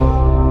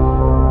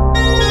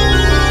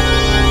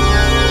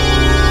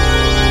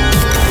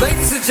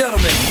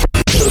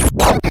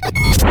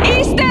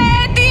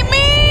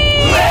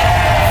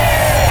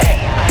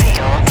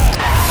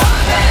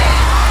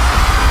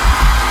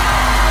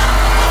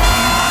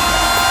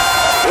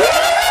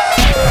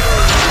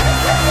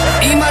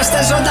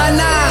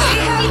ζωντανά.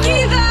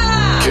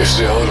 Και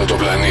σε όλο το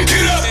πλανήτη.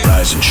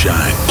 Rise and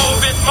shine.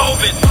 Move it,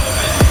 move it.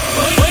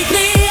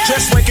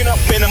 Just waking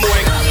up in the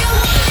morning.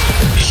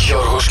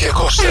 Γιώργος και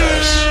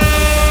Κώστας.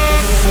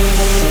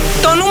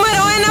 Το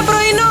νούμερο 1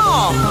 πρωινό.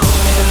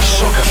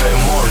 Sok FM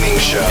Morning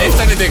Show.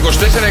 Έφτανε τα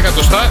 24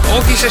 εκατοστά,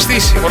 όχι σε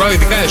στήση. Φοράω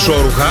ειδικά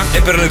εσώρουχα,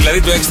 έπαιρνε δηλαδή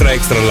το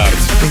extra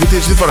large. Γιατί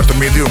εσύ φοράς το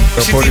medium.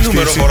 Εσύ τι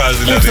νούμερο φοράς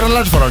δηλαδή? Extra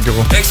large φοράω κι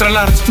εγώ. Extra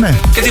large. Ναι.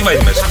 Και τι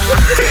βάζει μέσα?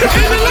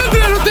 Ένα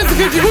άντρα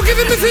ερωτεύτηκα κι εγώ και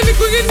δεν με θέλει η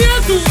οικογένειά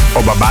του.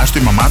 Ο μπαμπάς του,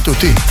 η μαμά του,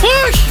 τι?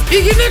 Όχι, η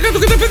γυναίκα του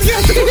και τα παιδιά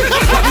του.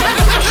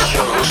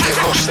 Γιώργος και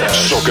Κώστας.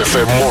 Sok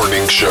FM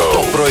Morning Show.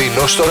 Το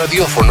πρωινό στο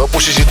ραδιόφωνο που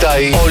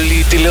συζητάει όλη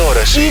η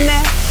τηλεόραση. Είναι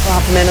ο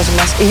αγαπημένος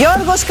μας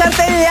Γιώργος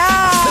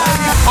Καρτελιάς.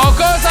 Ο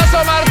Κώστας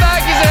ο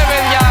Μαρτάκης, ρε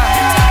παιδιά.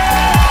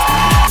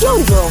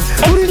 Γιώργο,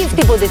 έχεις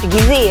τίποτε την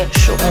κηδεία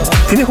σου?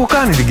 Την έχω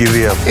κάνει την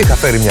κηδεία μου. Είχα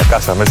φέρει μια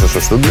κάσα μέσα στο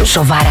στούντιο.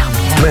 Σοβαρά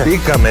μιλά? Ναι.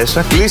 Μπήκα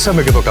μέσα,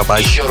 κλείσαμε και το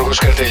καπάκι. Γιώργος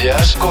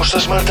Καρτελιάς,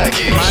 Κώστας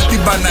Μαρτάκης. Μα την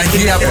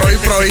Παναγία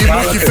πρωί μου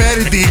έχει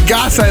φέρει την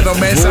κάσα εδώ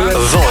μέσα.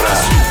 Δώρα.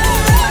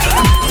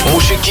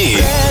 Μουσική.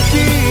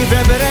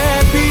 Δεν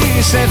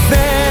πρέπει, σε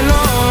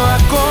θέλω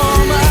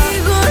ακόμα.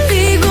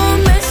 Λίγο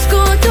με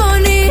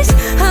σκοτώνεις,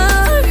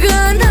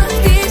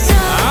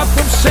 αγανάκτησα.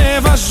 Απόψε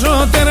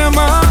βάζω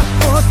τέρμα,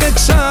 πότε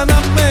ξανά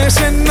με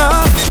σένα.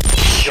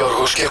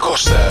 Γιώργος και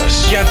Κώστας.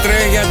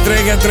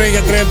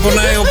 Γιατρέ,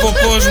 πονάει ο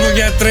ποπός μου,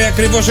 γιατρέ,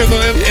 ακριβώς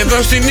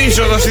εδώ στην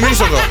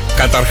είσοδο.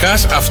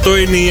 Καταρχάς, αυτό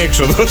είναι η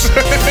έξοδος.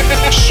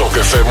 Sok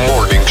FM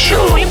Morning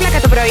Show. Πολύ πλάκα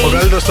το πρωί. Ο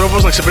καλύτερος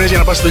τρόπος να ξυπνήσεις για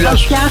να πας στη δουλειά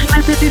σου.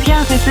 Φτιάχνετε τη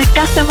διάθεση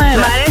κάθε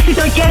μέρα. Μ' αρέσει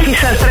το κέφι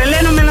σας,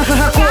 τρελαίνομαι να σας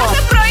ακούω.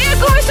 Κάθε πρωί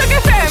ακούμε στο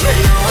καφέ.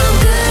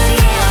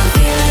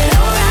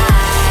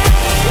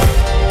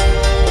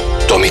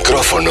 Το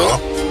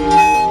μικρόφωνο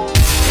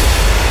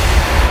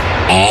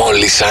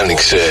μόλις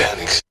άνοιξε.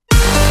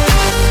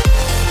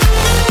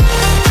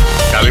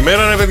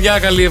 Καλημέρα ρε παιδιά,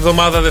 καλή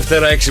εβδομάδα,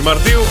 Δευτέρα 6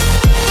 Μαρτίου.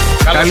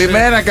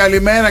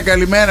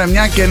 Καλημέρα.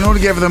 Μια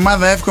καινούργια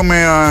εβδομάδα.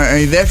 Εύχομαι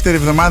η δεύτερη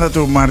εβδομάδα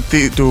του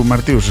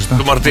Μαρτίου, σωστά.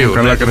 Του Μαρτίου,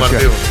 Καλά, ναι, καλά,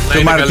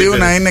 του Μαρτίου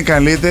να είναι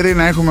καλύτερη,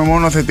 να έχουμε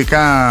μόνο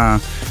θετικά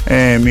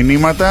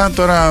μηνύματα.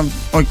 Τώρα,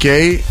 οκ.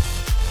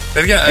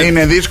 Παιδιά,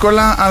 είναι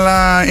δύσκολα,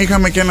 αλλά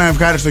είχαμε και ένα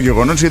ευχάριστο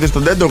γεγονός. Είδες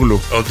τον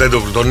Τέντογλου? Ο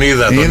Τέντογλου, τον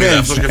είδα.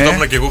 Αυτό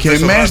σκεφτόμουν και εγώ. Και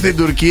μέσα στην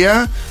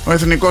Τουρκία ο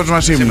εθνικός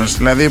μας ύμνος.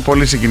 Δηλαδή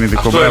πολύ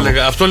συγκινητικό.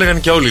 Αυτό έλεγαν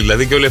και όλοι.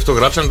 Δηλαδή και όλοι αυτό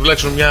γράψαν.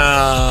 Τουλάχιστον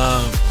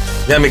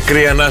μια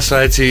μικρή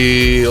ανάσα, έτσι,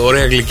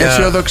 ωραία γλυκιά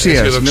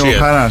αισιοδοξία.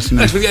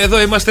 Ναι.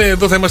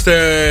 Εδώ θα είμαστε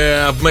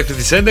μέχρι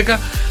τις 11.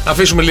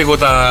 Αφήσουμε λίγο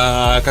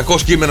τα κακό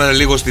κείμενα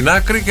λίγο στην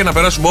άκρη και να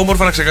περάσουμε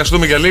όμορφα, να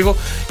ξεχαστούμε για λίγο.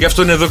 Γι'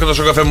 αυτό είναι εδώ και το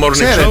Sok FM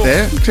Morning Show.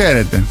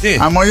 Ξέρετε.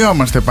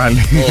 Αμολιόμαστε πάλι.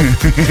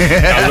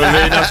 Καλό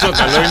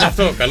είναι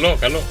αυτό. Καλό.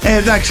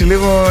 Εντάξει,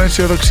 λίγο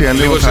αισιοδοξία.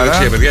 Λίγο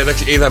αισιοδοξία, παιδιά.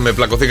 Εντάξει, είδαμε,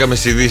 πλακωθήκαμε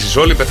στις ειδήσεις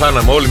όλοι,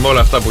 πεθάναμε όλοι με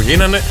όλα αυτά που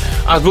γίνανε.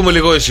 Ας μπούμε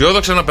λίγο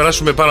αισιόδοξα, να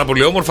περάσουμε πάρα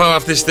πολύ όμορφα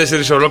αυτές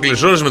τις 4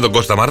 ολόκληρες ώρες με τον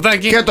Κώστα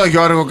Μαρτάκη και τον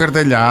Γιώργο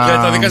Καρτελιά.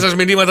 Και τα δικά σας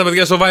μηνύματα,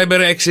 παιδιά, στο Viber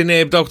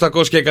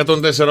 697-800 και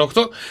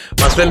 104,8.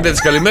 Μας στέλνετε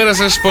τις καλημέρας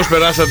σας. Πώς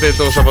περάσατε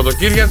το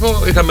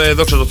Σαββατοκύριακο? Είχαμε,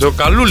 δόξα τω Θεώ,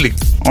 καλούλι.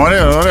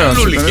 Ωραίο.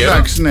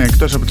 Εντάξει, ναι,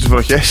 εκτός από τις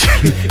βροχές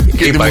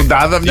και τη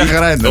μουντάδα, μια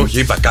χαρά ήταν. Όχι,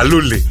 είπα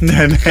καλούλι.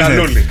 Ναι.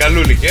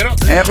 Καλούλι καιρό.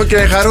 Έχω και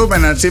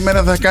χαρούμενα.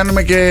 Σήμερα θα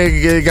κάνουμε και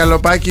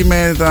γκαλοπάκι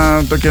με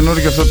το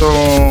καινούργιο αυτό το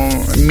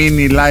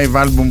mini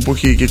live album που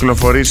έχει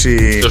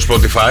κυκλοφορήσει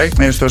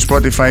στο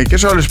Spotify και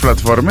σε όλες τις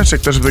πλατφόρμες,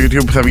 εκτός από το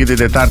YouTube που θα βγει την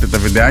Τετάρτη τα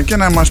βιντεάκια.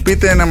 Να μας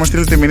πείτε, να μας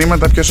στείλετε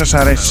μηνύματα ποιο σας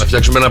αρέσει. Να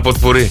φτιάξουμε ένα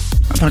ποτπουρί.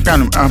 Θα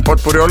κάνουμε.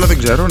 Ποτπουρί όλο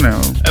δεν ξέρω, ναι.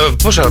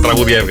 Πόσα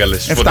τραγούδια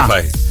έβγαλες στο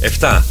Spotify?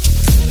 7.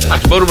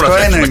 Μπορούμε το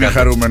ένα είναι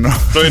χαρούμενο.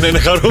 Το ένα είναι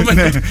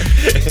χαρούμενο.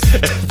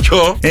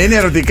 Ποιο? Είναι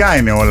ερωτικά,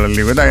 είναι όλα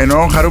λίγο.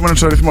 Εννοώ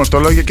χαρούμενος ο ρυθμός, το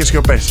λόγια και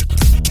σιωπές.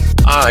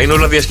 Είναι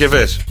όλα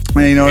διασκευές.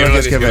 Είναι όλα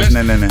διασκευές,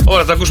 ναι.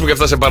 Ωραία, τα ακούσουμε και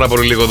αυτά σε πάρα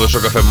πολύ λίγο εδώ στο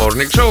Sok FM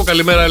Morning Show.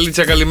 Καλημέρα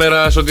Λίτσα,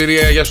 καλημέρα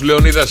Σωτηρία, γεια σου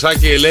Λεωνίδα,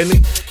 Σάκη,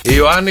 Ελένη,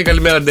 Ιωάννη,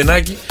 καλημέρα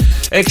Ντενάκη.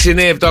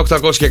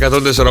 697-800 και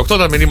 104,8.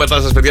 Τα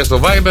μηνύματά σας, παιδιά, στο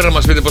Viber. Να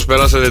μας πείτε πώς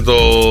περάσατε το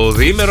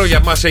διήμερο. Για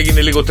μας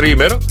έγινε λίγο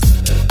τριήμερο.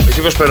 Εσύ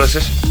πώς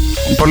πέρασες?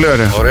 Πολύ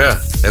ωραία.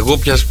 Ωραία. Εγώ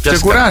πιάστηκα. Και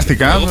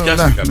κουράστηκα.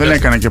 Δεν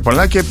έκανα και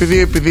πολλά. Και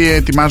επειδή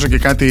ετοιμάζω και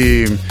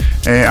κάτι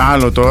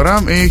άλλο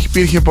τώρα,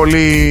 υπήρχε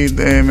πολλή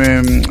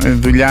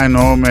δουλειά,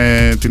 εννοώ,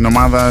 με την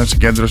ομάδα,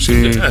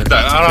 συγκέντρωση.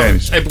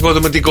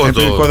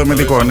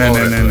 Επικοδομητικό, ναι.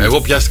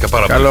 Εγώ πιάστηκα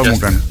πάρα πολύ. Καλό μου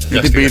έκανε.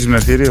 Γιατί πήγες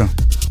γυμναστήριο?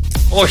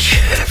 Όχι,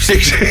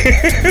 ψήξε.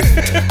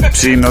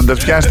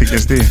 Ψήνοντας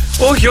πιάστηκες, τι?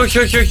 Όχι,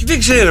 δεν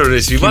ξέρω ρε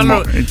εσύ.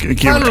 Μάλλον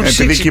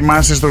επειδή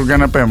κοιμάσαι στον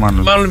καναπέ,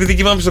 μάλλον. Μάλλον επειδή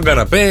κοιμάμαι στον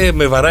καναπέ,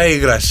 με βαράει η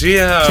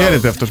υγρασία.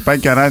 Ξέρετε, αυτός πάει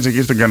και αράζει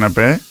εκεί στον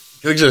καναπέ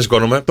και δεν ξέρεις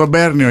σηκώνομαι. Τον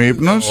παίρνει ο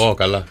ύπνος.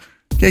 Καλά.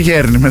 Και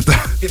γέρνει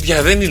μετά.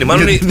 Παιδιά, δεν είναι.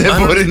 Μάλλον δεν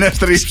μπορεί να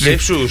στρίψει.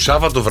 Σκέψου,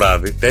 Σάββατο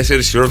βράδυ,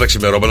 4 η ώρα τα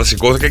ξημερώματα,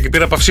 σηκώθηκα και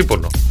πήρα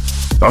παυσίπονο.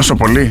 Τόσο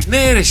πολύ?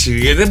 Ναι, ρε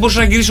εσύ, δεν μπορούσα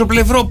να γυρίσω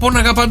πλευρό.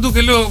 Πόναγα παντού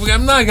και λέω,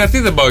 γιατί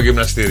δεν πάω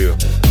γυμναστήριο?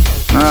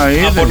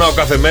 Απονάω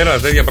κάθε μέρα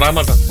τέτοια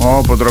πράγματα.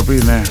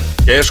 Αποτροπή, ναι.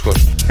 Και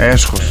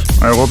έσχος.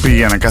 Εγώ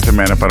πήγαινα κάθε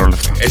μέρα παρόλα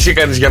αυτά. Εσύ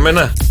κάνεις για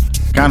μένα?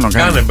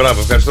 Κάνε,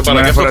 μπράβο, ευχαριστώ πάρα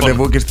πολύ. Έχω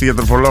ραντεβού και στη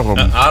διατροφολόγο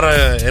μου. Άρα,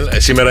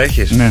 σήμερα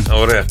έχεις. Ναι.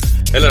 Ωραία.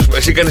 Έλα,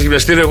 εσύ κάνεις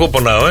γυμναστήριο, εγώ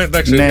πονάω,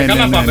 εντάξει. Ναι,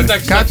 καλά ναι. πάμε,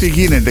 εντάξει. Κάτι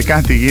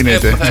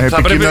γίνεται.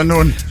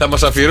 Επικοινωνούν. Θα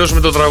μας αφιερώσουμε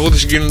το τραγούδι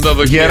συγκινητά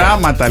δοχεία.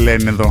 Γεράματα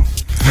λένε εδώ.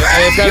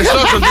 Ευχαριστώ,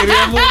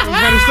 σωτηρία μου.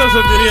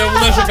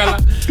 Να είσαι καλά.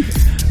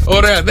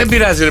 Ωραία, δεν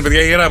πειράζει ρε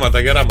παιδιά, γεράματα.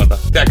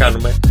 Τι να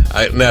κάνουμε.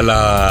 Ναι,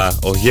 αλλά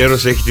ο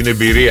γέρος έχει την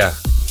εμπειρία.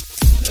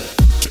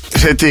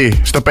 Σε τι,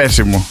 στο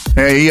πέσιμο.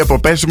 Ή από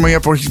πέσιμο ή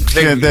από.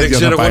 Δεν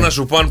ξέρω εγώ να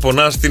σου πω αν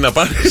πονάς τι να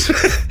πάρεις.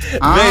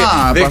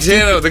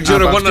 Δεν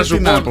ξέρω εγώ να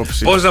σου πω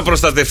πώς να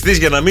προστατευτείς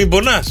για να μην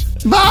πονάς.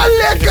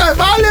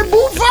 Βάλε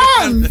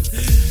μπουφάν!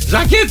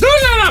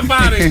 Ζακετούλα να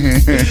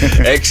πάρεις.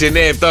 6,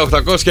 9, 7,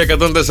 800 και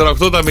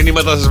 148 τα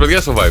μηνύματα σας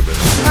παιδιά στο Viber.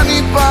 Αν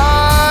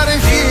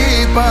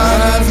υπάρχει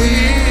παραδείσο.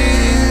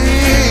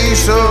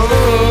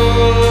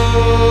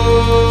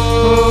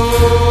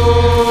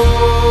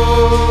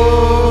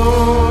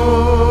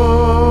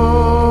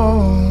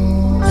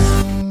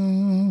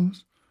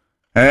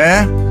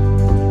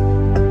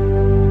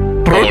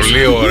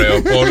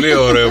 Πολύ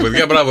ωραίο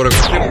παιδιά, μπράβο ρε.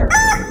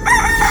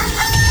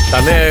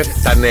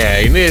 Τα νέα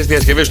είναι οι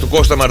διασκευές του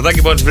Κώστα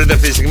Μαρτάκη που να τις βρείτε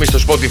αυτή τη στιγμή στο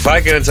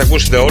Spotify και να τις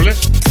ακούσετε όλες.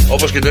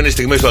 Όπως και το είναι οι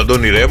στιγμές του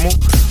Αντώνη Ρέμου.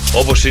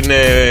 Όπως είναι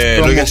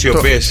Λόγια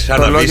Σιωπές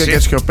Αναβίση. Το Λόγια και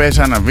Σιωπές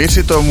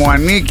Αναβίση. Το Μου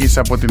ανήκεις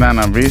από την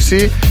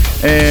Αναβίση.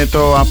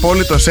 Το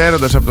Απόλυτος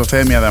Έρωτας από το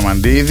Θέμη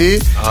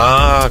Αδαμαντίδη.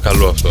 Α,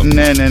 καλό αυτό.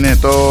 Ναι.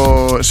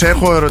 Το Σε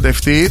έχω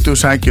ερωτευτεί του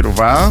Σάκη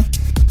Ρουβά.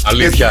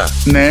 Αλήθεια.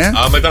 Ναι.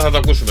 Μετά θα το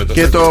ακούσουμε.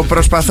 Και το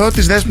Προσπαθώ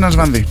της Δέσποινας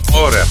Βανδύ.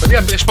 Ωραία.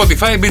 Παιδιά,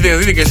 Spotify μπείτε,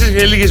 δείτε και εσείς.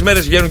 Για λίγες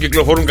μέρες βγαίνουν,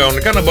 κυκλοφορούν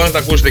κανονικά. Να μπορείτε να τα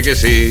ακούσετε και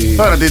εσείς.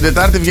 Τώρα την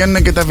Τετάρτη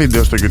βγαίνουν και τα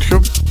βίντεο στο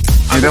YouTube.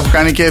 Γιατί έχω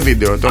κάνει και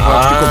βίντεο. Το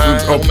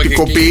έχω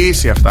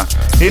οπτικοποιήσει αυτά.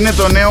 Είναι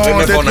το νέο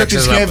τέτοιο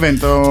της Heaven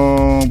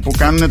που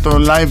κάνουν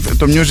το live,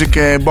 το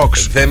music box.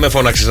 Δεν με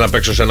φώναξες να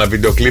παίξω σε ένα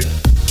βίντεο κλιπ.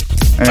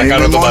 Να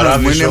κάνω τον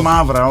παράδεισο. Είναι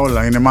μαύρα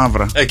όλα, είναι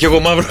μαύρα. Κι εγώ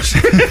μαύρος.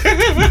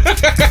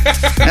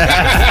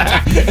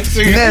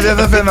 Ναι, δεν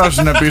θα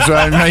φαινόσουν πίσω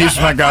να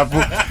ήσουν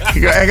κάπου.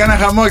 Έκανα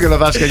χαμόγελο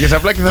δάσκαλες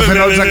απλά και θα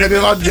φαινόντουσαν κάτι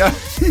δόντια.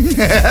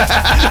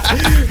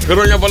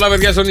 Χρόνια πολλά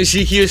παιδιά στον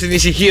ησυχείο, στην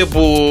ησυχία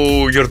που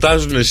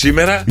γιορτάζουν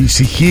σήμερα.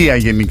 Ησυχία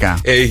γενικά.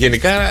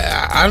 Γενικά,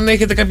 αν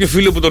έχετε κάποιο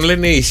φίλο που τον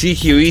λένε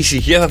ησύχιο ή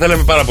ησυχία, θα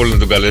θέλαμε πάρα πολύ να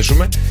τον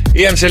καλέσουμε.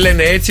 Ή αν σε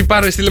λένε έτσι,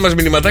 πάρε στείλε μας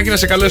μηνυματάκι να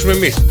σε καλέσουμε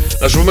εμείς.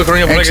 Να σου πούμε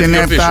χρόνια πολλά για την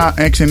γιορτή σου.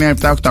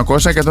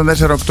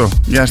 697-800-1048.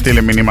 Για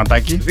στείλε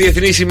μηνυματάκι.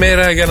 Διεθνής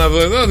ημέρα, για να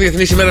δω εδώ,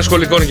 Διεθνής ημέρα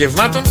σχολικών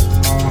γευμάτων.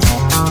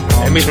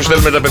 Εμείς που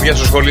στέλνουμε τα παιδιά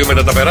στο σχολείο με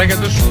τα ταπεράκια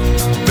τους,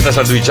 με τα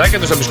σαντουιτσάκια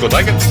τους, τα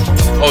μπισκοτάκια τους.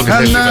 Ό,τι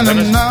θέλει ο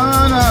καθένας.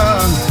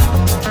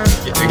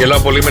 Γελάω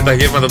πολύ με τα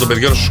γεύματα των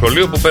παιδιών στο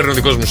σχολείο που παίρνει ο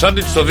δικός μου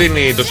σάντουιτς, το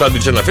δίνει το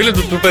σάντουιτς ένα φίλο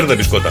του, του παίρνει τα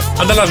μπισκότα.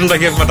 Ανταλλάζουν τα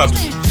γεύματά τους.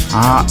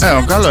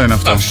 Καλό είναι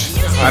αυτό.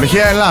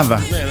 Αρχαία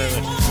Ελλάδα.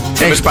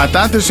 Έχεις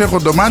πατάτες, έχω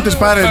ντομάτες,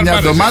 πάρε μια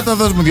ντομάτα,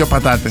 δώσ' μου 2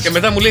 πατάτες. Και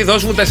μετά μου λέει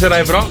δώσ' μου 4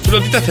 ευρώ. Του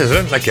λέω τι τα θες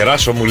ρε, να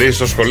κεράσω μου λέει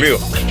στο σχολείο.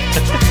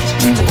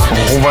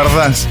 Ο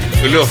Βαρδάς.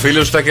 Του λέω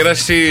φίλος σου θα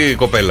κεράσει η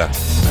κοπέλα.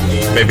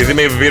 Επειδή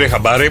με πήρε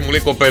χαμπάρι μου λέει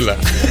κοπέλα.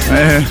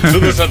 Του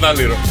δώσα τ'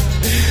 άλυρο.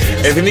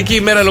 Εθνική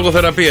ημέρα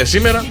λογοθεραπείας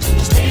σήμερα.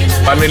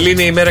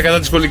 Πανελλήνια ημέρα κατά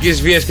της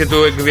σχολικής βίας και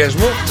του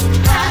εκβιασμού.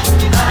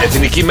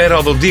 Εθνική ημέρα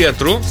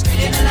οδοντίατρου.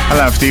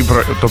 Αλλά αυτή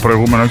το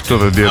προηγούμενο, όχι το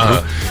οδοντίατρου.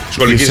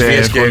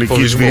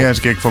 Σχολικής βίας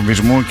και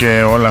εκφοβισμού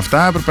και όλα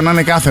αυτά έπρεπε να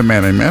είναι κάθε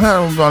μέρα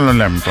ημέρα. Όλο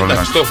λέμε τώρα.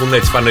 Εντάξει, το έχουν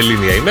έτσι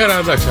Πανελλήνια ημέρα.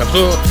 Εντάξει,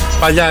 αυτό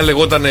παλιά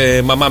λεγόταν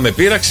μαμά με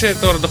πείραξε.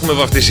 Τώρα το έχουμε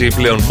βαφτίσει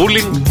πλέον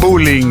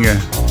bullying.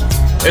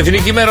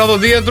 Εθνική ημέρα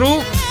οδοντίατρου.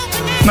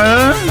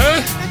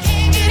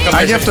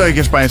 Γι' αυτό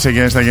είχες πάει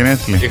στα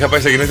γενέθλια. Είχα πάει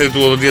στα γενέθλια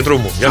του οδοντίατρού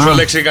μου. Γεια σου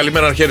Αλέξη,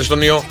 καλημέρα, να χαίρεσαι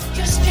τον ιό.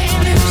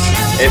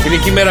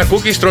 Εθνική μέρα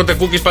cookies, τρώτε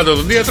cookies πάντα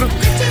οδοντίατρο.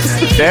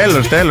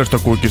 Τέλος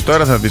το cookies.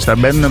 Τώρα θα δεις, θα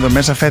μπαίνουν εδώ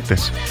μέσα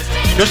φέτες.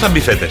 Ποιος θα μπει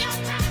φέτες?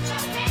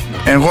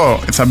 Εγώ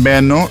θα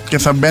μπαίνω και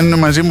θα μπαίνουν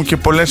μαζί μου και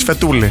πολλές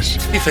φετούλες.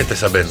 Τι φέτες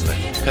θα μπαίνουν?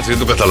 Κάτσε, δεν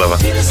το κατάλαβα.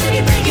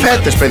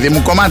 Φέτες, παιδί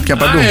μου, κομμάτια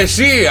παντού.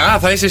 Εσύ,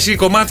 θα είσαι εσύ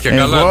κομμάτια.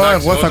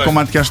 Εγώ θα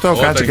κομματιαστώ,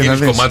 κάτσε και θα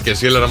δεις. Κομμάτια,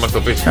 εσύ, έλα να μας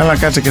το πεις. Καλά,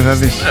 κάτσε και θα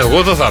δεις. Εγώ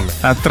εδώ θα είμαι.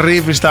 Θα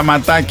τρίβεις τα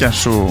ματάκια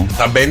σου.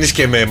 Θα μπαίνεις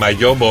και με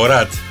μαγιό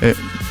μποράτ.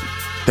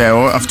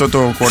 Αυτό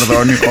το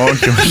κορδόνι,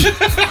 όχι.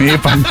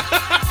 Είπαμε.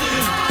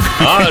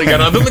 Για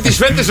να δούμε τις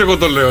φέτες, εγώ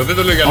το λέω. Δεν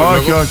το λέω για να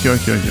όχι.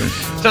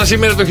 Σαν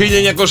σήμερα το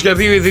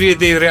 1902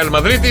 ιδρύεται η Ρεάλ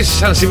Μαδρίτης.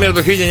 Σαν σήμερα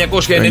το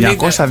 1990.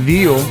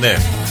 1902? Ναι.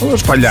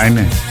 Τόσο παλιά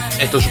είναι.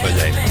 Τόσο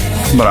παλιά είναι.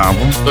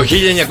 Μπράβο. Το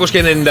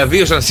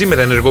 1992, σαν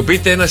σήμερα,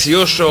 ενεργοποιείται ένας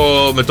ιός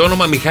με το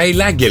όνομα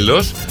Μιχαήλ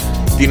Άγγελος.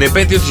 Την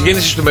επέτειο της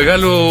γέννησης του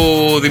μεγάλου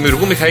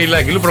δημιουργού Μιχαήλ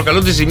Άγγελου,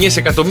 προκαλώντας ζημιές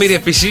εκατομμύρια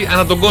πισί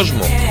ανά τον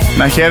κόσμο.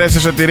 Να χαίρεσαι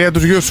σωτηρία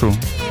του γιού σου.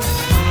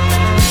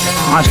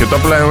 Άσχετο,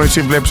 απλά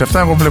εσύ βλέπεις αυτά,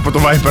 εγώ βλέπω το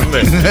Viper.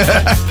 Ναι.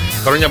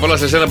 Χρόνια πολλά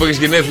σε σένα που έχεις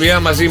γενέθλια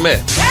μαζί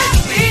με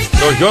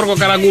τον Γιώργο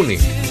Καραγκούνη.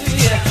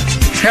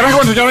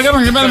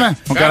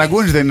 Ο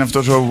Καραγκούνης δεν είναι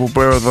αυτός που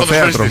το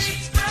θέατρο?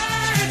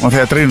 Ο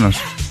θεατρίνος.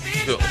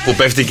 Που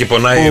πέφτει και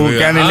πονάει. Που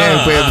κάνει,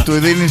 του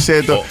δίνεις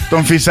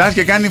τον φυσάς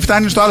και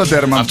φτάνει στο άλλο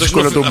τέρμα. Αυτός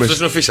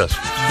είναι ο φύσας.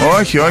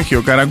 Όχι,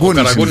 ο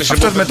Καραγκούνης.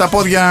 Αυτός με τα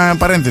πόδια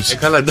παρένθεση.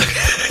 Καλά, εντάξει.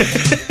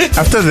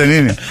 Αυτός δεν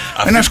είναι.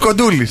 Ένας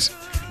κοντούλης.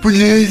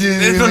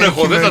 Δεν τον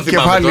έχω, δεν τα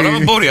θυμάμαι τώρα.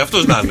 Μπορεί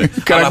αυτός να είναι.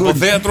 Αλλά από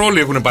θέατρο όλοι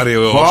έχουν πάρει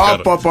Όσκαρ.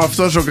 Από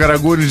αυτός ο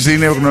Καραγκούνης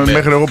είναι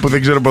μέχρι εγώ που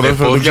δεν ξέρω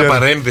ποδόσφαιρο. Πόδια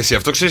παρένθεση,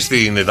 αυτό ξέρεις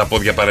τι είναι τα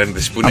πόδια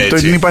παρένθεση που είναι έτσι.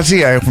 Από την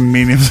Ιππασία έχουν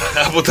μείνει.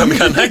 Από τα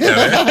μηχανάκια,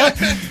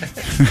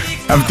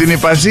 Από την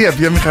Ιππασία,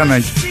 ποια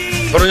μηχανάκια.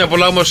 Χρόνια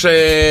πολλά όμως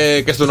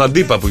και στον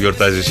Αντίπα που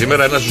γιορτάζει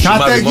σήμερα. Ένα σου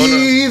σημάδι μόνο.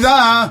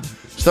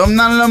 Στο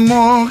μυαλό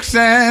μου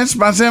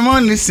ξέσπασε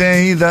μόλις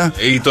σε είδα.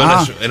 Ή το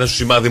ένα σου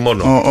σημάδι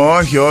μόνο.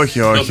 Όχι,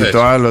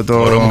 το άλλο.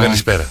 Μωρό μου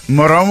καλησπέρα.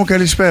 Μωρό μου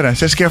καλησπέρα.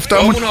 Σε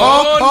σκεφτόμουν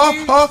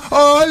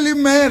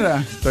όλη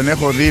μέρα. Τον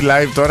έχω δει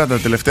live τώρα τα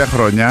τελευταία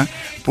χρόνια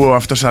που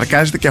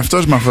αυτοσαρκάζεται και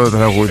αυτός με αυτό το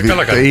τραγούδι.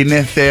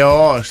 Είναι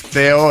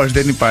θεός,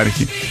 δεν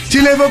υπάρχει.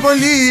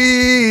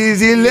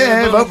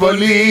 Ζηλεύω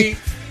πολύ.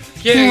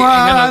 Και μου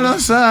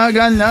άλλος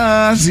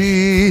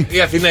αγκαλιάζει.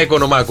 Η Αθήνα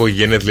Οικονομάκο η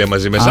γενέθλια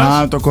μαζί με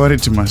εσάς. Το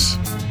κορίτσι μας.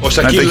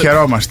 Να το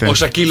χαιρόμαστε. Ο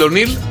Σακίλ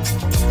Ονίλ.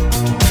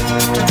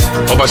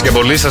 Όπως και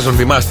πολλοί σας τον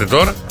θυμάστε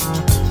τώρα.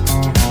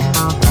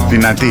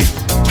 Δυνατή.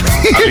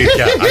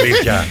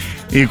 Αλήθεια.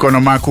 Η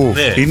Οικονομάκου.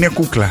 Ναι. Είναι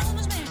κούκλα.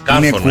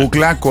 Κάρφωνε. Είναι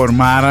κούκλα,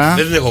 κορμάρα.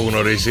 Δεν την έχω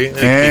γνωρίσει.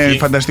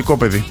 Φανταστικό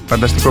παιδί.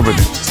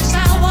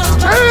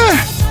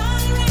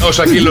 Ο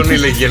Σακίλ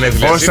Ονίλ έχει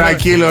γενέθλια. Ο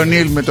Σακίλ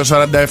Ονίλ με το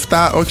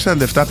 47, όχι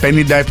 47,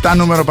 57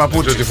 νούμερο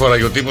παπούτσι. Ό,τι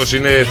φοράει ο τύπος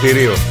είναι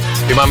θηρίο.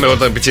 Θυμάμαι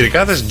όταν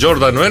πιτσιρικάδες,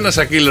 Τζόρνταν ο ένας,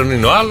 Σακίλ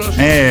Ονίλ ο άλλος.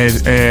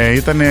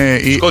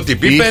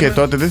 Είχε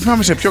τότε, δεν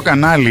θυμάμαι σε ποιο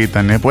κανάλι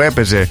ήταν που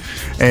έπαιζε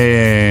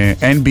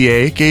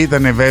NBA και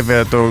ήταν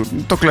βέβαια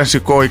το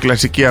κλασικό, οι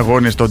κλασικοί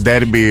αγώνες, το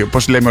derby,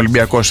 πώς λέμε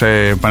Ολυμπιακός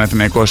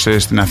Παναθηναϊκός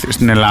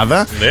στην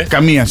Ελλάδα. Ναι.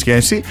 Καμία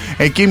σχέση.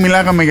 Εκεί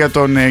μιλάγαμε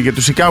για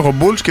τους Chicago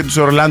Bulls και τους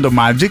Orlando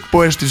Magic,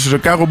 που στους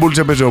Chicago Bulls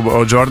έπαιζε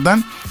ο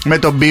Τζόρνταν με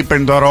τον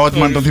Μπίπερν, τον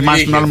Ρότμαν, τον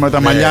θυμάσαι τον άλλο με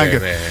τα μαλλιά.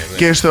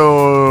 Και στο.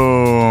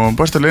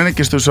 Πώς το λένε,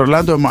 και στους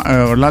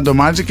Orlando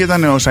Magic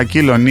ήταν ο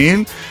Σακίλ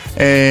Ονίλ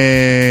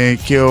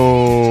και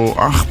ο.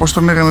 Πώς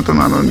τον λέγανε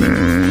τον άλλον.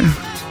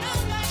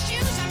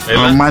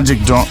 Ο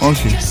Magic John.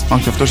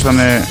 Όχι, αυτός ήταν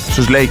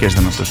στους Lakers,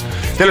 ήταν αυτός.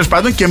 Τέλος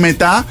πάντων, και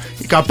μετά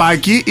η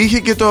καπάκι είχε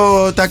και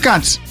τα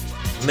Cats.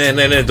 Ναι.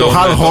 Το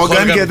Χαλ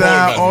Χόγκαν και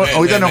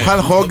ήταν ο Χαλ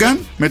Χόγκαν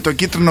με το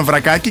κίτρινο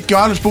βρακάκι και ο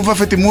άλλος που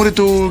βάφε τη μούρη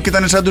του και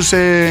ήταν σαν τους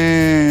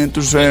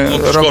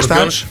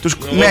Rockstars.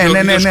 Ναι.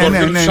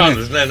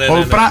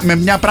 Με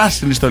μια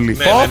πράσινη στολή.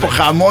 Όπου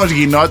χαμός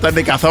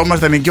γινόταν,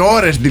 καθόμασταν εκεί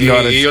ώρες στην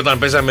τηλεόραση. Ή όταν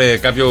παίζαμε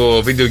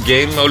κάποιο video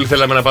game, όλοι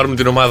θέλαμε να πάρουμε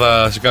την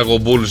ομάδα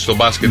Chicago Bulls στο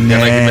μπάσκετ για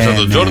να έχει μέσα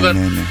τον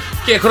Τζόρνταν.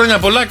 Και χρόνια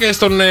πολλά και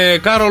στον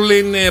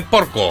Κάρολιν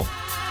Πόρκο.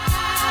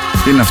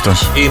 Τι είναι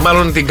αυτός? Ή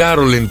μάλλον την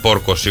Κάρολιν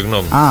Πόρκο,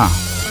 συγγνώμη.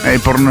 Η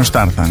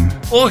πορνοστάρ θα είναι.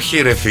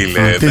 Όχι ρε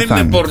φίλε, δεν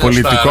είναι πορνοστάρ.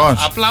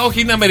 Πολιτικός. Απλά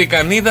όχι, είναι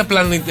Αμερικανίδα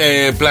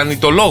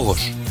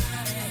πλανητολόγος.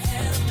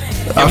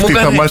 Αυτή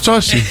θα μας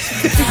σώσει.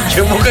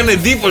 Και μου έκανε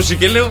εντύπωση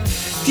και λέω,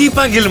 τι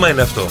επάγγελμα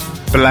είναι αυτό?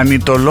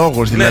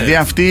 Πλανητολόγος, δηλαδή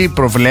αυτή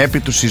προβλέπει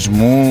τους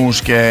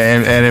σεισμούς και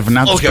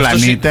ερευνά τους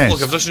πλανήτες.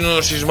 Όχι, αυτός είναι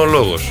ο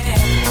σεισμολόγος.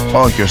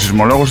 Όχι, ο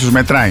σεισμολόγος τους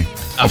μετράει.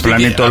 Ο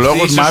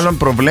πλανητολόγος μάλλον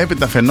προβλέπει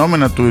τα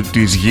φαινόμενα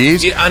της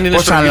γης,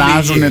 πώς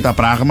αλλάζουν τα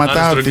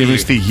πράγματα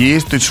στη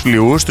γη, τους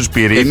φλοιούς, τους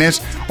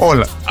πυρήνες,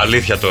 όλα.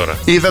 Αλήθεια τώρα.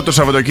 Είδα το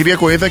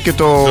Σαββατοκύριακο, είδα και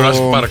το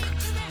Jurassic Park.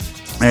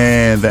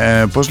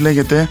 Πώς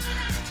λέγεται,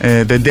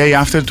 The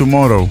Day After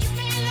Tomorrow.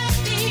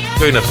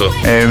 Ποιο είναι αυτό?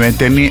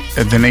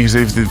 Δεν έχεις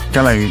δει?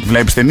 Καλά,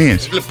 βλέπεις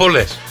ταινίες?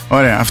 Πολλές.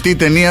 Ωραία, αυτή η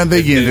ταινία δεν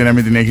γίνεται να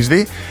μην την έχεις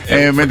δει.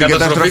 Με την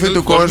καταστροφή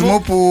του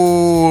κόσμου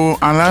που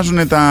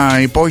αλλάζουν τα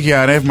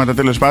υπόγεια ρεύματα,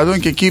 τέλος πάντων,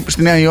 και εκεί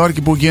στη Νέα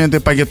Υόρκη που γίνεται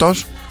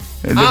παγετός.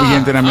 Δεν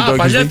γίνεται να μην το έχεις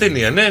παλιά δει.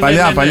 Ταινία, ναι.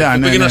 Παλιά, που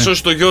πήγε να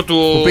σώσει το γιο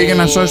του. Που πήγε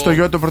να σώσει το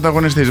γιο του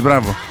πρωταγωνιστής,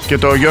 μπράβο. Και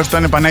το γιος του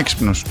ήταν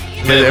πανέξυπνος.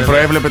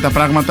 Προέβλεπε τα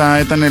πράγματα,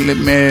 ήταν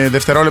με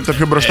δευτερόλεπτα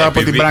πιο μπροστά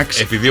από την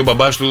πράξη. Επειδή ο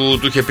μπαμπάς του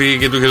είχε πει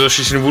και του είχε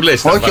δώσει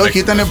συμβουλές.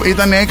 Όχι,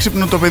 ήταν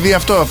έξυπνο το παιδί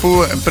αυτό, αφού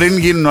πριν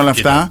γίνουν όλα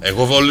αυτά.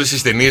 Εγώ όλες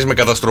τις ταινίες με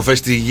καταστροφές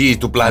στη γη,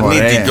 του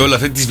πλανήτη και όλα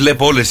αυτά τις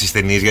βλέπω όλες τις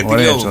ταινίες. Γιατί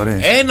λέω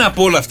ένα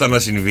από όλα αυτά να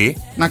συμβεί.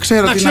 Να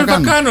ξέρω τι να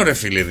κάνω. Να κάνω, ρε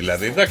φίλε,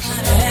 δηλαδή. Εντάξει.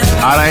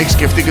 Άρα έχεις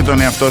σκεφτεί και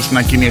τον εαυτό σου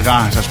να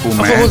κυνηγάς, ας πούμε.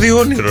 Έχω δει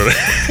όνειρο, ρε.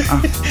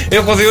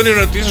 Έχω δει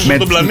όνειρο ότι είσαι σώσει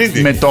τον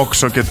πλανήτη. Με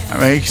τόξο και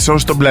έχεις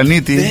σώσει τον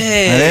πλανήτη.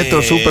 Ρε,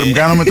 το Σούπερμαν,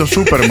 κάνουμε το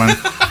Σούπερμαν.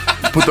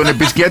 Που τον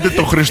επισκέπτεται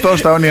το Χριστό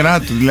στα όνειρά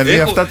του. Δηλαδή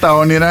αυτά τα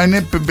όνειρα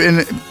είναι.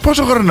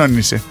 Πόσο χρονών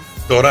είσαι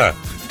τώρα?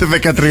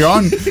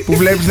 13 που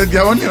βλέπεις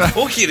τέτοια όνειρα.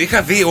 Όχι,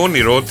 είχα δει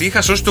όνειρο ότι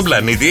είχα σώσει τον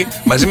πλανήτη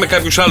μαζί με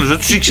κάποιους άλλους. Δεν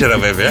τους ήξερα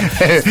βέβαια.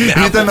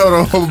 Ήταν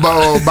ο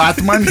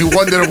Batman, η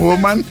Wonder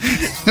Woman,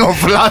 ο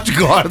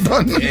Flash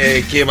Gordon.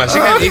 Και μας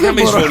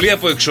είχαμε εισβολή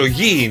από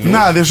εξωγήινου.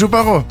 Να, δεν σου είπα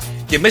εγώ.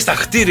 Και μέσα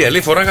στα κτίρια,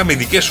 λέει, φοράγαμε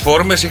ειδικές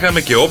φόρμες,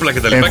 είχαμε και όπλα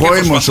κτλ. Εγώ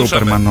είμαι ο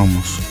Σούπερμαν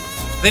όμως.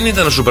 Δεν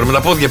ήταν ο Σούπερμαν,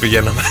 τα πόδια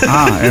πηγαίναμε.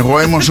 Α,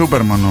 εγώ είμαι ο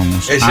Σούπερμαν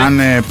όμως.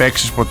 Αν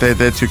παίξεις ποτέ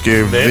τέτοιο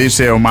και δεις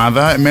σε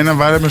ομάδα, εμένα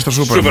βάλε με στο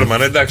Σούπερμαν.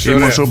 Σούπερμαν, εντάξει.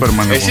 Είμαι ο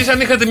Σούπερμαν. Εσείς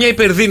αν είχατε μια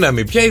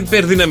υπερδύναμη, ποια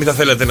υπερδύναμη θα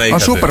θέλατε να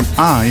είχατε? Ο Σούπερμαν.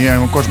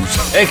 Ο κόσμος.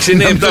 6,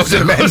 9, 7,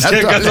 800 και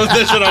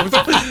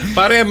 104,8.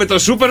 Παρέα με το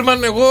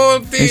Σούπερμαν, εγώ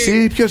τι.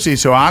 Εσύ ποιος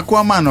είσαι, ο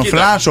Aquaman, ο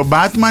Flash, ο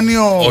Batman ή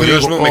ο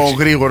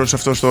γρήγορος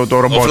αυτός το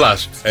ρομπότ? Ο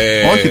Flash.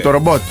 Όχι, το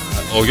ρομπότ.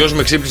 Ο γιος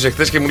με ξύπνησε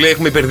χθες και μου λέει: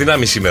 έχουμε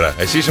υπερδυνάμει σήμερα.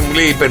 Εσύ είσαι, μου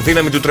λέει,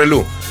 υπερδύναμη του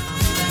τρελού.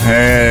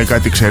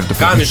 Κάτι ξέρει το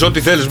παιδί. Κάνεις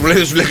ό,τι θέλεις, μου λέει,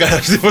 δεν σου λέει κανένα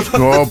τίποτα.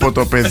 Όπο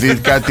το παιδί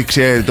κάτι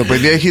ξέρει. Το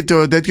παιδί έχει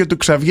το τέτοιο του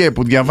Ξαβιέ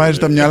που διαβάζει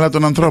τα μυαλά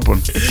των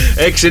ανθρώπων.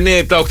 6,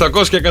 9, 7,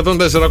 800 και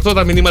 104,8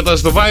 τα μηνύματα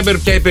στο Viber.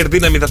 Ποια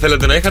υπερδύναμη θα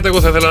θέλατε να είχατε?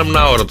 Εγώ θα ήθελα να ήμουν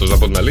αόρατος, να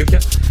πω την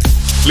αλήθεια.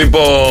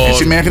 Λοιπόν.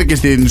 Εσύ μέχρι και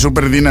στην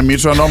σούπερ δύναμη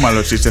είσαι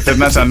ανώμαλος. Είσαι. Θες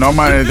να είσαι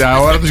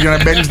αόρατος για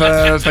να μπαίνεις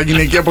στα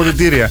γυναικεία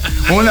αποδυτήρια.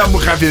 Ούνα μου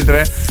χάθεις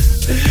ρε.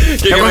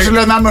 Εγώ σου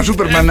λέω να είμαι ο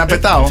Σούπερμαν, να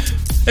πετάω.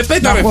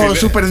 Πέτα, να έχω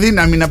σούπερ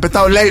δύναμη, να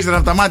πετάω λέιζερ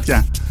από τα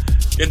μάτια.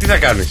 Και τι θα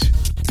κάνεις?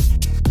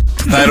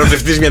 Θα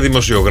ερωτευτείς μια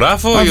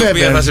δημοσιογράφο η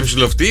οποία θα σε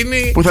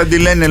ψιλοφτύνει. Που θα τη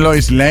λένε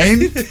Lois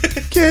Lane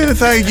και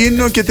θα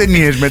γίνω και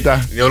ταινίες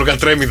μετά. Η Όλγα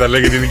Τρέμι θα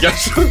λέγεται τη δικιά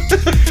σου.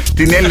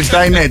 Την Έλλη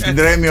Στάι, ναι, την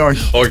Τρέμι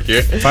όχι.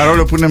 Okay.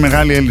 Παρόλο που είναι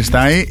μεγάλη Έλλη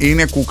Στάι,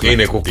 είναι κούκλα.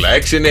 Είναι κούκλα.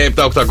 6, 9,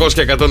 7, 800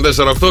 και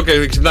 104,8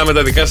 και ξυπνάμε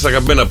τα δικά σας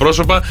αγαπημένα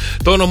πρόσωπα.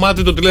 Το όνομά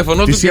του, το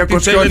τηλέφωνό του και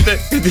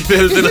τι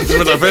θέλετε να τους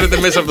μεταφέρετε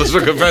μέσα από το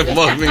Sok FM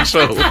Morning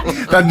Show.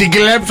 Θα την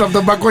κλέψω από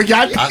τον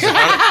Πακογιάννη.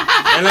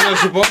 Έλα να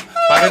σου πω,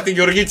 πάρε την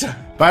Γεωργίτσα.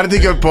 Πάρτε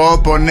και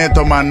πω, ναι,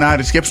 το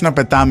μανάρι. Σκέψου να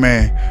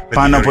πετάμε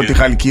πάνω από τη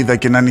Χαλκίδα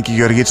και να είναι και η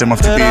Γεωργίτσα με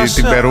αυτή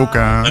την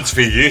περούκα. Να της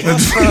φύγει.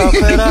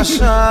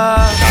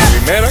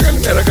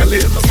 Καλημέρα, καλή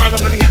εβδομάδα,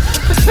 παιδιά.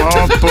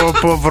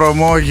 Πω,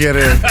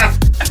 βρωμόγερε.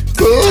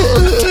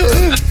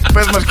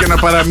 Πες μας και ένα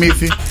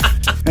παραμύθι.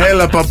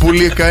 Έλα,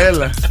 παπουλίκα,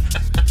 έλα.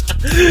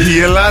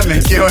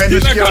 Γελάνε και ο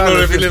ένας και ο άλλος.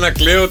 Ρε φίλε, να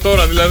κλαίω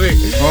τώρα δηλαδή.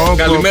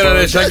 Καλημέρα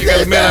ρε Σάκη,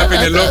 καλημέρα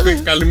Πινελόπη.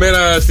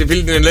 Καλημέρα στη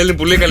φίλη την Ελένη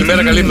που λέει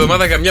καλημέρα, καλή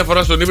εβδομάδα. Καμιά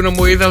φορά στον ύπνο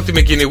μου είδα ότι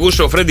με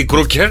κυνηγούσε ο Φρέντι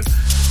Κρούκερ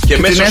και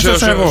μέσα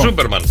ο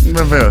Σούπερμαν.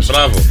 Βεβαίως.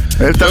 Μπράβο.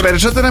 Τα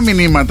περισσότερα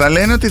μηνύματα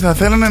λένε ότι θα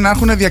θέλανε να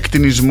έχουν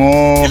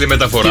διακτηνισμό,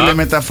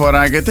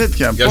 τηλεμεταφορά και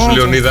τέτοια. Γεια σου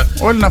Λεωνίδα.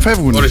 Όλοι να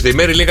φεύγουν. Ορίστε, η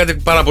Μέρη λέει κάτι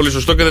πάρα πολύ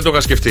σωστό και δεν το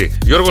είχα σκεφτεί.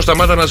 Γιώργο,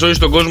 σταμάτα να ζώεις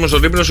τον κόσμο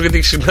στον ύπνο σου γιατί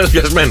ξυπνάς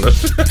πιασμένος.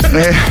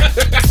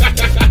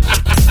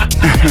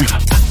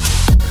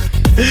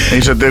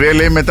 Η Σωτηρία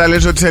λέει μετά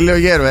λες ότι σε λέω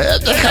γέρο.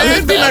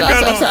 Τι να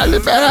κάνω?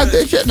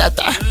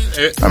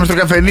 Πάμε στο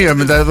καφενείο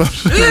μετά εδώ.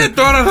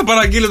 Τώρα θα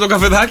παραγγείλω το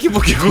καφεδάκι μου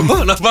και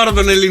εγώ να πάρω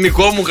τον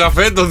ελληνικό μου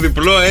καφέ, τον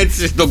διπλό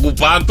έτσι στον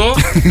κουπάτο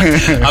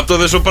από το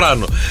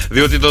Δεσοπράνο.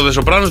 Διότι το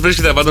Δεσοπράνο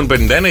βρίσκεται από τον 51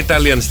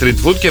 Italian Street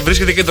Food και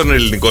βρίσκεται και τον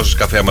ελληνικό σας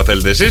καφέ άμα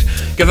θέλετε εσείς.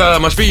 Και θα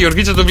μας πει η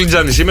Γεωργίτσα το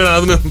Βλιτζάνι σήμερα να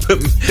δούμε.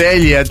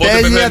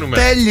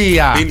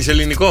 Τέλεια. Πίνεις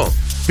ελληνικό?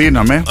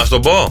 Πίναμε. Ας το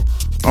πω.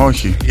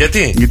 Όχι.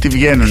 Γιατί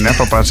βγαίνουνε,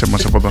 παπάσε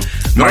μας από εδώ.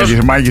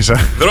 Μάγισσα.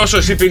 Δρόσο,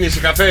 εσύ πίνεις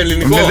καφέ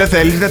ελληνικό?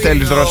 Δεν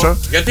θέλεις Δρόσο.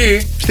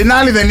 Γιατί? Στην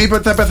άλλη δεν είπε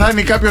ότι θα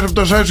πεθάνει κάποιος από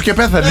το σώμα σου και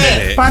πέθανε.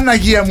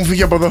 Παναγία μου,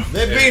 φύγε από εδώ.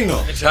 Δεν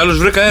πίνω. Σε άλλους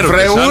βρήκα έρωτα.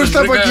 Ούστα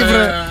από εκεί,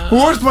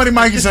 Ούστα μωρή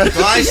μάγισσα. Το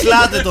ice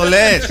latte το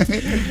λες?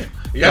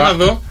 Για να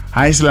δω.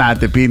 Ice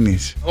latte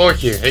πίνεις?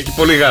 Όχι, έχει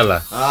πολύ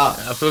γάλα.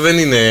 Αυτό δεν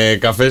είναι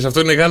καφές, αυτό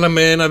είναι γάλα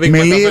με ένα δείγμα.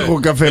 Με λίγο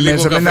καφέ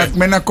μέσα,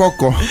 με ένα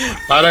κόκο.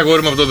 Πάρα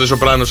αγόρι με αυτό το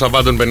Δεσοπράνο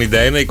Σαββάτων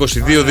 51,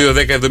 22, 2,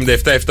 10,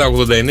 77, 7,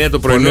 89. Το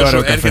πρωινό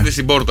σου έρχεται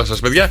στην πόρτα σας,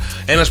 παιδιά.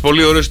 Ένας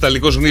πολύ ωραίος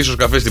ιταλικός γνήσιος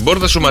καφέ στην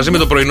πόρτα σου μαζί με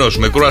το πρωινό σου.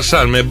 Με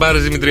κρουασάν, με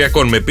μπάρες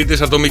δημητριακών, με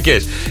πίτες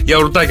ατομικές.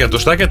 Γιαουρτάκια,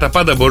 τοστάκια, τα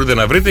πάντα μπορείτε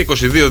να βρείτε.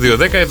 22, 2,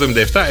 10,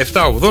 77,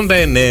 7,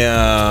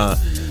 89.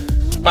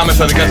 Πάμε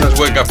στα δικά σας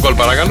wake up call,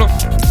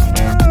 παρακαλώ.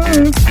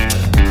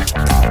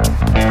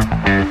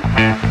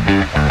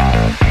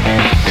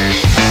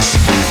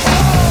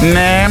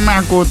 Ναι, με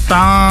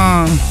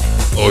ακουτά.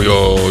 Ο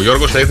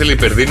Γιώργος θα ήθελε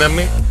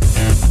υπερδύναμη.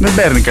 Δεν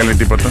παίρνει καλή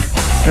τίποτα.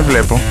 Δεν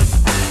βλέπω.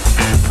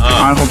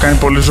 Έχω κάνει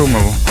πολύ zoom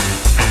εγώ.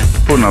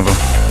 Πού να δω?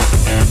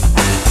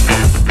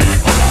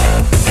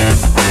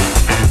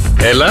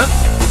 Έλα.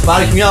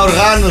 Υπάρχει μια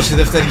οργάνωση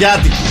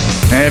δευτεριάτικη.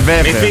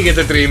 Βέβαια. Μην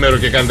φύγετε τριήμερο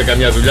και κάνετε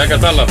καμιά δουλειά,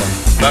 κατάλαβα.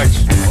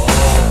 Εντάξει.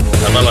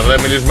 Κατάλαβα,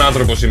 δεν μιλήσουμε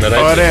άνθρωπο σήμερα.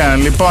 Έτσι. Ωραία,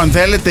 λοιπόν,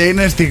 θέλετε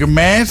είναι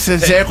στιγμές,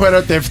 σε έχω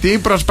ερωτευτεί,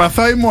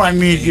 προσπαθώ ή μου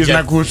ανήκεις να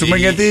ακούσουμε,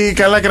 γιατί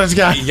καλά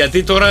κρασιά.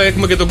 Γιατί τώρα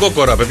έχουμε και τον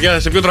Κόκορα, παιδιά.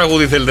 Σε ποιο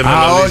τραγούδι θέλετε να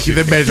μιλήσουμε? Όχι,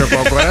 δεν παίζει ο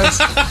Κόκορας.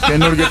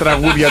 Καινούργια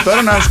τραγούδια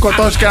τώρα να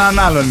σκοτώσει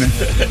κανέναν άλλον.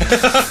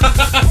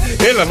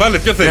 Έλα, βάλε,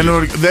 ποιο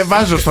θέλει. Δεν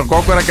βάζω στον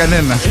Κόκορα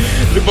κανένα.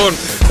 Λοιπόν,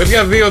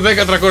 παιδιά, 2,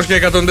 10, 300 και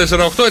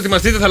 104,8.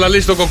 Ετοιμαστείτε, θα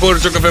λαλήσει το κοκόρι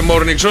Sok FM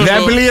Morning Show.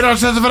 Δεν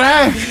πλήρωσες,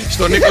 βρε!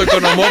 Στον Νίκο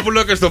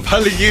Οικονομόπουλο και στο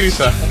πάλι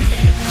γύρισα.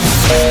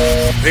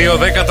 2,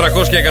 10,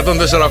 300 και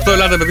 104,8.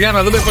 Ελάτε, παιδιά,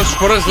 να δούμε πόσες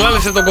φορές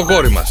λάλησε το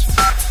κοκόρι μας.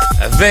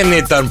 Δεν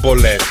ήταν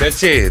πολλές,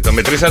 έτσι. Το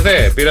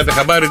μετρήσατε, πήρατε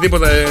χαμπάρι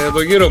τίποτα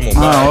το γύρο μου?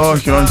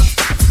 Όχι, όχι.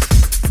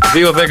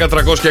 2, 10,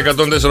 300 και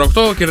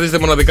 104,8. Κερδίζετε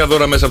μοναδικά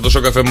δώρα μέσα από το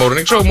Sok FM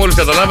Morning Show. Μόλις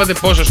καταλάβατε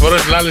πόσες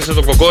φορές λάλησε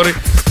το κοκόρι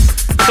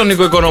στον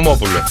Νίκο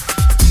Οικονομόπουλο.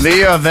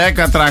 2,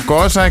 10,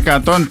 300,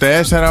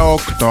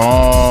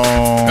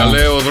 104,8.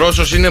 Καλέ, ο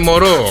Δρόσος είναι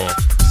μωρό.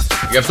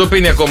 Γι' αυτό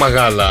πίνει ακόμα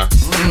γάλα.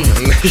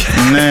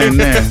 Ναι,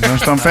 να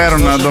στον φέρω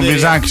να τον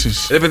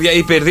ψάξεις. Ρε παιδιά, η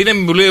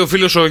υπερδύναμη που λέει ο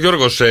φίλος ο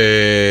Γιώργος,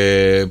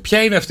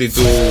 ποια είναι αυτή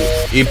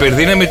η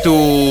υπερδύναμη του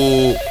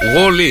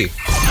Wall-E?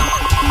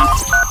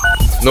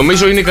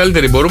 Νομίζω είναι η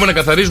καλύτερη. Μπορούμε να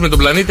καθαρίζουμε τον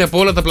πλανήτη από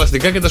όλα τα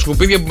πλαστικά και τα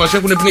σκουπίδια που μας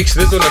έχουν πνίξει.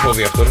 Δεν τον έχω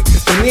δει αυτόν.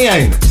 Ταινία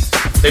είναι.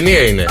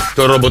 Ταινία είναι.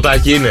 Το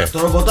ρομποτάκι είναι. Το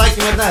ρομποτάκι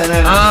μετά,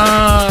 ναι.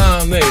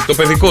 Α, ναι, το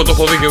παιδικό, το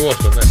έχω δει και εγώ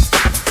αυτό, ναι.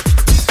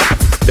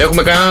 Δεν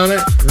έχουμε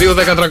κανένα, 2,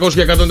 10, 300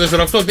 και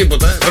 148,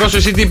 τίποτα. Ρώσε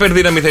εσύ τι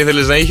υπερδύναμη θα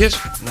ήθελες να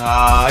είχες? Να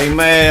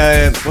είμαι,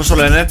 πώς το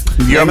λένε,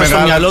 είμαι στο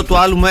μυαλό του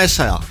άλλου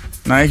μέσα.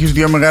 Να έχεις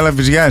 2 μεγάλα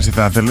βυζιά, εσύ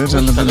θα ήθελες.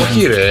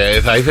 Όχι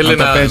ρε, θα ήθελε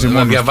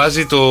να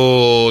διαβάζει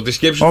τη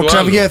σκέψη του άλλου. Ο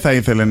Ξαβιέ θα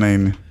ήθελε να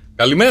είναι.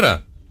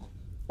 Καλημέρα.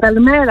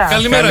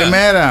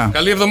 Καλημέρα.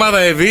 Καλή εβδομάδα,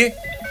 Εύη.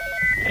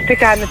 Τι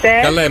κάνετε?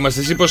 Καλά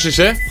είμαστε, εσύ πώς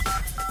είσαι?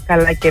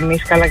 Καλά κι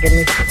εμείς.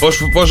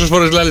 Πόσες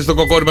φορές λάλεις το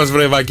κοκόρι μας,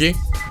 βρεβάκι?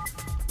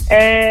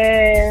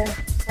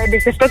 Θα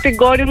εμπιστευτώ την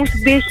κόρη μου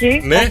στην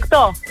τύχη. Ναι.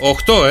 8.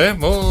 8,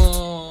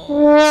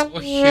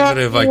 όχι,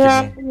 βρεβάκι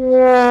μου.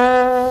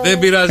 Δεν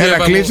πειράζει. Έλα,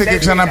 κλείσε και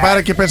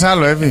ξαναπάρε και πες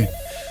άλλο, Εύη.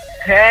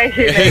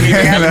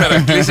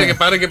 Καλημέρα, κλείσε και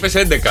πάρε και πες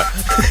 11.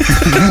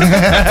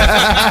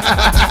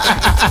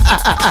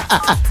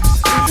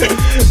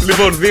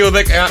 Λοιπόν, 2,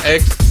 10,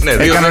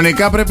 6.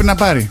 Κανονικά πρέπει να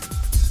πάρει.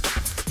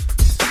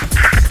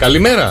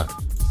 Καλημέρα.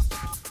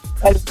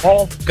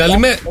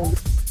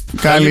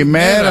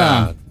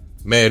 Καλημέρα.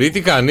 Μέρη,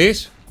 τι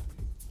κάνεις?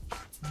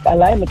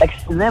 Καλά είμαι,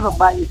 ταξιδεύω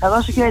πάλι. Θα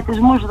δώσω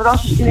χαιρετισμούς,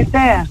 Δρόσο στην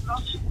Ιταία.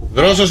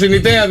 Δρόσο στην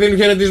Ιταία, δίνουν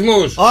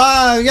χαιρετισμούς.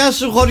 Γεια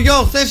σου χωριό,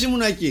 χθες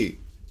ήμουν εκεί.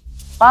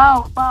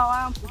 Πάω,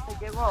 άμφισα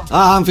κι εγώ.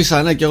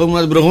 Άμφισα, ναι, και εγώ ήμουν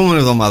την προηγούμενη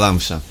εβδομάδα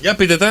άμφισα. Για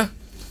πείτε τα.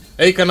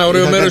 Έχει κανένα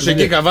ωραίο μέρος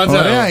εκεί, Καβάτσα?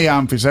 Ωραία η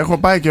Άμφισα, έχω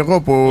πάει κι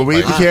εγώ που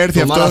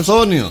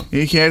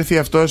είχε έρθει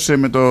αυτός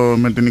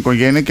με την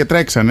οικογένεια και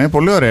τρέξανε.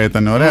 Πολύ ωραία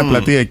ήταν, ωραία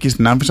πλατεία εκεί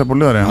στην Άμφισα,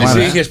 πολύ ωραία. Εσύ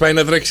είχες πάει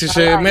να τρέξεις,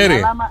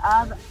 Μέρη?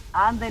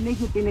 Αν δεν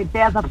είχε την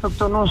Ιταία θα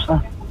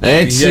αυτοκτονούσα.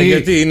 Έτσι.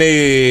 Γιατί είναι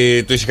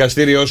το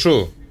ησυχαστήριό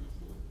σου?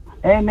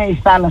 Ναι, η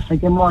θάλασσα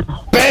και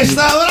μόνο. Πες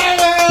τα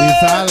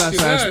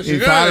Η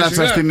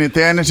θάλασσα στην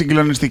Ιταία είναι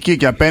συγκλονιστική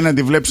και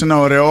απέναντι βλέπεις ένα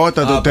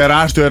ωραιότατο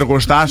τεράστιο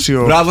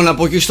εργοστάσιο. Μπράβο, να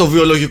πω εκεί στο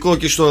βιολογικό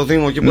και στο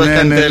Δήμο εκεί που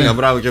έκανε τέλεια.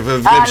 Μπράβο, και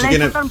βλέπεις εκεί.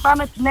 Όταν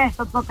πάμε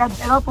στο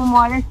τροκαντερό που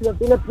μου αρέσει, το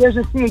οποίο είναι πιο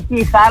ζεστή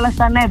εκεί η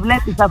θάλασσα, ναι,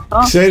 βλέπεις αυτό.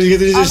 Ξέρεις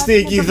γιατί είναι ζεστή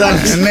εκεί η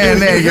θάλασσα?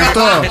 Ναι, γι'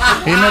 αυτό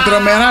είναι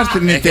τρομερά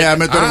στην Ιταία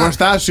με το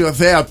εργοστάσιο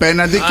Θέα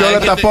απέναντι και όλα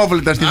τα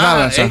απόβλητα στη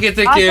θάλασσα. Πας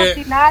από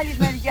την άλλη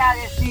μεριά,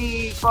 εσύ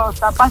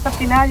Κώστα, πας από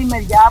την άλλη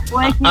μεριά που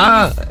έχει.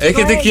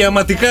 Έχετε και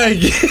αματικά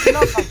εκεί.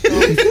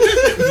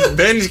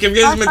 Μπαίνεις και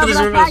βγαίνεις με 3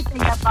 ώρες.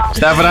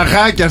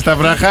 Στα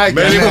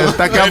βραχάκια,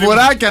 τα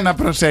καβουράκια να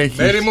προσέχεις.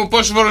 Μέρη μου,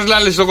 πόσες φορές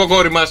λάλεις το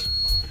κοκόρι μας?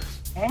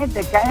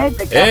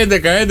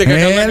 11.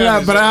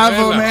 Έλα,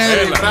 μπράβο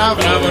Μέρη,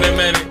 μπράβο ρε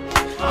Μέρη.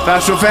 Θα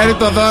σου φέρει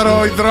το δώρο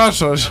ο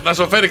Ιδρόσος. Θα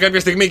σου φέρει κάποια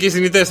στιγμή εκεί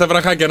στην Ιταία στα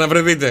βραχάκια να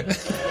βρεθείτε.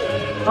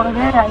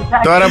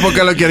 Τώρα που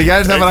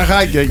καλοκαιριάζει στα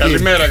βραχάκια εκεί.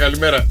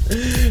 Καλημέρα.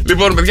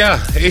 Λοιπόν,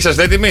 παιδιά,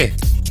 είσαστε έτοιμοι?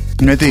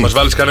 Με τι? Μας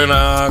βάλεις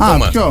κανένα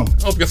ακόμα?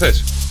 Όποιο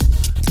θες.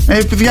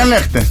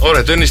 Διαλέχτε.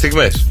 Ωραία, το είναι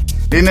στιγμές.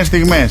 Είναι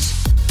στιγμές.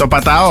 Το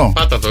πατάω?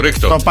 Πάτα το,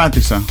 ρίχτω. Το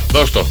πάτησα.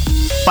 Δώσ' το.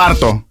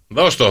 Πάρτο.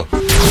 Δώσ' το.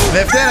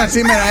 Δευτέρα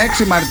σήμερα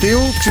 6 Μαρτίου.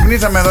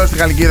 Ξυπνήσαμε εδώ στη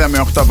Χαλκίδα με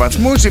 8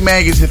 βαθμούς. Η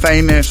μέγιστη θα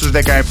είναι στους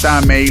 17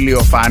 με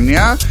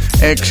ηλιοφάνεια.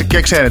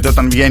 Και ξέρετε,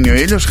 όταν βγαίνει ο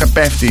ήλιος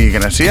πέφτει η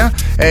υγρασία.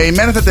 Η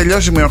μέρα θα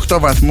τελειώσει με 8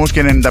 βαθμούς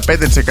και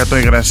 95%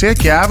 υγρασία.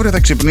 Και αύριο θα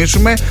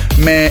ξυπνήσουμε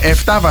με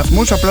 7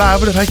 βαθμούς. Απλά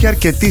αύριο θα έχει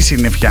αρκετή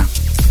συννεφιά.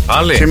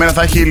 Άλλη. Σήμερα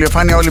θα έχει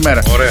ηλιοφάνεια όλη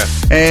μέρα. Ωραία.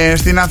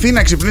 Στην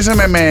Αθήνα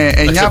ξυπνήσαμε με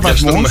 9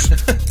 βαθμούς.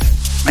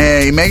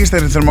 Η μέγιστη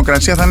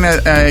θερμοκρασία θα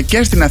είναι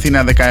και στην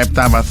Αθήνα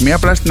 17 βαθμοί.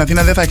 Απλά στην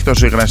Αθήνα δεν θα έχει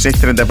τόσο υγρασία,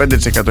 έχει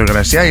 35%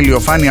 υγρασία.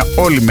 Ηλιοφάνεια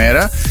όλη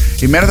μέρα.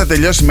 Η μέρα θα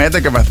τελειώσει με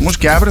 11 βαθμούς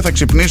και αύριο θα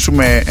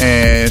ξυπνήσουμε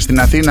στην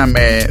Αθήνα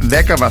με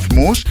 10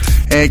 βαθμούς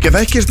και θα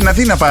έχει και στην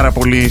Αθήνα πάρα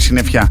πολύ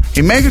συννεφιά.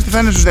 Η μέγιστη θα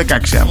είναι στους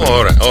 16 αύριο.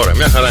 Ωραία,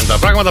 μια χαρά είναι τα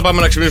πράγματα.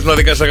 Πάμε να ξυπνήσουμε τα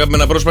δικά σας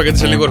αγαπημένα πρόσωπα, γιατί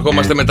σε λίγο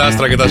ερχόμαστε με τα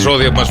άστρα και τα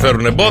ζώδια που μας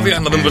φέρουν εμπόδια.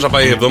 Να δούμε πώς θα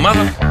πάει η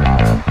εβδομάδα.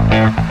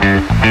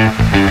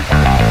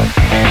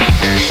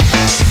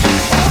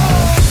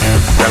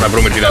 Για να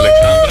βρούμε την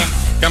Αλεξάνδρα.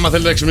 Και άμα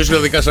θέλετε να ξυπνήσουμε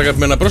τα δικά σας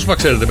αγαπημένα πρόσωπα,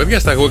 ξέρετε παιδιά,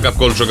 στα Wake Up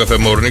Call Sok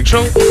FM Morning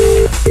Show.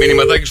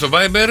 Μηνυματάκι στο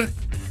Viber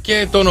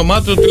και το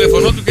όνομά του, το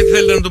τηλέφωνό του και τι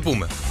θέλετε να του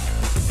πούμε.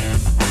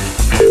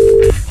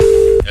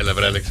 Έλα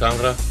βρε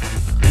Αλεξάνδρα.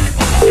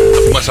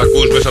 Αφού μας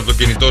ακούς μέσα από το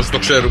κινητό σου, το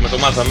ξέρουμε, το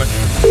μάθαμε.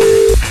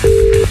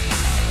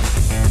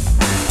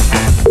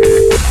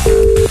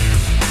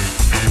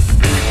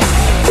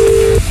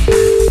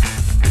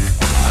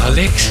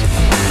 Αλέξ.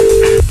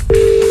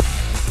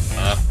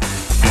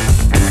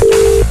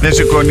 Δεν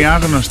σηκώνει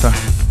άγνωστα.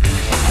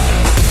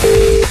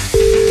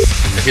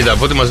 Κοίτα,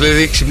 από ό,τι μας λέει,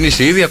 έχει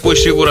ξυπνήσει ήδη, ακούει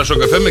σίγουρα Sok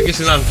FM και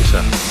στην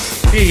Άμφισα.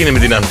 Τι έγινε με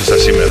την Άμφισα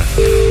σήμερα?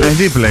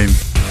 Δίπλα είναι.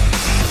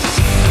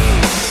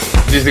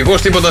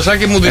 Δυστυχώς τίποτα,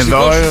 Σάκη μου,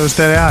 δυστυχώς. Εδώ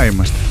στερεά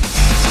είμαστε.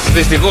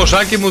 Δυστυχώς,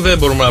 Άκη μου, δεν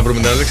μπορούμε να βρούμε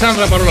την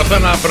Αλεξάνδρα. Παρ' όλα αυτά,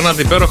 να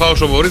περνάτε υπέροχα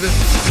όσο μπορείτε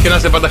και να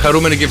είστε πάντα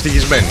χαρούμενοι και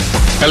ευτυχισμένοι.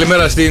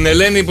 Καλημέρα στην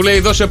Ελένη που λέει: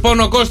 δώσε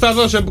πόνο, Κώστα,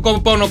 δώσε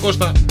πόνο,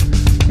 Κώστα.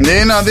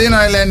 Δίνω,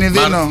 Ελένη,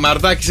 δίνω.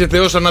 Μαρτάκι σε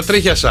Θεός,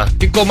 ανατρίχιασα.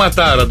 Τι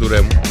κομματάρα του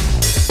ρε μου.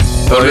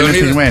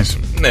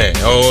 Ναι,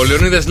 ο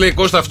Λεωνίδας λέει: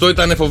 Κώστα, αυτό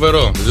ήταν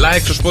φοβερό.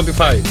 Like στο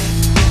Spotify.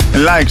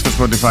 Like στο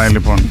Spotify,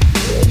 λοιπόν.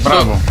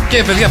 Μπράβο.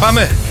 Και παιδιά,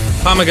 πάμε.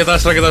 Πάμε και τα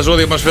άστρα και τα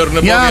ζώδια μας φέρουν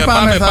εμπόδια. Για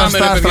πάμε στα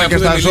άστρα και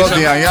στα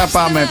ζώδια. Για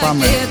πάμε.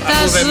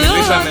 Αφού δεν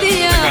μιλήσαμε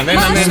με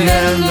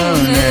κανέναν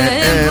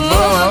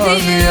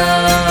εμπόδια.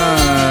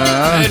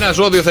 Ένα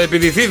ζώδιο θα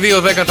επιδηθεί.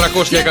 2, 10,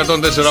 300 και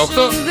 104,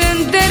 8. Δεν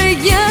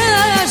ταιριάζουμε.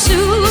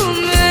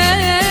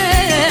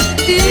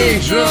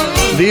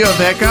 2,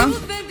 10,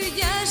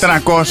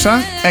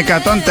 300,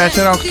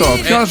 104, 8.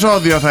 Ποιο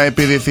ζώδιο θα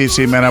επιδηθεί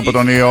σήμερα από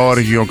τον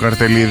Γεώργιο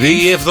Καρτελίδη?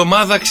 Η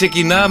εβδομάδα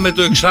ξεκινά με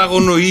το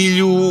εξάγωνο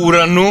ήλιου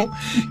ουρανού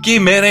και η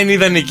μέρα είναι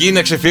ιδανική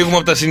να ξεφύγουμε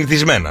από τα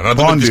συνηθισμένα. Να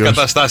δούμε τις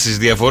καταστάσεις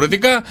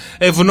διαφορετικά.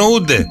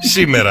 Ευνοούνται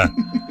σήμερα.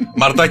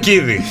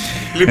 Μαρτακίδη.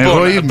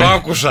 Λοιπόν, το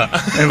άκουσα.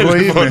 Εγώ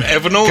είμαι.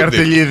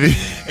 Καρτελίδη.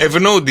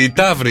 Ευνοούνται οι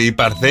Ταύροι, οι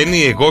Παρθένοι,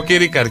 οι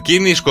Αιγόκεροι, οι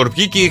Καρκίνοι, οι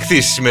Σκορπιοί και οι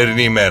Ιχθύς τη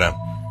σημερινή ημέρα.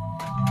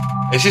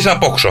 Εσείς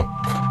απόξω.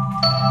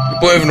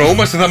 Που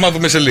ευνοούμαστε θα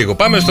μάθουμε σε λίγο.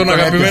 Πάμε στον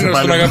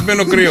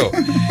αγαπημένο κρυό.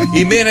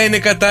 Η μέρα είναι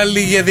κατάλληλη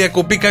για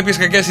διακοπή κάποιες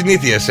κακιάς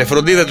συνήθειας. Σε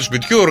φροντίδα του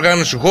σπιτιού,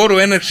 οργάνωση χώρου,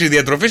 έναρξη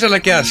διατροφής αλλά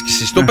και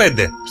άσκησης. Το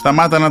 5.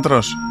 Σταμάτα να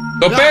τρως.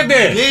 Το 5!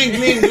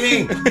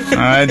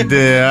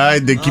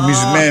 Άιντε,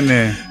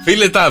 κοιμισμένε.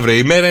 Φίλε Ταύρε,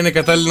 η μέρα είναι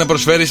κατάλληλη να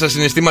προσφέρεις τα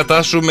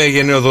συναισθήματά σου με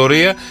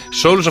γενεοδωρία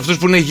σε όλους αυτούς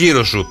που είναι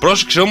γύρω σου.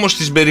 Πρόσεξε όμως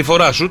τη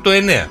συμπεριφορά σου, το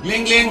 9.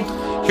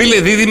 Φίλε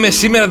Δίδυμε,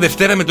 σήμερα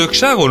Δευτέρα με το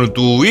εξάγωνο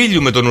του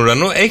ήλιου με τον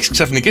ουρανό έχεις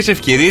ξαφνικές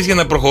ευκαιρίες για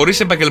να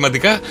προχωρήσεις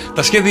επαγγελματικά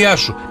τα σχέδιά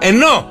σου.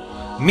 Ενώ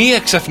μία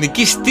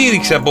ξαφνική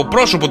στήριξη από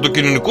πρόσωπο του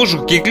κοινωνικού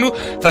σου κύκλου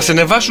θα σε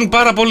ανεβάσουν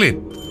πάρα πολύ.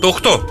 Το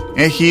 8.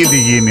 Έχει ήδη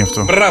γίνει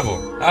αυτό. Μπράβο.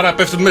 Άρα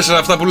πέφτουν μέσα σε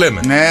αυτά που λέμε.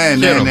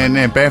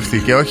 Ναι, πέφτει.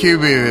 Και όχι.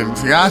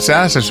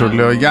 Άσε σου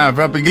λέω. Για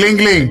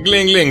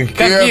γκλινγκ.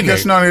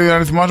 Ποιος είναι ο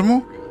αριθμός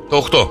μου?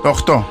 Το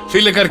 8.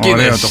 Φίλε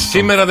Καρκίνε,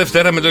 σήμερα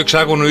Δευτέρα με το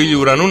εξάγωνο ήλιου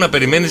ουρανού να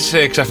περιμένεις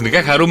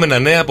ξαφνικά χαρούμενα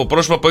νέα από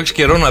πρόσωπα που έχεις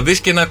καιρό να δεις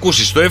και να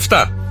ακούσεις. Το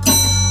 7.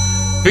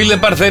 Φίλε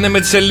Παρθένε, με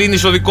τη σελήνη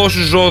στο δικό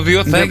σου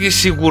ζώδιο θα έχεις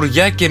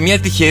σιγουριά και μια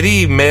τυχερή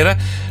ημέρα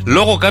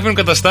λόγω κάποιων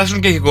καταστάσεων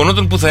και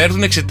γεγονότων που θα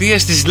έρθουν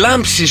εξαιτίας της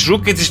λάμψης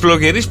σου και της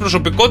φλογερής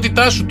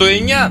προσωπικότητάς σου. Το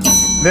 9.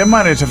 Δεν μ'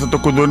 αρέσει αυτό το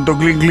κουδούνι, το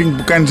γκλινγκ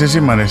που κάνεις εσύ,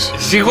 μ' αρέσει.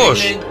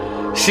 Σιγώς.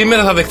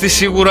 Σήμερα θα δεχτείς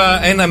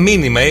σίγουρα ένα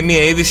μήνυμα ή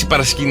μια είδηση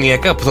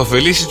παρασκηνιακά που θα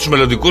ωφελήσει τους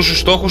μελλοντικούς σου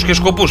στόχους και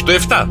σκοπούς. Το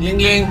 7.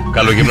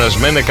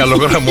 Καλογυμνασμένε,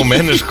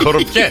 καλογραμμωμένε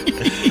σκορπιέ.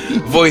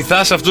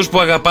 Βοηθάς αυτούς που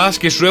αγαπάς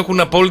και σου έχουν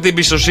απόλυτη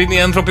εμπιστοσύνη οι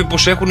άνθρωποι που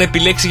σε έχουν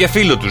επιλέξει για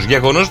φίλο τους.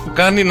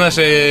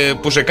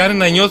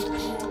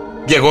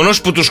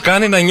 Γεγονός που τους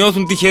κάνει να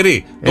νιώθουν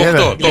τυχεροί. Το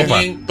 8.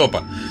 Το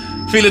είπα.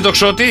 Φίλε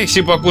Τοξότη,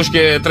 εσύ που ακούς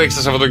και τρέχεις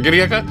τα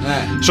Σαββατοκύριακα,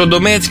 στον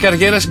τομέα της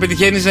καριέρας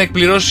πετυχαίνεις να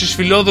εκπληρώσεις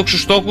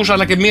φιλόδοξους στόχους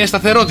αλλά και μια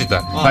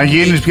σταθερότητα. Θα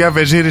γίνεις πια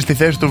βεζίρι στη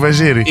θέση του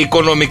βεζίρι.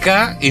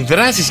 Οικονομικά, οι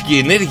δράσεις και οι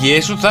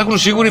ενέργειές σου θα έχουν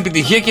σίγουρη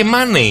επιτυχία και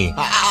money.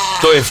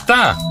 Το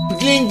 7.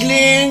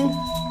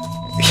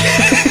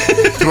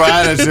 Του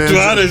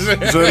άρεσε.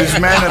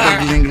 Ζορισμένα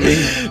το γκλινγκ.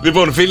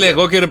 Λοιπόν, φίλε,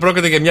 εγώ και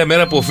πρόκειται για μια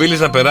μέρα που οφείλεις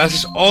να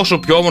περάσεις όσο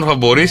πιο όμορφα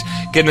μπορείς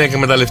και να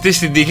εκμεταλλευτείς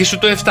την τύχη σου.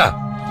 Το 7.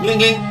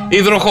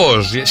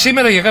 Υδροχόος.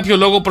 Σήμερα για κάποιο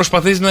λόγο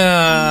προσπαθείς να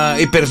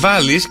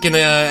υπερβάλλεις και να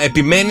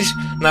επιμένεις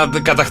να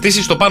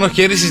κατακτήσεις το πάνω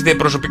χέρι στις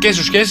διαπροσωπικές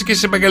σου σχέσεις και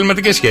στις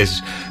επαγγελματικές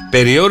σχέσεις.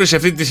 Περιόρισε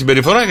αυτή τη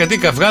συμπεριφορά γιατί οι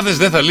καυγάδες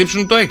δεν θα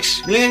λείψουν. Το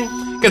 6.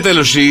 Και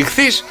τέλος, η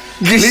Ιχθύς.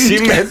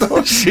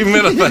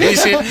 Σήμερα θα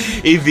είσαι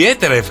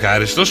ιδιαίτερα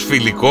ευχάριστος,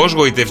 φιλικός,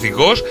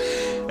 γοητευτικός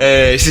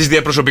στις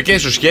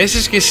διαπροσωπικές σου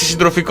σχέσεις και στη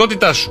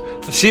συντροφικότητά σου.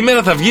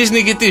 Σήμερα θα βγεις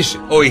νικητής.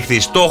 Ο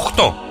Ιχθύς. Το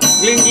 8.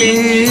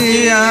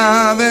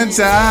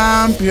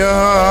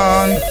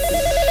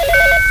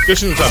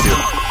 Ποιος είναι ο champion?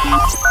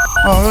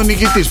 Ο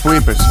νικητής που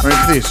είπες, ο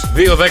Ιχθύς.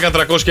 2, 10,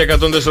 300 και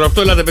 104,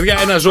 8. Ελάτε παιδιά,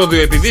 ένα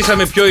ζώδιο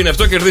επιδίσαμε. Ποιο είναι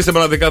αυτό? Κερδίστε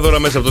μοναδικά δώρα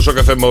μέσα από το Sok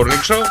FM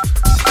Morning Show.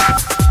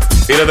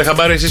 Πήρατε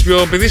χαμπάρι εσείς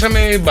ποιο πηδήσαμε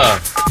ή μπα?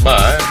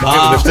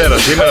 Είναι Δευτέρα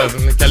σήμερα,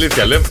 και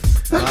αλήθεια λέμε.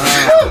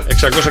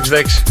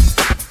 666.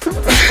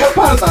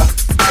 Πάρτα.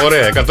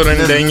 Ωραία,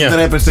 199. Δεν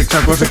τρέπεστε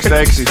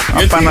 666.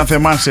 Απά να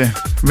θεμάσαι,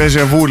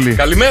 Βεζεβούλη.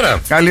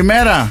 Καλημέρα.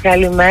 Καλημέρα.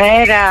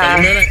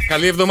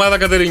 Καλή εβδομάδα,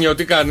 Κατερίνιο.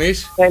 Τι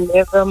κάνεις? Καλή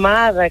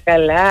εβδομάδα,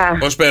 καλά.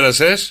 Πώς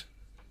πέρασες?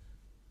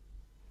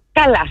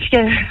 Καλά.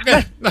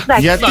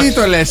 Γιατί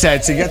το λες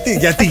έτσι,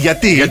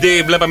 γιατί?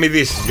 Γιατί βλέπαμε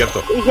ειδήσεις γι'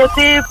 αυτό.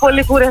 Γιατί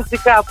πολύ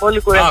κουραστικά.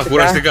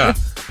 Κουραστικά.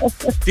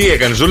 Τι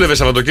έκανες, δούλευες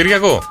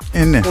Σαββατοκύριακο?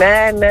 Ναι. Ναι,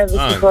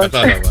 δυστυχώς.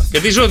 Κατάλαβα. Και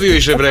τι ζώδιο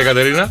είσαι, βρε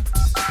Κατερίνα?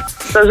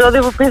 Το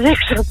ζώδιο που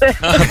πηδήξατε.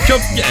 Ποιο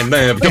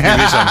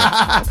πηδήσαμε?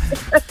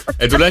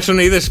 Τουλάχιστον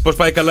είδες πως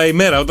πάει καλά η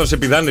μέρα όταν σε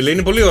πηδάνε, λέει,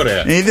 είναι πολύ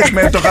ωραία. Είδες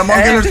με το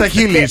χαμόγελο στα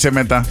χείλη είσαι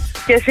μετά.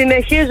 Και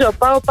συνεχίζω,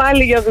 πάω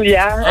πάλι για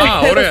δουλειά.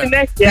 Ωραία.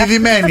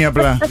 Πηδημένη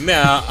απλά. Ναι,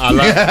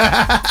 αλλά.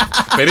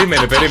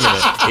 Περίμενε.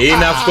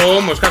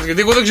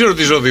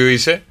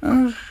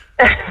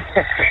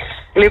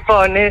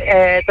 Λοιπόν,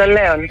 το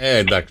Λέον.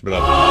 Εντάξει,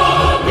 μπράβο.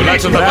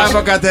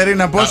 Μπράβο,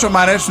 Κατερίνα, πόσο μ'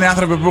 αρέσουν οι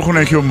άνθρωποι που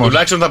έχουν χιούμορ.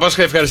 Τουλάχιστον θα πας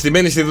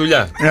ευχαριστημένη στη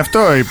δουλειά.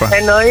 Αυτό είπα.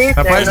 Εννοείται.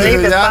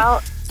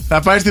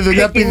 Θα πάει στη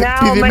δουλειά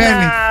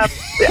πηδημένη.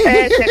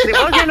 Έτσι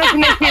ακριβώς, για να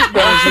συνεχίσω.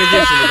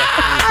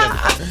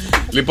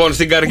 Λοιπόν,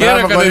 στην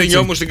καριέρα,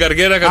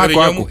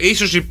 Κατερινιό μου,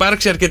 ίσως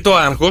υπάρξει αρκετό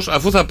άγχος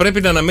αφού θα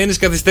πρέπει να αναμένεις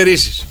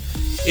καθυστερήσεις.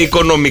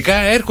 Οικονομικά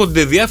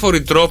έρχονται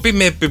διάφοροι τρόποι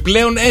με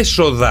επιπλέον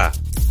έσοδα.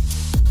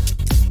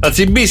 Θα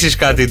τσιμπήσεις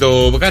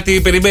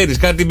κάτι περιμένεις,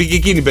 κάτι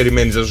μπικικίνι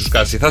περιμένεις να σου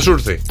σκάσει. Θα σου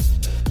έρθει.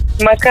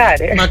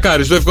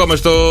 Μακάρι, το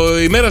ευχόμαστε.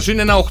 Η μέρα σου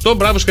είναι ένα 8,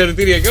 μπράβο,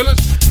 συγχαρητήρια κιόλας.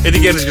 Γιατί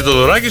κέρδισες και το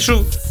δωράκι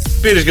σου,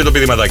 πήρες και το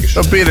πηδηματάκι σου.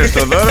 Το πήρες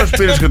το δώρο,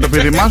 πήρες και το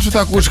πηδημά σου. Θα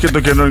ακούσεις και το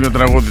καινούργιο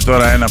τραγούδι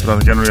τώρα, ένα από τα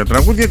καινούργια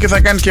τραγούδια και θα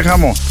κάνεις και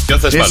χαμό.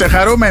 Είσαι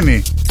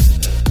χαρούμενη?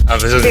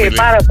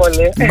 Πάρα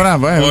πολύ.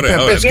 Μπράβο,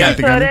 πες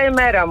κάτι. Ωραία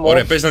ημέρα μου.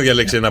 Ωραία, πες να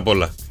διαλέξει ένα απ'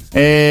 όλα.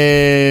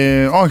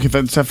 Όχι,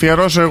 θα της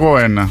αφιερώσω εγώ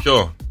ένα.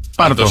 Ποιο?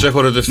 Πάρ' το.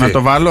 Να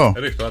το βάλω.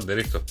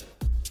 Ρίχτω.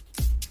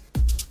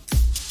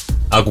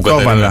 Άκου, το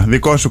Κατερίνα. βάλα.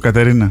 Δικό σου,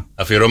 Κατερίνα.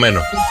 Αφιερωμένο.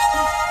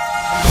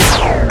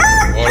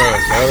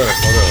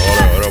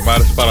 Ωραίο. Μ'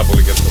 άρεσε πάρα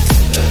πολύ και αυτό.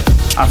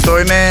 Αυτό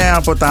είναι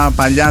από τα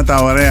παλιά τα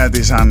ωραία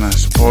της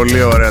Άννας.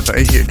 Πολύ ωραία.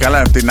 Καλά,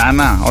 από την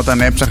Άννα,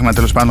 όταν έψαχνα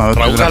τέλος πάντων να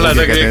δω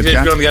τραγούδια και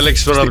τέτοια.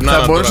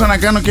 Θα μπορούσα να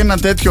κάνω και ένα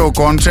τέτοιο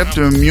concept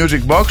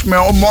music box με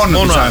μόνο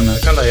της Άννας.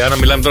 Καλά, η Άννα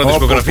μιλάμε τώρα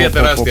δισκογραφία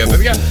τεράστια,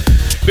 παιδιά.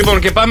 Λοιπόν,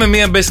 και πάμε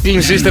μία best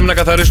clean system να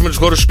καθαρίσουμε τους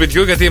χώρους του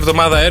σπιτιού, γιατί η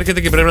εβδομάδα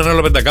έρχεται και πρέπει να είναι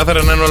όλα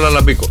πεντακάθαρα, να είναι όλα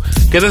λαμπίκο.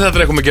 Και δεν θα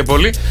τρέχουμε και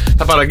πολύ.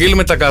 Θα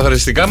παραγγείλουμε τα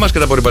καθαριστικά μας και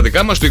τα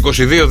απορρυπαντικά μας στο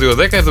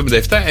 22-210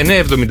 77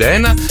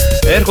 971.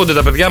 Έρχονται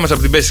τα παιδιά μας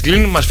από την best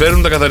clean, μας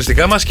φέρουν τα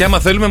καθαριστικά μας και άμα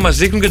θέλουμε μας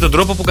δείχνουν και τον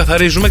τρόπο που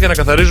καθαρίζουμε και να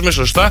καθαρίζουμε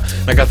σωστά,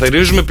 να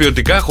καθαρίζουμε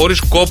ποιοτικά, χωρίς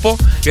κόπο,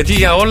 γιατί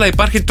για όλα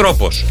υπάρχει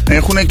τρόπος.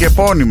 Έχουν και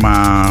επώνυμα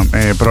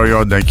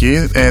προϊόντα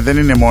εκεί. Δεν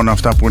είναι μόνο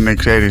αυτά που είναι,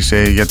 ξέρεις,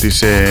 για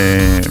τις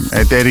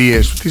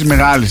εταιρείες, τις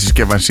μεγάλες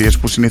συσκευασίες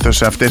που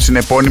συνήθως αυτές είναι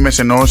επώνυμες,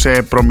 εννοώ σε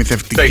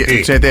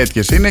προμηθευτικές, σε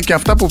τέτοιες. Είναι και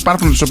αυτά που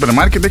υπάρχουν στο σούπερ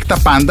μάρκετ, έχει τα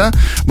πάντα.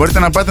 Μπορείτε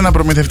να πάτε να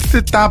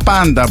προμηθευτείτε τα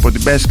πάντα από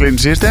την Best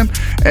Clean System.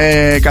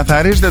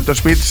 Καθαρίζετε το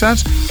σπίτι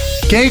σας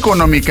και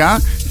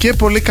οικονομικά και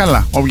πολύ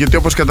καλά. Γιατί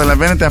όπως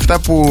καταλαβαίνετε, αυτά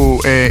που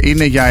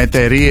είναι για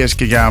εταιρείες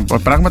και για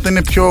πράγματα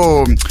είναι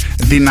πιο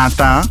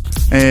δυνατά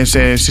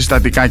σε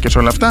συστατικά και σε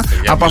όλα αυτά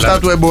από αυτά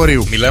του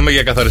εμπορίου. Μιλάμε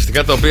για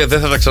καθαριστικά τα οποία δεν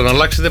θα τα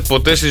ξαναλλάξετε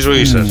ποτέ στη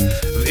ζωή σας.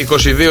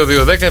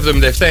 22-210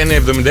 77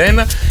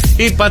 971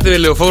 ή πάτε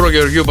Λεωφόρο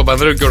Γεωργίου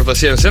Παπανδρέου και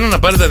Ορτασία Σένα να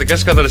πάρετε τα δικά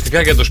σας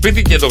καθαριστικά για το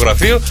σπίτι και το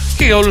γραφείο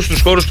και για όλους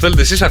τους χώρους που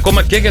θέλετε εσείς,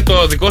 ακόμα και για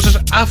το δικό σας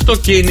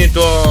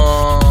αυτοκίνητο.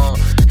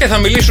 Και θα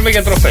μιλήσουμε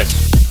για τροφές.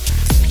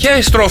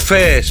 Ποιες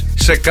τροφές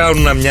σε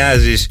κάνουν να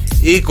μοιάζεις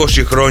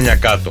 20 χρόνια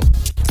κάτω?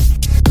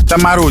 Τα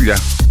μαρούλια.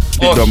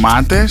 Οι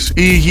ντομάτες, η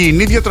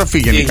υγιεινή διατροφή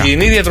γενικά. Η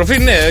υγιεινή διατροφή,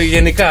 ναι,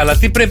 γενικά. Αλλά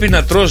τι πρέπει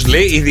να τρως,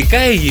 λέει,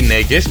 ειδικά οι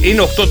γυναίκες,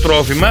 είναι 8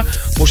 τρόφιμα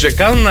που σε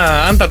κάνουν,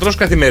 αν τα τρως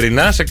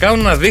καθημερινά, σε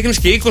κάνουν να δείχνεις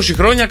και 20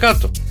 χρόνια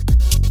κάτω.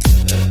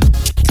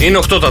 Είναι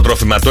 8 τα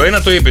τρόφιμα. Το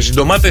ένα το είπες, οι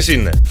ντομάτες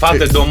είναι.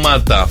 Φάτε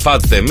ντομάτα,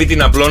 φάτε. Μην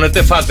την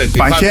απλώνετε, φάτε.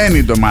 Παχαίνει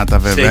η ντομάτα,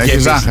 βέβαια, έχει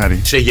ζάχαρη.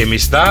 Σε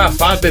γεμιστά,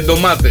 φάτε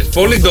ντομάτες.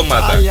 Πολύ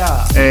ντομάτα.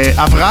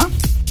 Αυγά.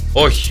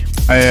 Όχι.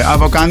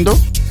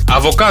 Αβοκάντο.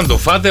 Αβοκάντο,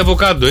 φάτε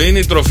αβοκάντο. Είναι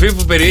η τροφή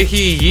που περιέχει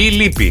υγιή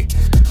λίπη.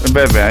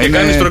 Βέβαια. Και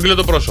κάνει στρογγύλο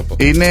το πρόσωπο.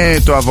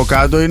 Το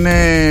αβοκάντο είναι,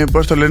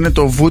 πώς το λένε,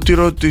 το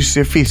βούτυρο της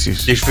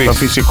φύσης. Το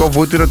φυσικό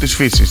βούτυρο της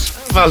φύσης.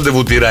 Βάλτε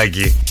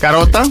βουτυράκι.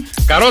 Καρότα.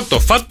 Καρότο,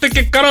 φάτε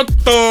και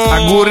καρότο.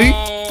 Αγκούρι.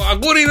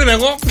 Αγκούρι δεν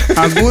εγώ.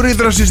 Αγκούρι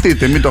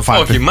δροσιστείτε, μην το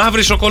φάτε. Όχι,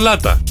 μαύρη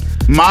σοκολάτα.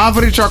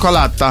 Μαύρη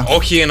σοκολάτα.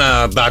 Όχι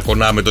ένα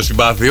ντάκονα με το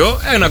συμπάθειο,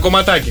 ένα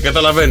κομματάκι,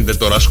 καταλαβαίνετε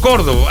τώρα.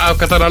 Σκόρδο,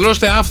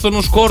 καταναλώστε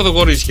άφθονο σκόρδο,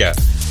 κορίτσια.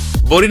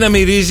 Μπορεί να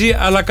μυρίζει,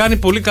 αλλά κάνει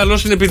πολύ καλό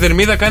στην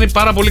επιδερμίδα, κάνει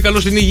πάρα πολύ καλό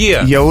στην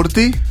υγεία.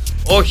 Γιαούρτι.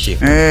 Όχι.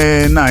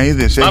 Να,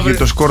 είδες, έχει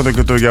το σκόρδο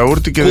και το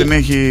γιαούρτι και δεν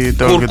έχει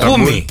το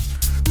κουρκούμι.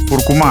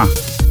 Κουρκουμά.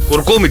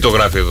 Κουρκούμι το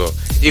γράφει εδώ.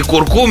 Η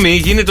κουρκούμι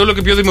γίνεται όλο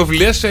και πιο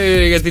δημοφιλές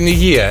για την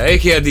υγεία.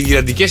 Έχει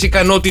αντιγυραντικές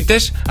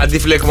ικανότητες,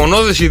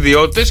 αντιφλεγμονώδες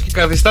ιδιότητες και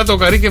καθιστά το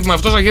καρύκευμα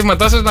αυτό στα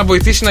γεύματά σας να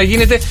βοηθήσει να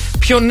γίνετε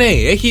πιο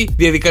νέοι. Έχει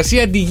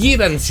διαδικασία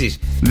αντιγύρανσης.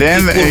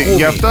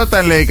 Γι' αυτό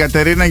τα λέει η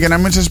Κατερίνα, για να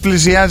μην σας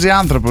πλησιάζει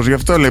άνθρωπος. Γι'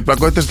 αυτό λέει,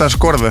 πλακώτε στα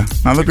σκόρδα.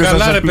 Να δω ποιος θα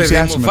σας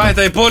πλησιάσει. Φάει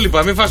τα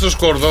υπόλοιπα, μην φας το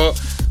σκόρδο.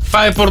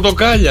 Φάει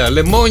πορτοκάλια,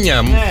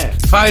 λεμόνια,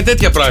 φάει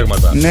τέτοια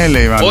πράγματα. Ναι,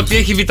 λέει η ό,τι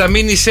έχει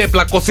βιταμίνη C,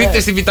 πλακωθείτε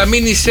στη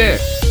βιταμίνη C.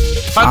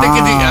 Φάτε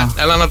και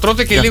αλλά να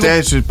τρώτε και λίγο.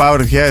 Αυτές οι Power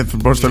Head,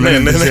 πώς το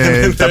λένε,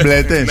 τις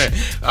ταμπλέτες.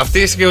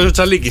 Αυτές και ο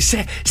Τσαλίκης.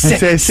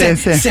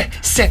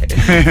 Σε.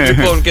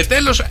 Λοιπόν, και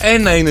τέλος,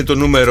 ένα είναι το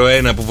νούμερο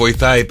 1 που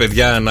βοηθάει,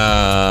 παιδιά, να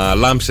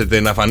λάμψετε,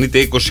 να φανείτε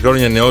 20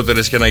 χρόνια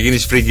νεότερες και να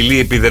γίνεις φρυγγυλή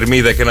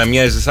επιδερμίδα και να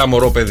μοιάζεις σαν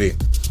μωρό παιδί.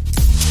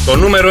 Το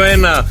νούμερο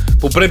 1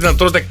 που πρέπει να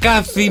τρώτε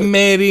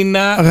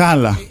καθημερινά.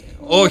 Γάλα.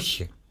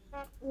 Όχι.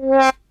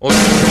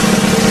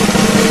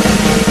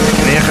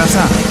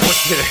 Έχασα.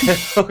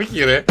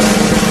 Όχι ρε.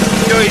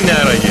 Ποιο είναι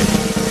άραγε?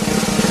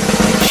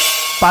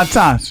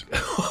 Πατσάς.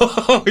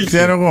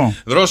 Ξέρω εγώ.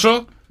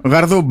 Δρόσο.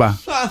 Γαρδούμπα.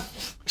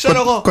 Ξέρω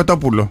εγώ.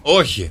 Κοτόπουλο.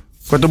 Όχι.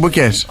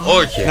 Κοτομπουκές.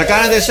 Όχι. Να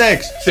κάνετε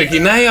σεξ.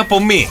 Ξεκινάει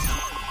από μη.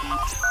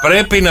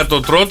 Πρέπει να το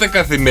τρώτε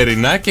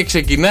καθημερινά και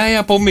ξεκινάει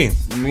από μη.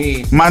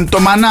 Το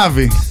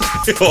μανάβι.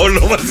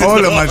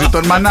 Όλο μαζί,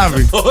 τον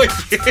μανάβι.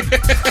 Όχι.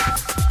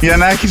 Για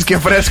να έχεις και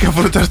φρέσκα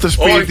φρούτα στο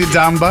σπίτι,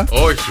 τζάμπα.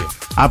 Όχι.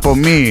 Από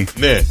μη.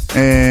 Ναι.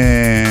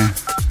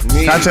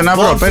 Κάτσε να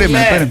βρω,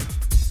 περίμενε.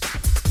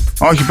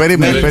 Όχι,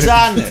 περίμενε.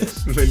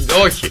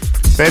 Όχι.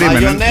 Περίμενε.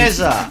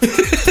 Μαγιονέζα.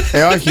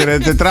 Όχι ρε,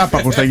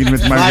 τετράπακος θα γίνει με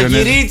τη μαγιονέζα.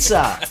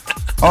 Μαγειρίτσα.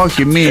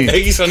 Όχι, μη.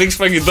 Έχεις ανοίξει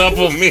φαγητό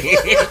από μη.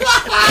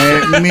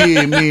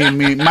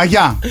 Μη.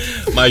 Μαγιά.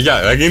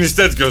 Μαγιά, θα γίνεις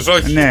τέτοιος,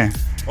 όχι. Ναι.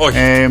 Όχι.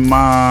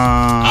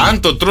 Αν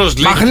το τρως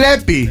λέει.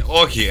 Μαχλέπι.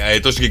 Όχι.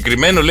 Το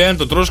συγκεκριμένο λέει αν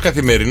το τρως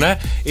καθημερινά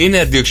είναι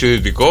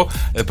αντιοξυδοτικό,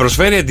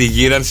 προσφέρει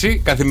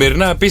αντιγύρανση.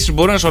 Καθημερινά επίσης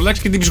μπορεί να σου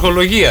αλλάξει και την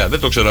ψυχολογία. Δεν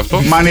το ξέρω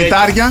αυτό.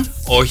 Μανιτάρια.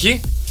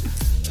 Όχι.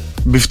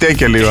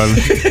 Μπιφτέκια λίγο άλλο.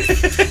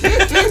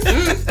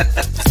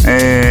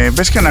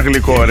 Πες και ένα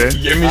γλυκό ρε.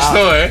 Γεμιστό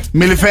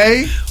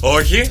Μιλιφέι.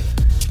 Όχι.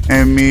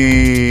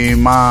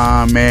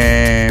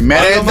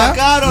 Μερέντα.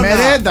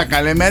 Μερέντα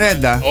καλέ,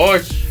 μερέντα.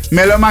 Όχι.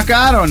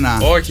 Μελομακάρονα.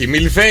 Όχι.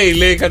 Μιλιφέι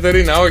λέει η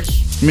Κατερίνα,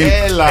 όχι.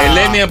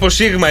 Ελένη από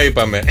Σίγμα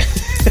είπαμε.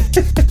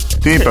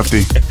 Τι είπε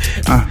αυτή?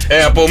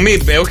 Από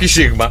μη, όχι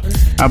Σίγμα.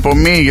 Από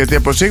μη, γιατί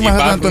από Σίγμα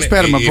θα ήταν το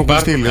σπέρμα που έχω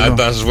στείλει. Να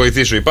σας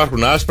βοηθήσω.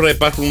 Υπάρχουν άσπρα,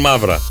 υπάρχουν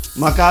μαύρα.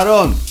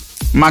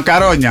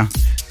 Μακαρόνια.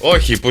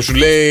 Όχι, που σου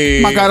λέει.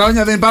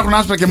 Μακαρόνια δεν υπάρχουν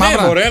άσπρα και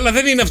μαύρα. Ναι, ωραία, αλλά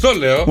δεν είναι αυτό,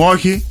 λέω.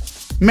 Όχι.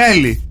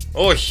 Μέλι.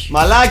 Όχι.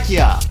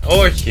 Μαλάκια.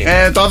 Όχι.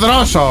 Το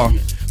δρόσο.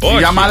 Όχι.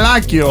 Για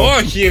μαλάκιο.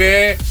 Όχι,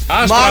 ρε.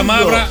 Άσπρα,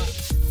 μαύρα.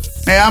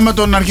 Άμα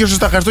τον αρχίσω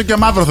στα χαρτούκια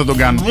μαύρο θα τον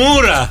κάνω.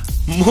 Μούρα.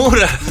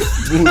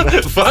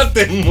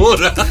 Φάτε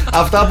μούρα.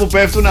 Αυτά που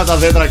πέφτουν από τα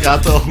δέντρα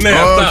κάτω. Ναι,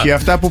 όχι,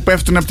 αυτά που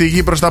πέφτουν από τη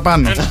γη προς τα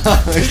πάνω.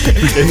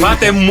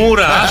 Φάτε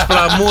μούρα.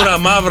 Άσπρα μούρα,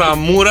 μαύρα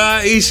μούρα.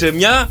 Είσαι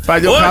μια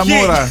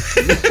παλιοχαμούρα.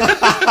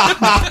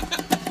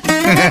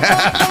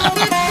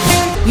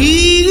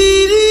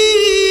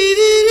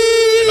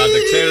 Ελάτε,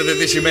 ξέρετε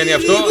τι σημαίνει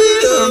αυτό?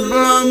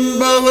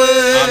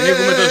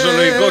 Ανοίγουμε το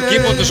ζωολογικό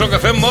κήπο του Sok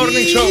FM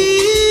Morning Show.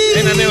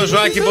 Ένα νέο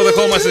ζωάκι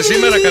υποδεχόμαστε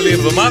σήμερα. Καλή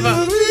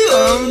εβδομάδα.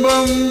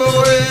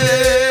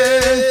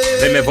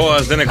 Δεν είναι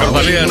βόας, δεν είναι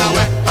κορδαλίας.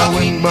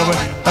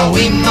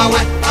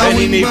 Δεν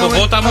είναι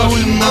υποπόταμος.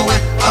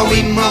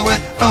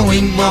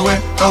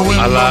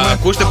 Αλλά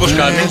ακούστε πως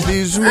κάνει.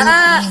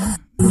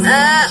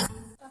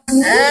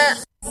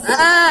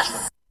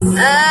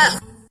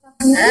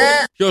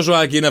 Ποιο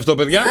ζωάκι είναι αυτό,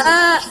 παιδιά?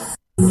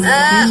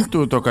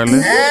 Τούτο καλέ.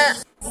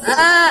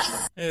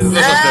 Εδώ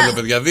σας θέλω,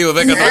 παιδιά. 2,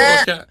 10,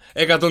 300,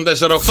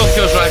 104, 8.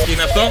 Ποιο ζωάκι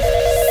είναι αυτό?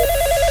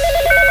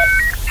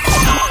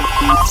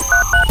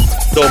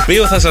 Το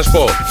οποίο θα σας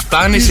πω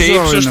φτάνει σε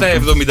ύψος στα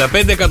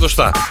 75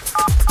 εκατοστά.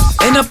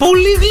 Ένα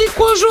πολύ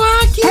γλυκό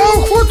ζωάκι.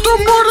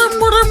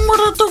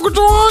 Το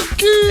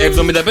ζωάκι.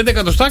 75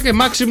 εκατοστά και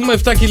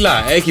maximum 7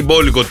 κιλά. Έχει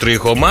μπόλικο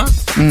τρίχωμα.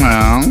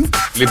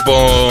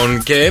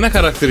 Λοιπόν, και ένα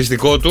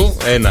χαρακτηριστικό του,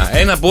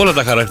 ένα από όλα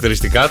τα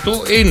χαρακτηριστικά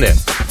του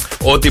είναι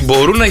ότι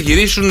μπορούν να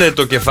γυρίσουν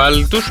το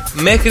κεφάλι τους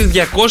μέχρι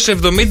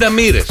 270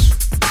 μοίρες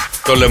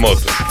το λαιμό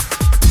τους.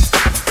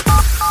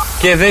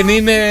 Και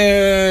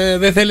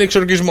δεν θέλει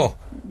εξορκισμό.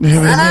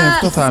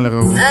 Αυτό θα έλεγα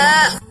εγώ.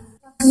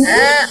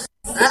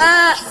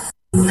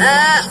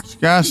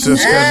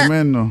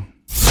 Σκασμένο.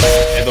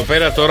 Εδώ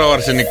πέρα τώρα ο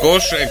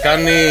αρσενικός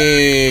κάνει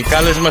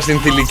κάλεσμα στην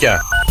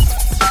θηλυκιά.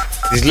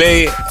 Της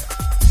λέει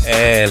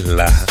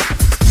έλα.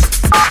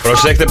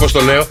 Προσέξτε πως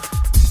το λέω.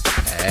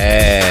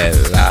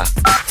 Έλα.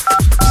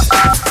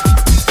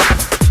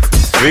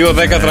 2,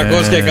 10,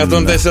 300 και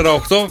 104,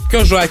 8.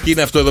 Ποιο ζωάκι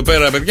είναι αυτό εδώ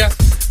πέρα, παιδιά?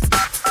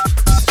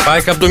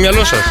 Πάει κάπου το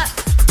μυαλό σας.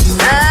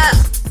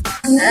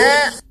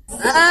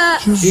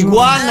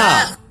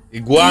 Ιγκουάνα.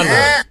 Ιγκουάνα.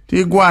 Τι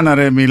ιγκουάνα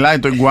ρε, μιλάει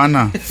το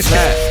ιγκουάνα?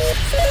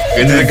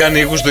 Γιατί δεν κάνει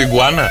ήχους το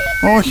ιγκουάνα?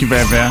 Όχι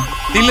βέβαια.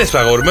 Τι λες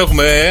αγόρι μου,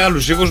 έχουμε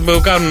άλλους ήχους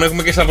που κάνουν,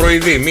 έχουμε και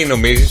σταυροειδή, μην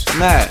νομίζεις.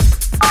 Ναι.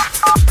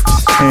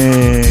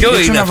 Ποιο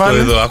είναι αυτό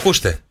εδώ,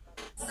 ακούστε.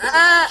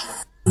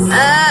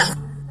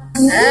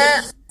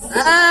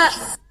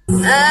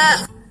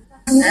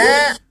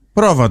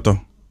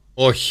 Πρόβατο.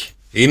 Όχι.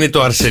 Είναι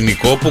το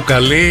αρσενικό που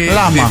καλεί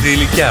Λάμα. τη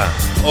θηλυκιά.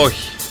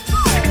 Όχι.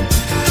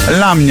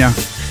 Λάμια.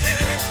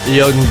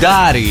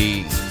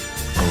 Λιοντάρι.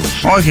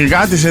 Όχι,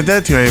 κάτι σε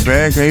τέτοιο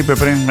είπε. Είπε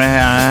πριν.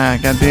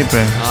 Κάτι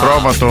είπε.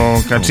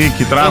 Πρόβατο,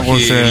 κατσίκι, τράγος.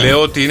 Όχι,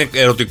 λέω ότι είναι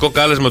ερωτικό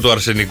κάλεσμα του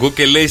αρσενικού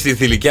και λέει στη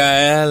θηλυκιά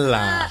έλα.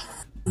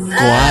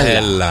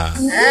 Έλα.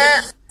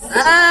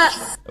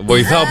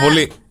 Βοηθάω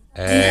πολύ.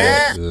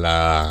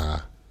 Έλα.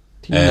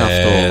 Τι είναι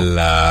αυτό?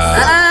 Έλα.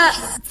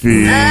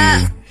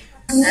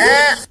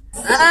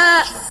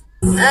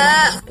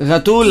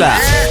 Γατούλα.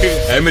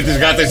 Με τις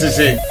γάτες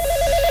εσύ.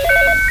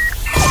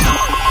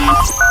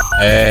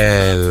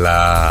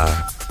 Έλα.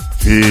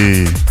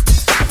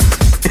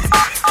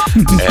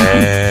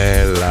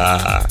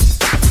 Έλα.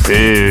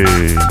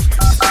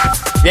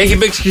 Έχει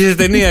παίξει και σε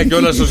ταινία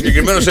κιόλας στο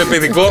συγκεκριμένο σε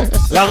παιδικό.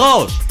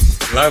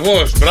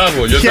 Λαγός,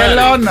 μπράβο.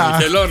 Χελώνα.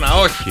 Χελώνα,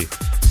 όχι.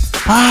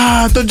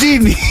 Το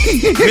τζίνι.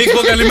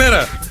 Νίκο,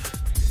 καλημέρα.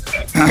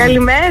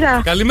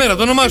 Καλημέρα. Καλημέρα,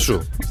 το όνομά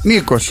σου?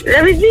 Νίκος.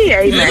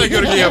 Δαβιδία είμαι. Έλα,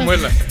 Γεωργία μου,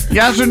 έλα.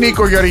 Γεια σου,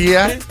 Νίκο,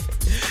 Γεωργία.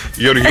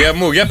 Γεωργία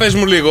μου, για πες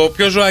μου λίγο,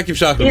 ποιο ζωάκι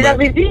ψάχνουμε? Η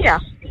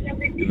Δαβιδία.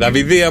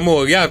 Δαβιδία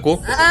μου, για άκου.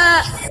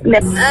 Ναι.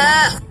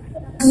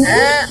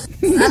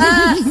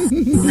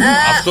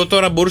 Αυτό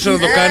τώρα μπορούσε να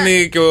το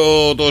κάνει και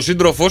το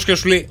σύντροφός και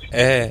σου λέει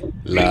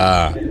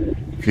έλα.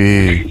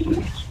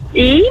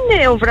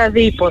 Είναι ο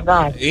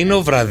βραδίποδας. Είναι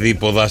ο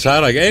βραδίποδας,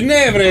 άρα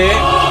ναι βρε.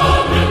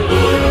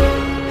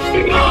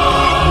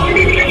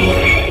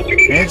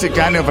 Έτσι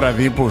κάνει ο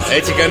βραδίπους.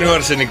 Έτσι κάνει ο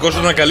αρσενικός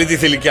όταν καλεί τη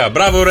θηλυκιά.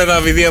 Μπράβο ρε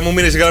Δαβιδία μου,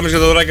 μείνες γράμμες για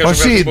το δωράκι. Ο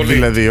Σιντ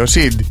δηλαδή, ο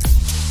Σιντ.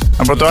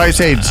 Από το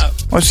Ice Age.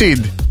 Ο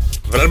Σιντ.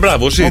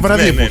 Μπράβο, ο Σιντ.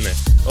 Ναι.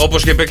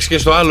 Όπως και παίξει και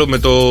στο άλλο με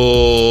το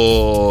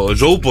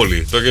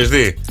Ζωούπολη. Το έχεις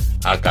δει?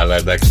 Α, καλά,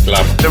 εντάξει,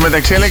 κλαμπ. Το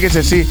μεταξύ έλεγες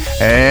εσύ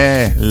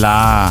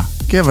λα.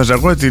 Και έβαζα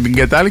εγώ την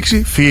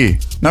κατάληξη φι.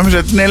 Νόμιζα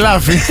ότι είναι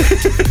λάφι.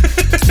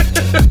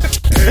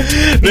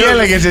 Τι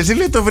έλεγες εσύ?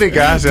 Λέει το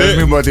βρήκα. Άσε,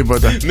 μην πω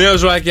τίποτα. Νέο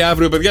ζωάκι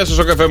αύριο, παιδιά,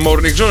 στο Sok FM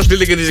Morning Show.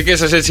 Στείλτε και τις δικές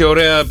σας έτσι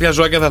ωραία. Ποια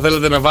ζωάκια θα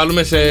θέλετε να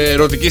βάλουμε σε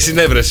ερωτική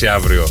συνέβρεση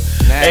αύριο.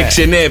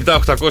 6, 9, 7,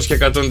 800 και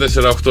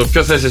 104,8.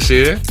 Ποιο θες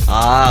εσύ, ρε?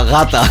 Α,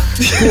 γάτα.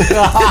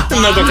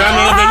 Να το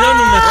κάνω να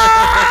τελειώνουμε.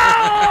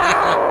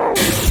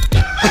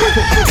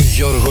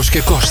 Γιώργος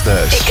και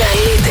Κώστας. Η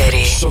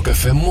καλύτερη. Sok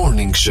FM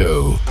Morning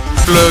Show.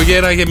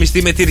 Φλογέρα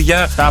γεμιστή με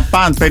τυριά. Τα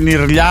παν,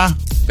 πενιρλιά.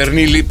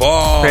 Περνίλι.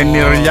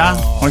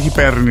 Πενιρλιά, όχι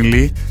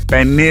πέρνιλι.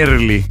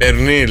 Πενίρλι.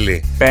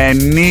 Περνίλι.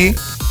 Πενί.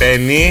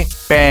 Πενί.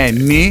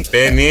 Πενί.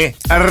 Πενί.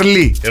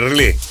 Ρλί.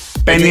 Ρλί.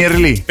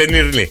 Πενιρλί.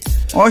 Πενιρλί.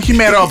 Όχι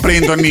με ρο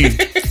πριν τον ή.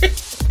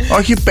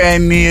 Όχι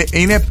πενι,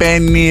 είναι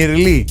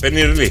πενιρλί.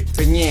 Πενιρλί.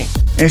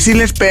 Εσύ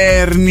λες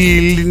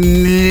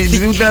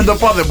περνιλί. Ούτε να το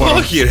πω δεν μπορώ.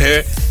 Όχι,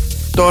 ρε.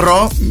 Το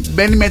ρο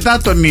μπαίνει μετά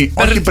τον ή,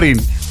 όχι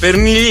πριν.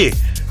 Περνιλί.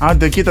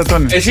 Άντε, κοίτα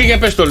τον. Εσύ για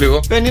πες το λίγο.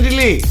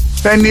 Πενιρλί.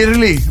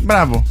 Πενιρλί,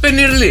 μπράβο.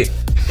 Πενιρλί.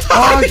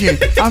 Όχι,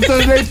 αυτό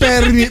λέει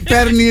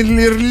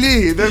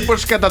πενιρλί. Δεν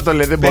μπορείς κατά το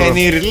λέει, δεν μπορώ.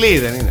 Πενιρλί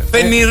δεν είναι.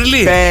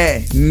 Πενιρλί.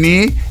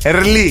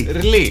 Πενιρλί.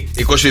 Ρλί.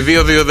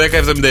 22, 2, 10,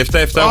 77,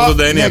 7,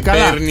 89.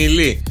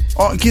 Περνιλί.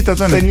 Κοίτα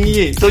τον.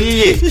 Πενιλί. Το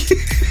λιλί.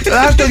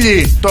 Α, το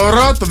λι. Το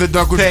ρότο δεν το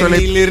ακούς το λέει.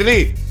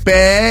 Πενιλιρλί.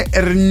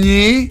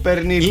 Περνι.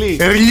 Περνιλί.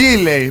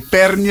 Ρλί λέει.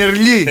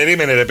 Περνιρλί.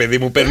 Περίμενε ρε παιδί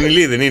μου,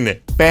 περνιλί δεν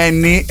είναι.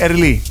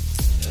 Πενιρλί.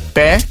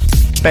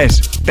 Πες.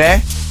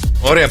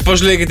 Ωραία,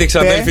 πώς λέγεται η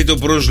ξαδέλφη του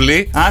Μπρουζ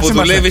Λι που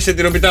δουλεύει σε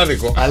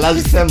τυροπιτάδικο?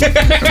 Αλλάζει θέμα.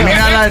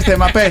 Μην αλλάζει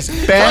θέμα, πες.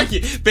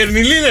 Όχι,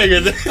 περνιλί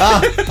λέγεται.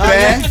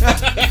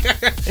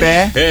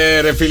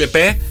 Ρε φίλε,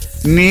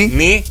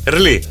 Νι.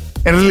 Ρλί.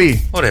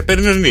 Ρλί. Ωραία,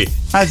 περνιλί.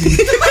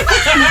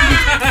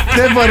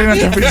 Δεν μπορεί να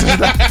το πεις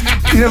αυτά.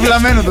 Είναι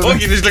βλαμμένο το.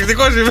 Όχι,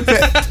 δυσλεκτικός είμαι.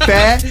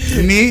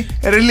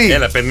 Πενιρλί.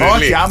 Έλα, περνιλί.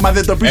 Όχι, άμα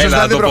δεν το πεις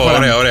σωστά δεν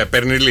προχωράμε. Ωραία,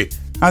 περνιλί.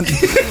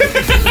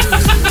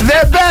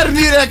 Δεν παίρνει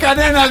ρε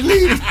κανένα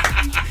λί.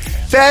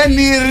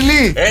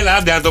 Πενιρλί. Έλα,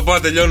 άντε να το πω να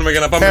τελειώνουμε για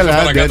να πάμε στο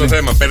παρακάτω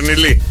θέμα.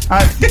 Περνιλί.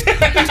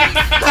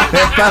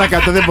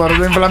 Παρακάτω δεν μπορώ,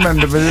 δεν είναι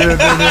βλαμμένο το παιδί.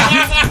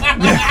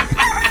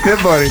 Δεν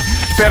μπορεί.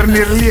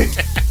 Πενιρλί.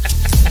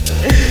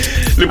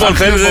 Λοιπόν,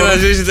 θέλετε να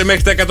ζήσετε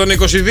μέχρι τα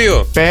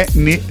 122?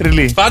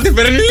 Πενιρλί. Πάτε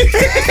περνιλί.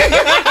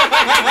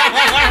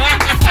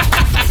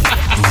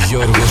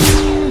 Γιώργος.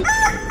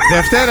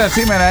 Δευτέρα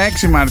σήμερα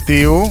 6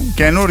 Μαρτίου,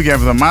 καινούργια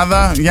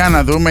εβδομάδα. Για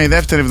να δούμε η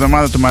δεύτερη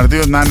εβδομάδα του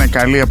Μαρτίου να είναι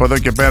καλή από εδώ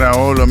και πέρα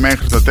όλο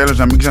μέχρι το τέλος,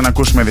 να μην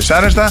ξανακούσουμε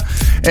δυσάρεστα.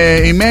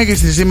 Η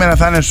μέγιστη σήμερα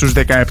θα είναι στους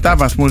 17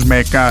 βαθμούς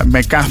με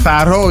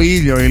καθαρό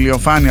ήλιο,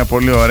 ηλιοφάνεια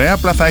πολύ ωραία.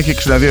 Απλά θα έχει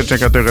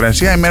 62%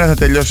 υγρασία. Η μέρα θα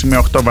τελειώσει με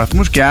 8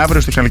 βαθμούς και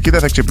αύριο στη Χαλκίδα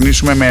θα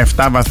ξυπνήσουμε με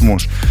 7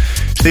 βαθμούς.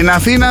 Στην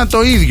Αθήνα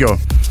το ίδιο.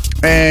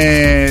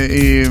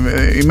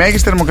 Η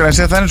μέγιστη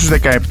θερμοκρασία θα είναι στους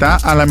 17,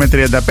 αλλά με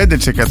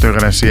 35%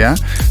 υγρασία.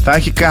 Θα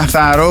έχει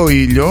καθαρό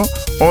ήλιο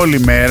όλη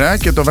μέρα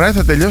και το βράδυ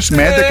θα τελειώσει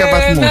με 11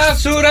 βαθμούς.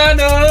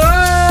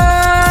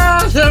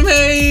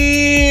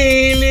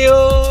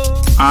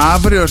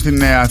 Αύριο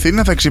στην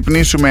Αθήνα θα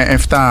ξυπνήσουμε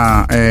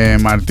 7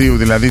 Μαρτίου,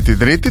 δηλαδή την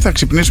Τρίτη. Θα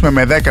ξυπνήσουμε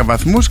με 10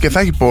 βαθμούς και θα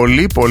έχει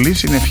πολύ πολύ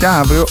συννεφιά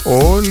αύριο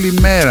όλη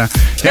μέρα.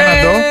 Για να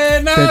δω,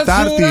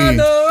 Τετάρτη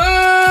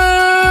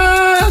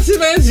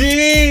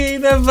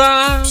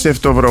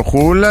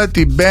ψευτοβροχούλα,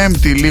 την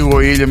Πέμπτη λίγο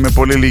ήλιο με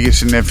πολύ λίγη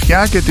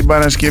συννεφιά και την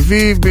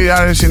Παρασκευή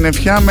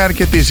συννεφιά με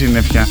αρκετή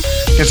συννεφιά.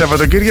 Και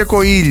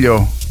Σαββατοκύριακο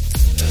ήλιο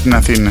στην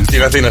Αθήνα.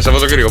 Στην Αθήνα,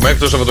 Σαββατοκύριακο. Μέχρι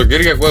το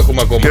Σαββατοκύριακο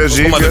έχουμε ακόμα.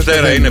 Ακόμα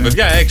Δευτέρα είναι,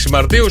 παιδιά. 6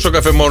 Μαρτίου, στο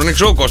Καφέ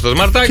Morning Show, Κώστας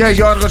Μαρτάκης και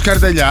Γιώργος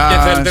Καρτελιάς.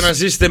 Και θέλετε να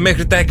ζήσετε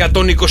μέχρι τα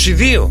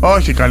 122?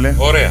 Όχι, καλέ.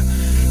 Ωραία.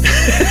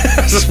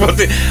 Σας πω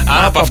ότι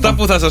από αυτά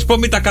που θα σας πω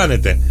μην τα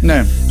κάνετε.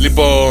 Ναι.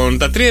 Λοιπόν,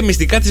 τα 3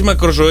 μυστικά της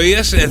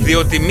μακροζωίας,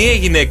 διότι μία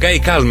γυναίκα,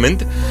 η Calment,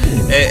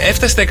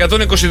 έφτασε στα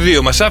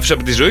 122. Μας άφησε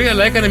από τη ζωή,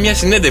 αλλά έκανε μια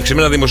συνέντευξη με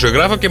έναν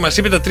δημοσιογράφο και μας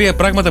είπε τα 3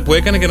 πράγματα που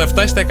έκανε για να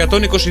φτάσει στα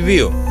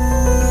 122.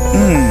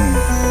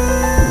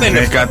 Δεν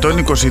είναι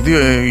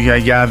 122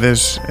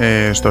 γιαγιάδες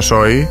στο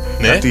ΣΟΗ.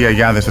 Ναι. Αυτοί οι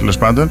γιαγιάδες τέλος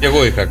πάντων. Και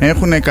εγώ είχα.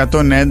 Έχουν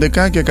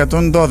 111 και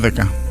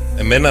 112.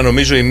 Εμένα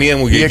νομίζω η μία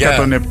μου ή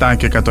γιαγιά. 107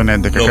 και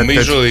 111.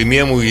 Νομίζω η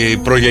μία μου η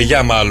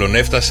προγιαγιά μάλλον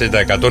έφτασε τα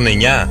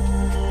 109.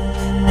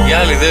 Οι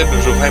άλλοι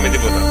δεν σου φάει με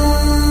τίποτα.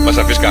 Μας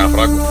αφήσει κανένα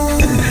φράγκο.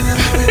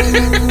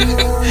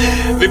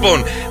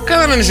 Λοιπόν,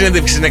 κάνανε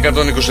συνέντευξη στην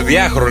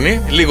 122χρονη,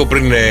 λίγο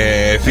πριν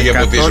φύγει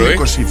από τη ζωή.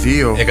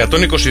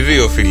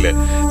 122, φίλε.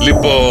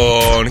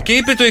 Λοιπόν, και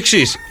είπε το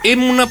εξής: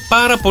 ήμουνα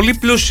πάρα πολύ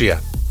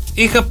πλούσια.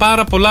 Είχα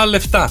πάρα πολλά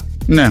λεφτά.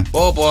 Ναι.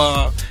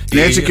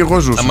 Έτσι και εγώ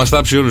ζούσα. Θα μας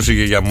τάψει όλους η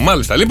γιαγιά μου.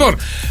 Μάλιστα. Λοιπόν,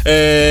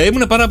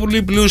 ήμουν πάρα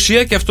πολύ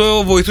πλούσια και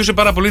αυτό βοηθούσε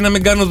πάρα πολύ να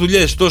μην κάνω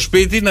δουλειές στο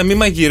σπίτι, να μην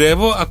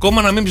μαγειρεύω,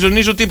 ακόμα να μην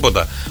ψωνίζω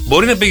τίποτα.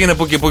 Μπορεί να πήγαινε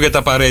από και από για τα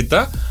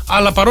απαραίτητα,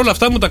 αλλά παρόλα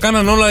αυτά μου τα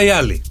κάναν όλα οι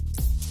άλλοι.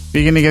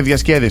 Πήγαινε για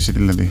διασκέδαση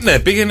δηλαδή. Ναι,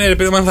 πήγαινε,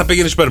 αν θα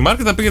πήγαινε στο σούπερ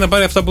μάρκετ, θα πήγαινε να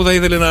πάρει αυτά που θα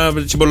ήθελε να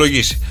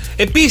τσιμπολογήσει.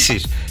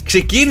 Επίσης,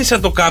 ξεκίνησα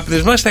το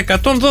κάπνισμα στα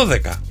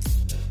 112.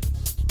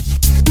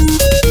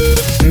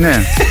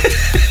 Ναι.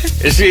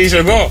 Εσύ είσαι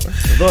εδώ.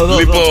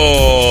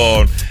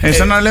 Λοιπόν.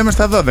 Σαν να λέμε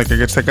στα 12,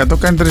 γιατί στα 100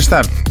 κάνει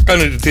restart.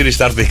 Κάνει τι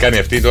restart έχει κάνει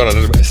αυτή τώρα.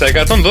 Στα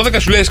 112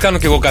 σου λέει: κάνω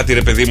κι εγώ κάτι,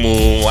 ρε παιδί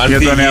μου.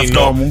 Για τον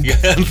εαυτό μου.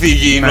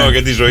 Ανθυγιεινό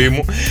για τη ζωή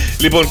μου.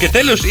 Λοιπόν, και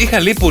τέλος,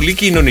 είχα λέει πολύ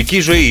κοινωνική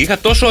ζωή. Είχα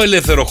τόσο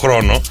ελεύθερο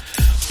χρόνο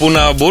που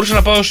να μπορούσα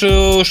να πάω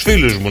στους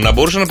φίλους μου, να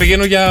μπορούσα να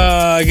πηγαίνω για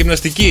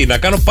γυμναστική, να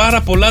κάνω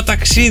πάρα πολλά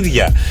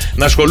ταξίδια,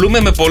 να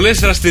ασχολούμαι με πολλές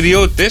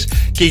δραστηριότητες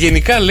και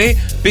γενικά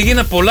λέει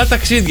πήγαινα πολλά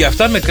ταξίδια.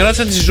 Αυτά με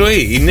κράτησαν τη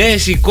ζωή. Οι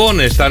νέες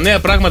εικόνες, τα νέα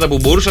πράγματα που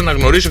μπορούσα να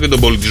γνωρίσω και τον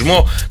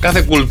πολιτισμό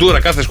κάθε κουλτούρα,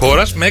 κάθε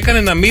χώρας, με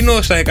έκανε να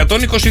μείνω στα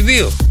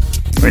 122.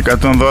 Με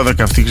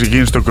 112 αυτή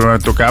ξεκίνησε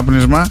το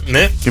κάπνισμα,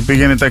 ναι, και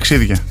πήγαινε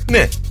ταξίδια.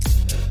 Ναι.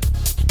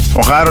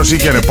 Ο Χάρος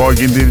είχε ρεπό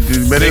την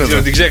περίοδο. Δεν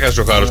ξέρω, την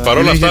ξέχασε ο Χάρος.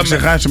 Παρόλα αυτά.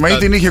 Ξεχάσει, μα ή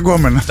την είχε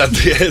γκόμενα.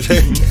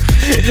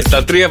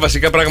 Τα τρία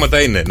βασικά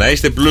πράγματα είναι να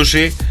είστε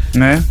πλούσιοι.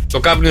 Ναι. Το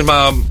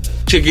κάπνισμα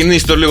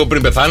ξεκινήσει το λίγο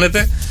πριν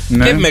πεθάνετε.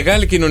 Ναι. Και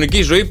μεγάλη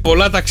κοινωνική ζωή,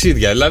 πολλά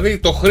ταξίδια. Δηλαδή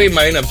το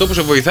χρήμα είναι αυτό που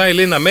σε βοηθάει,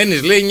 λέει, να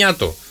μένεις, λέει,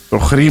 νιάτο. Το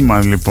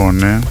χρήμα λοιπόν,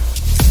 ναι.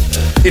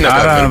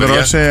 Άρα,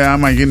 Ανδρώσε,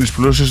 άμα γίνεις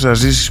πλούσιος θα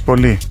ζήσεις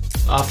πολύ.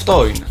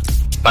 Αυτό είναι.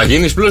 Θα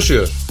γίνεις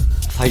πλούσιος.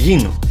 Θα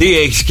γίνω. Τι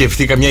έχεις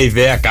σκεφτεί, καμιά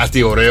ιδέα,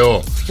 κάτι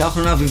ωραίο?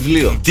 Φτιάχνω ένα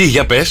βιβλίο. Τι,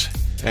 για πες.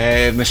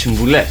 Με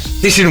συμβουλές.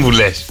 Τι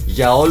συμβουλές?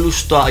 Για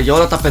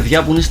όλα τα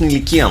παιδιά που είναι στην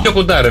ηλικία μου. Πιο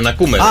κοντά, ρε, να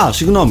ακούμε.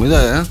 Συγγνώμη.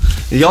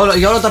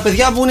 Για όλα τα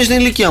παιδιά που είναι στην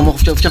ηλικία μου.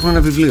 Φτιάχνω ένα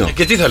βιβλίο.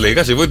 Και τι θα λέει,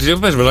 κάτσε, βοήθησε,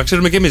 πες μας, να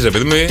ξέρουμε κι εμείς, ρε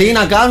παιδί. Τι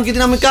να κάνουν και τι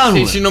να μην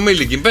κάνουν. Οι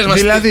συνομήλικοι, πες μας.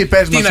 Δηλαδή,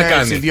 πες τι μας να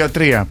κάνει.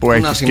 2-3 που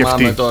έχεις σκεφτεί. Να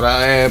θυμάμαι τώρα.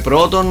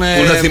 Πρώτον.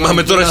 Πού να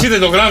θυμάμαι τώρα, εσύ δεν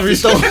το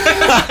γράφεις.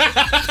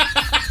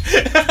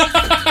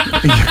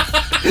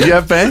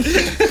 Για πες.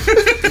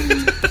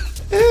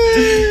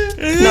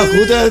 Να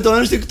ακούτε το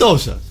ένστικτό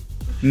σας.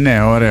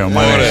 Ναι, ωραίο, μου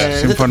αρέσει.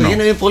 Συμφωνώ.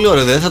 Είναι πολύ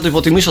ωραίο, δεν θα το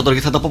υποτιμήσω τώρα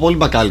και θα τα πω πολύ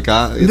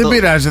μπακάλικα. Δεν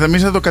πειράζει,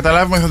 εμείς θα το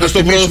καταλάβουμε και θα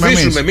το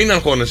προωθήσουμε. Μην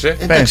αγχώνεσαι.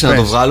 Εντάξει, να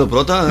το βγάλω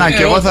πρώτα. Να,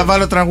 και εγώ θα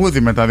βάλω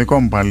τραγούδι μετά, δικό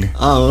μου πάλι.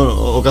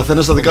 Ο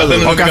καθένας τα δικά του.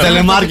 Ο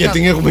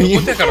καθελεμάρκετινγκ έχουμε γίνει.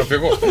 Ούτε έκανα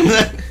εγώ.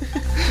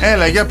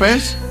 Έλα, για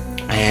πες.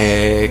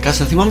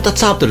 Κάτσε να θυμάμαι τα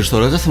chapters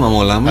τώρα, δεν θυμάμαι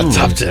όλα. Τα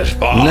chapters.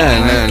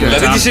 Ναι.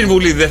 Δηλαδή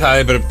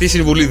τι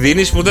συμβουλή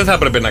δίνεις που δεν θα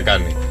έπρεπε να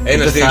κάνει?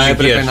 Δεν θα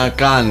έπρεπε να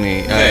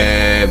κάνει.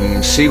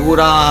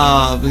 Σίγουρα.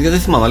 Δεν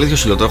θυμάμαι, αλήθεια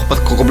σου λέω τώρα. Έχω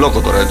πάθει κοκομπλόκο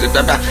τώρα.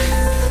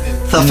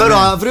 Θα φέρω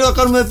αύριο να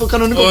κάνουμε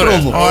κανονικό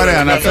πρόμο.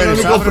 Ωραία, να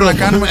φέρεις αύριο να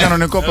κάνουμε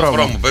κανονικό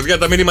πρόμο. Παιδιά,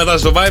 τα μηνύματά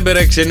στο Viber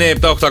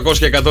 697-800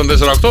 και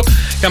 148.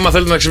 Και άμα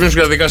θέλετε να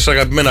ξυπνήσουν τα δικά σας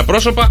αγαπημένα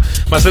πρόσωπα,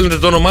 μας στέλνετε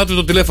το όνομά του,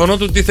 το τηλέφωνό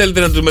του, τι θέλετε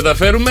να του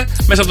μεταφέρουμε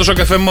μέσα από το Sok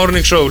FM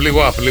Morning Show.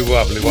 Λίγο up.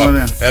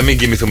 Μην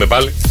κοιμηθούμε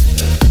πάλι.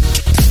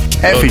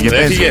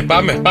 Έφυγε.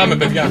 Πάμε,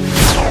 παιδιά.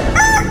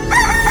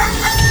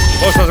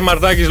 Κώστας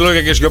Μαρτάκης,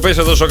 λόγια και σιωπές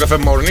εδώ στο Sok FM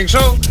Morning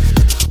Show.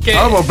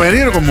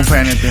 Περίεργο μου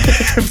φαίνεται.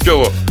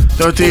 Ποιο?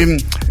 Το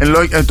ότι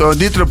το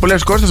τίτλο που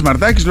λες Κώστας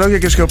Μαρτάκης, λόγια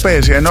και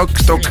σιωπές. Ενώ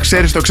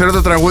το ξέρω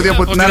το τραγούδι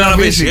από την Άννα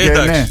Μίση.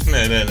 Ναι.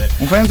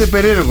 Μου φαίνεται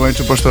περίεργο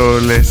έτσι όπως το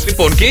λες.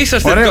 Λοιπόν, και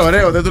είσαστε.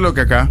 Ωραίο, δεν το λέω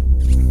κακά.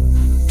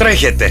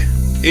 Τρέχετε.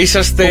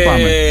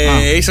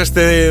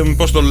 Είσαστε,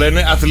 πώς το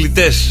λένε,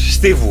 αθλητές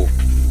στίβου.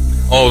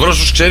 Ο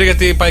Δρόσος ξέρει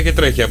γιατί πάει και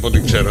τρέχει από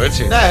ό,τι ξέρω,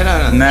 έτσι.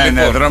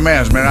 Ναι,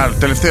 δρομέας μεγάλο.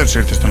 Τελευταίος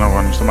ήρθε στον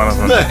αγώνα, στο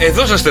μαραθώνιο. Ναι,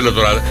 εδώ σας στέλνω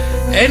τώρα.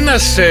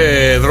 Ένας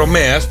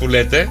δρομέας που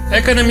λέτε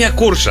έκανε μια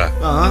κούρσα.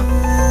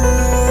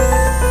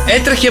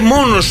 Έτρεχε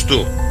μόνος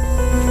του.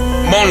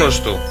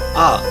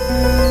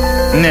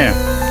 Ναι,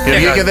 και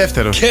βγήκε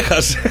δεύτερος. Και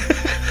έχασε.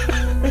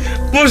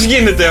 Πώς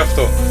γίνεται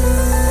αυτό?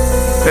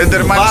 Δεν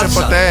τερμάτισε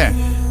ποτέ.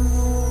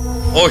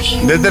 Όχι.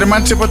 Δεν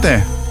τερμάτισε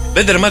ποτέ.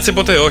 Δεν τερμάτισε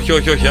ποτέ,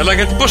 όχι. Αλλά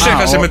γιατί πώς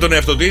έχασε με τον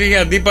εαυτό του? Είχε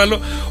αντίπαλο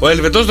ο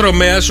Ελβετός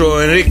δρομέας, ο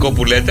Ενρίκο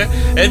που λέτε,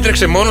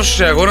 έτρεξε μόνος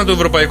σε αγώνα του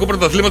Ευρωπαϊκού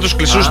Πρωταθλήματος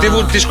Κλεισού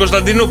Στίβου της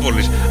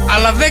Κωνσταντινούπολης.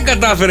 Αλλά δεν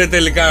κατάφερε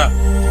τελικά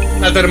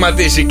να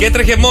τερματίσει και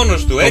έτρεχε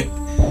μόνος του.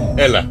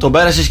 Έλα. Τον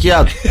πέρασε η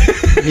σκιά του.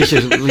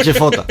 Είχε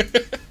φώτα.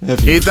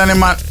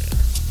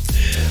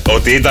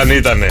 Ότι ήτανε.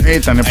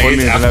 Ήτανε πολύ.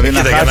 Δηλαδή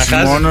να χάσεις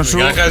μόνος σου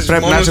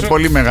πρέπει να είσαι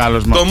πολύ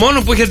μεγάλος. Το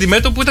μόνο που είχε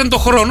αντιμέτωπο ήταν το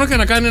χρόνο και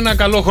να κάνει ένα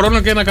καλό χρόνο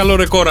και ένα καλό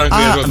ρεκόρ.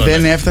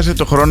 Δεν έφτασε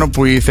το χρόνο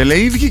που ήθελε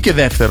ή βγήκε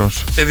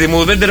δεύτερος? Παιδί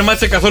μου, δεν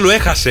τερμάτισε καθόλου.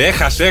 Έχασε.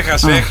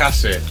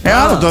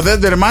 Άλλο το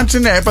δεν τερμάτισε,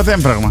 ναι, έπαθε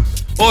έμφραγμα.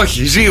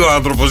 Όχι, ζει ο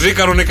άνθρωπος, ζει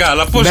κανονικά.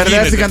 Αλλά πώς γίνεται?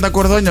 Μπερδεύτηκαν τα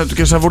κορδόνια του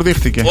και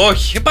σαβουρδίχτηκε.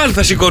 Όχι, πάλι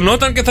θα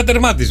σηκωνόταν και θα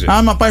τερμάτιζε.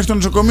 Άμα πάει στο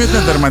νοσοκομείο, τι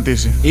θα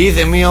τερματίσει?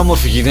 Είδε μία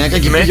όμορφη γυναίκα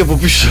και πήγε από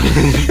πίσω.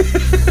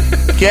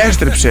 Και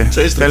έστρεψε.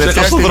 Τελευταία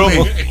στον στιγμή.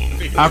 δρόμο.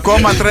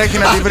 Ακόμα τρέχει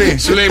να τη βρει.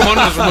 Σου λέει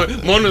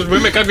μόνος μου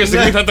είμαι, κάποια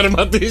στιγμή θα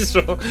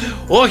τερματίσω.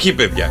 Όχι,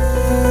 παιδιά.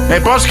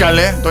 Πώς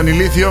καλέ, τον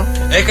ηλίθιο.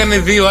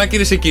 Έκανε 2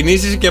 άκυρες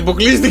εκκινήσεις και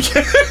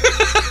αποκλείστηκε.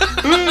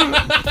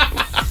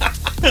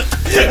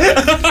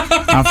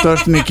 Αυτό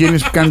στην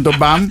εκκίνηση που κάνει τον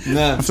μπαμ.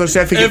 Αυτό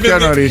έφυγε πιο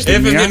νωρίς.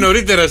 Έφυγε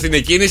νωρίτερα στην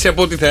εκκίνηση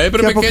από ό,τι θα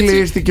έπρεπε. Και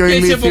αποκλείστηκε ο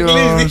ηλίθιος.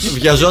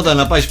 Βιαζόταν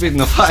να πάει σπίτι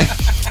να φάει.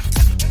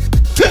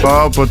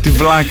 Πω, τι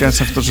βλάκα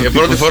σε αυτός ο τύπος. Για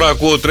πρώτη φορά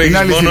ακούω τρέχει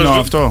μόνος. Είναι αληθινό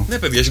αυτό? Ναι,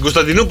 παιδιά, στην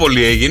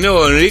Κωνσταντινούπολη έγινε.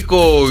 Ο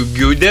Ενρίκο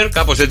Γκιούντερ,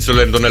 κάπως έτσι το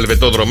λένε, τον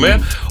Ελβετό δρομέα,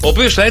 ο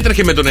οποίος θα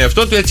έτρεχε με τον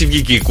εαυτό του, έτσι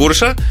βγήκε η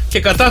κούρσα και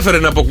κατάφερε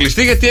να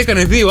αποκλειστεί γιατί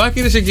έκανε 2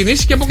 άκυρες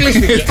εκκινήσεις και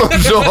αποκλείστηκε. Τον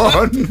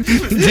Τζον.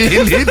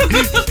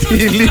 Τι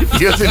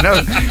ηλίθιος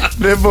είναι.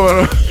 Δεν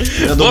μπορώ.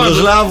 Να τον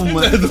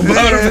προσλάβουμε.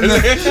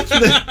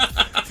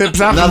 Δεν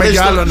ψάχνουμε κι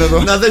άλλον εδώ.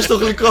 Να δεις το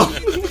γλυκό.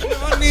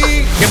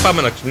 Και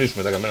πάμε να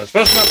ξυπνήσουμε τα καμένα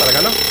σπράσμα,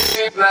 παρακαλώ.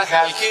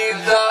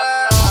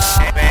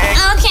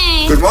 Okay.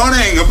 Good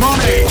morning.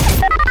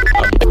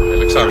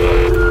 Αλεξάνδρα.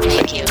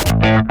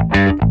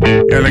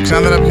 Η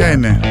Αλεξάνδρα ποια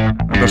είναι?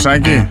 Με το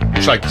Σάκη?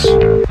 Ο Σάκης.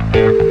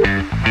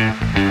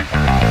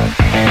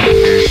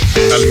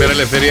 Καλημέρα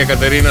Ελευθερία,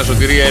 Κατερίνα,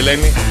 Σωτηρία,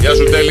 Ελένη. Γεια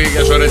σου Τέλη,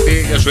 γεια σου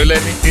Αρετή, γεια σου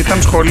Ελένη.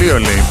 Ήταν σχολείο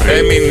λέει πριν.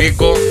 Έμι,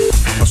 Νίκο,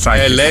 Ο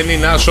Σάκης. Ελένη,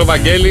 Νάσο,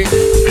 Βαγγέλη.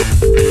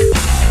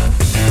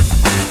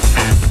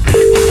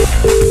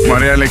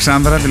 Μωρή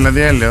Αλεξάνδρα,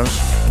 δηλαδή έλεος.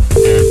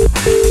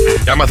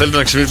 Και άμα θέλετε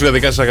να ξυπνήσετε για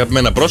δικά σας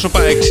αγαπημένα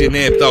πρόσωπα,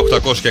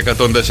 697-800 και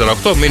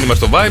 104,8, μήνυμα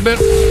στο Viber,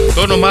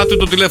 το όνομά του,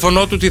 το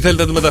τηλέφωνό του, τι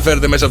θέλετε να του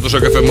μεταφέρετε μέσα από το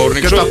Sok FM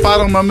Morning Show. Και τα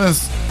πάρουμε αμέσως.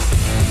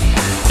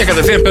 Και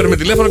κατευθείαν παίρνουμε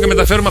τηλέφωνο και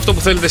μεταφέρουμε αυτό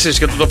που θέλετε εσείς.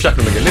 Και το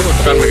φτιάχνουμε και λίγο,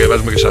 το κάνουμε και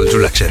βάζουμε και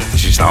σαλτσούλα, ξέρετε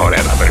εσείς τα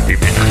ωραία να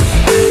περπίπια.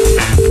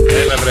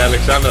 Έλα βρε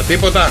Αλεξάνδρα,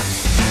 τίποτα.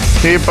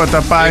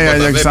 Τίποτα πάει η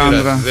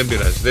Αλεξάνδρα.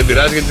 Δεν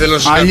πειράζει γιατί θέλω να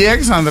σας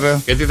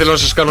Αλέξανδρα. γιατί θέλω να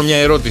σας κάνω μια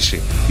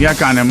ερώτηση. Για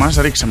κάνε μας,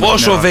 ρίξε μας.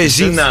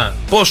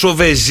 Πόσο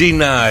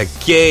βεζίνα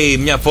καίει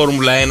μια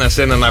Φόρμουλα 1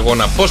 σε έναν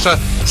αγώνα? Πόσα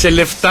σε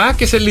λεφτά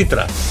και σε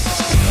λίτρα?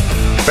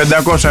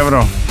 500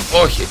 ευρώ.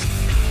 Όχι.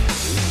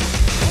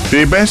 Τι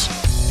είπες?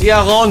 Τι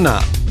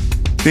αγώνα.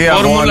 Τι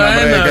Φόρμουλα αγώνα,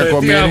 1, βρε ρε, τι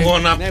κακομοίρη.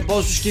 αγώνα. Ναι,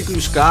 πόσους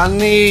κύκλους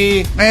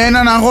κάνει.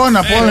 Έναν αγώνα,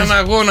 πώς? Έναν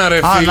αγώνα ρε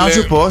φίλε. Α, να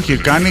σου πω, όχι,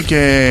 κάνει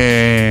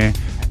και...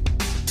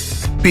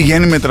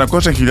 Πηγαίνει με 300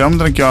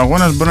 χιλιόμετρα και ο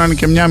αγώνας μπορεί να είναι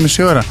και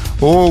 1,5 ώρα.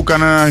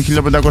 Κάνα 1500.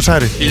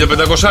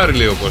 1500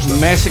 λέει ο Κώστα.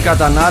 Μέση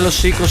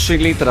κατανάλωση 20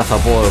 λίτρα θα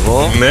πω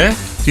εγώ. Ναι.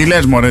 Τι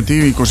λες μωρέ,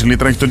 τι 20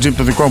 λίτρα, έχει το τζιπ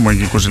το δικό μου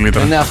εκεί 20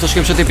 λίτρα. Ναι, αυτό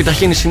σκέψε ότι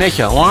επιταχύνει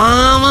συνέχεια.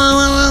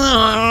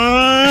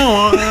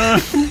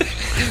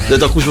 Δεν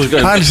το ακούς πως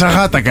κάνει. Πάλι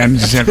σαγάτα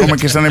κάνεις εσύ, ακόμα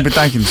και σαν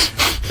επιτάχυνση.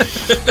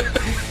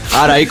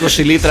 Άρα 20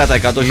 λίτρα τα 100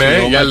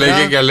 χιλιόμετρα.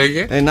 Ναι, για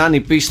λέγε. Αν η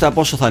πίστα,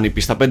 πόσο θα είναι η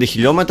πίστα, 5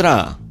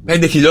 χιλιόμετρα.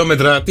 5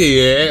 χιλιόμετρα, τι,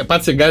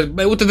 πάτησε γκάζ,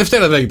 ούτε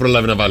Δευτέρα δεν έχει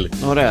προλάβει να βάλει.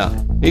 Ωραία.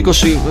 20,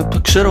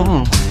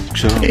 ξέρω.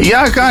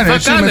 Για κάνε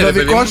εσύ με το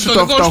δικό σου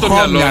το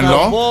φτωχό μυαλό.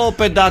 Από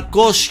 500,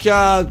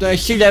 1000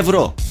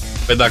 ευρώ.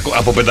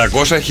 Από 500 1000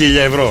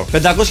 ευρώ. 500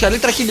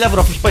 λίτρα 1000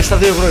 ευρώ, αφού πάει στα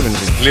 2 ευρώ η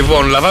βενζίνη.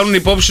 Λοιπόν, λαμβάνουν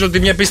υπόψη ότι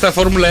μια πίστα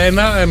Φόρμουλα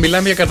 1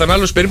 μιλάμε για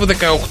κατανάλωση περίπου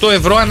 18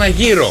 ευρώ ανά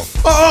γύρο.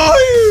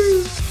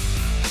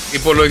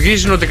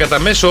 Υπολογίζουν ότι κατά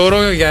μέσο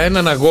όρο για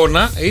έναν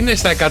αγώνα είναι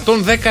στα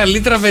 110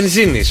 λίτρα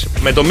βενζίνης.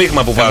 Με το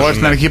μείγμα που βάζουν. Εγώ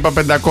στην αρχή είπα 500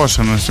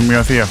 να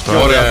σημειωθεί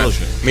αυτό. Ωραία.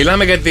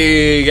 Μιλάμε για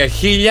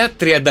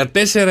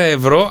 1034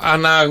 ευρώ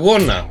ανά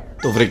αγώνα.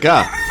 Το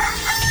βρικά.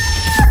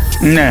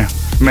 Ναι,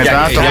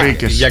 μετά το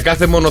βρήκες. Για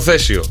κάθε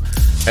μονοθέσιο.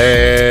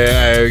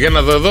 Για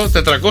να δω εδώ,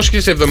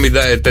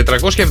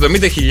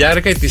 470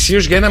 χιλιάρικα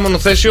ετησίως για ένα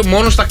μονοθέσιο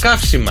μόνο στα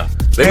καύσιμα.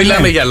 Δεν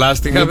μιλάμε για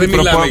λάστιχα, δεν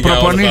μιλάμε για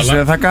προπονήσεις,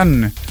 δεν θα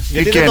κάνουνε.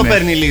 Γιατί δεν το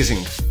παίρνει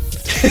leasing.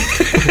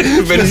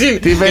 Βενζίνη.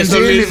 Τι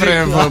βενζίνη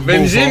βρε.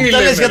 Βενζίνη Τα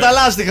λες λέμε. για τα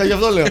λάστιχα, γι'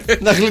 αυτό λέω.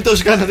 Να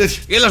γλιτώσει κανένα τέτοιο.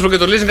 Έλα σου και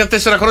το leasing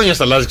κάθε 4 χρόνια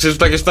στα λάστιχα. Ξέρεις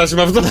που τα έχεις φτάσει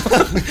με αυτό?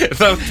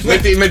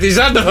 Με τη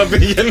ζάντα θα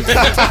πήγαινε.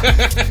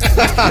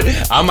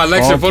 Άμα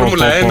αλλάξει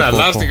Φόρμουλα 1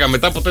 λάστιχα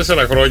μετά από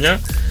 4 χρόνια.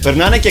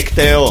 Περνάνε και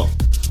κταίο.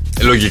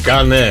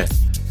 Λογικά ναι.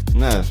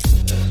 Ναι.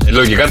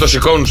 Λογικά το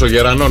σηκώνουν στο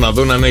γερανό να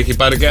δουν αν έχει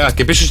πάρει.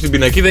 Και πίσω στην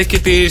πινακίδα έχει και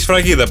τη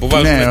σφραγίδα που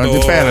βάζουν. Ναι,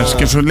 ότι πέρασε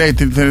και σου λέει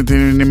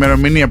την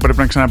ημερομηνία που πρέπει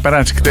να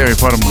ξαναπεράσει κταίο η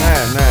Φόρμουλα.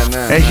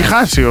 Ναι. Έχει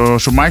χάσει ο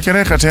Σουμάκερ,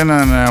 έχασε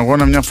έναν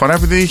αγώνα μια φορά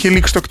επειδή είχε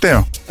λήξει το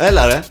κταίο.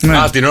 Έλα ρε. Ναι.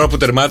 Α, την ώρα που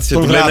τερμάτισε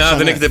του λένε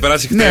δεν έχετε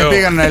περάσει κταίο. Ναι,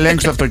 πήγαν να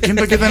ελέγξουν το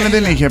αυτοκίνητο και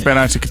δεν είχε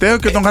περάσει κταίο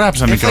και τον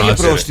γράψανε κιόλας.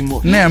 Έφαγε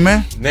πρόστιμο. Ναι,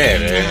 με. Ναι,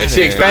 ρε.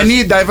 Εσύ έχεις 50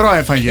 ευρώ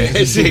έφαγε.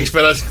 Εσύ έχεις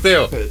περάσει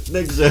κταίο.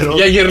 Δεν ξέρω.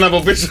 Για γύρνα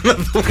από πίσω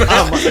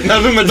να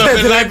δούμε το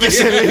παιδάκι.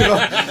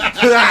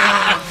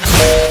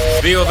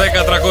 2,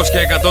 10, 300 και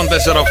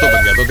 104,8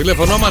 παιδιά. Το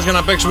τηλέφωνο μας για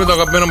να παίξουμε το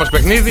αγαπημένο μας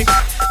παιχνίδι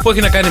που έχει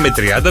να κάνει με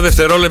 30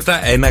 δευτερόλεπτα,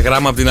 1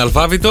 γράμμα από την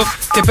αλφάβητο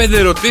και 5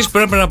 ερωτήσεις που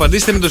πρέπει να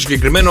απαντήσετε με το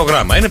συγκεκριμένο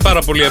γράμμα. Είναι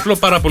πάρα πολύ απλό,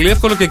 πάρα πολύ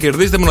εύκολο και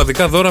κερδίζετε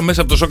μοναδικά δώρα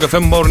μέσα από το Sok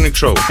FM Morning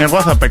Show.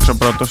 Εγώ θα παίξω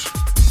πρώτος.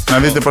 Να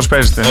δείτε πώς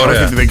παίζετε. Ωραία.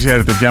 Όχι ότι δεν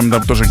ξέρετε πια μετά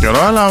από τόσο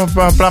καιρό, αλλά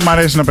απλά μου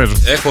αρέσει να παίζω.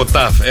 Έχω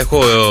ταφ,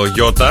 έχω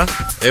γιώτα,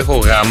 έχω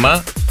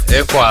γάμα,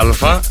 έχω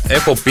αλφα,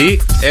 έχω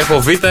πι, έχω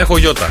β, έχω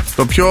γιώτα.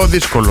 Το πιο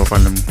δύσκολο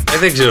πάλι μου.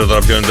 Δεν ξέρω τώρα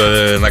ποιο είναι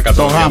να Το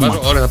κάτσω. γάμα.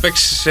 Ωραία, θα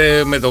παίξεις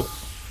με το.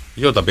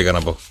 Γιώτα πήγα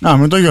να πω.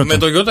 Με το γιώτα. Με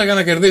το γιώτα για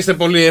να κερδίσετε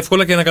πολύ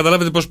εύκολα και να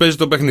καταλάβετε πώς παίζει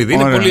το παιχνίδι.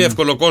 Ωραία. Είναι πολύ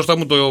εύκολο, Κώστα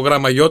μου, το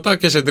γράμμα γιώτα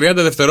και σε 30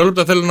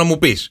 δευτερόλεπτα θέλω να μου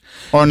πεις.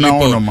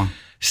 Όνομα.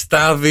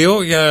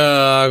 Στάδιο για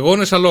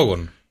αγώνες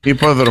αλόγων.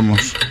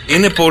 Υπόδρομος.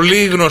 Είναι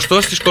πολύ γνωστό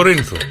της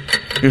Κορίνθου.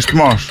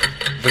 Ισθμός.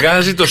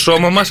 Βγάζει το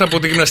σώμα μας από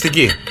τη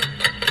γυμναστική.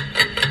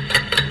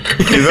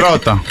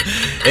 Υδρότα.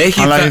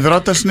 Αλλά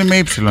υδρότας είναι με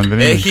ύψιλον, δεν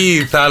είναι?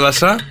 Έχει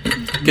θάλασσα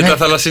και τα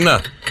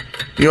θαλασσινά.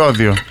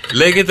 Ιόδιο.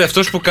 Λέγεται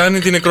αυτός που κάνει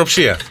την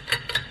νεκροψία.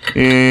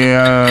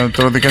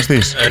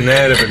 Ιατροδικαστής.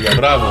 Ναι, ρε παιδιά,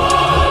 μπράβο.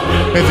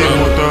 Παιδί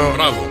μου, το.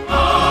 Μπράβο.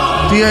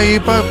 Τι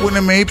είπα που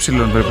είναι με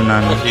ύψιλον πρέπει να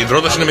είναι? Όχι, η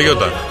υδρότας είναι με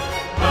γιώτα.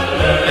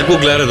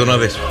 Google το να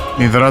δεις.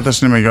 Η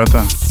υδρότας είναι με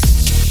γιώτα.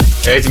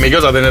 Έτσι, με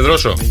γιώτα δεν είναι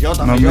δρόσο?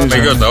 Με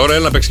γιώτα. Ωραία,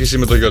 έλα να παίξεις και εσύ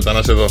με το γιώτα,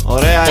 να σε δω.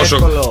 Ωραία,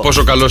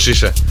 πόσο καλός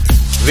είσαι.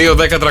 2,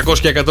 10, 300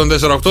 και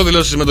 104,8.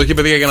 Δηλώσει συμμετοχή,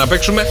 παιδιά, για να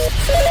παίξουμε.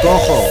 Το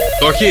έχω.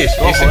 Το έχεις?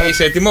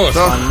 Είσαι έτοιμος?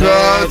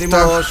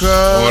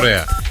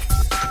 Ωραία.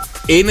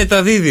 Είναι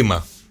τα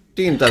δίδυμα.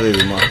 Τι είναι τα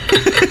δίδυμα?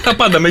 Τα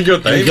πάντα με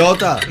γιώτα. Με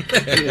γιώτα.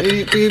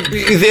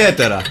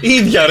 Ιδιαίτερα.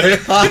 Ίδια, ρε.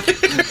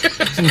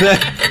 Ναι.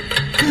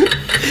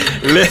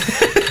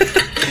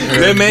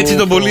 Λέμε έτσι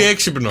τον πολύ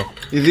έξυπνο.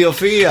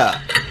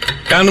 Ιδιοφυΐα.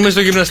 Κάνουμε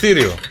στο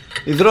γυμναστήριο.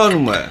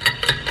 Υδρώνουμε.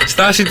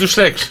 Στάση του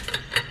σεξ.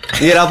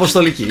 Ιερά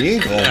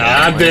αποστολική.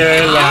 Άντε,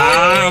 έλα,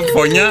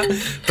 φωνιά.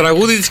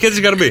 Τραγούδι της Κέτης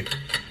Γαρμπή.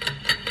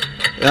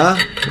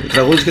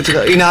 Τραγούδι της Κέτης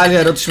Γαρμπή. Είναι άλλη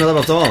ερώτηση μετά από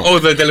αυτό?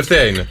 Όχι, η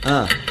τελευταία είναι.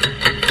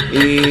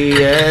 Η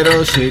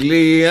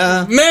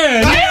Ιεροσυλία.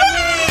 Ναι,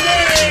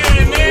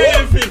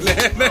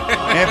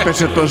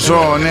 Έπεσε το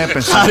ζώο,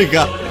 έπεσε.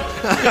 Χάρηκα.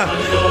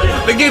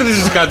 Δεν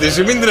κέρδισες κάτι,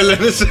 εσύ μην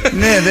τρελαίνεσαι.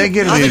 Ναι, δεν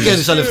κερδίζεις. Δεν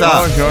κέρδισα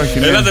λεφτά. Όχι.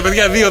 Ναι. Ελάτε,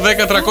 παιδιά, 2,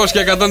 10, 300 και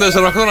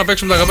 104,8 να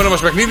παίξουμε το αγαπημένο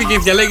μας παιχνίδι και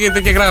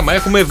διαλέγετε και γράμμα.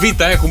 Έχουμε β,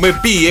 έχουμε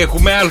π,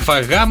 έχουμε α,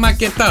 γ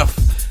και ταφ.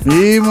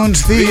 Ήμουν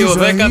στη 2,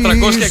 10,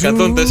 300 και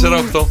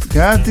 104,8.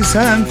 Κάτι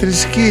σαν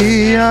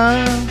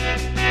θρησκεία.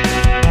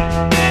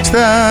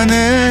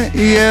 Στάνε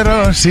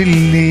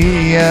Ιεροσυλία.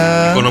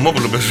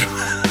 Οικονομόπουλο πες.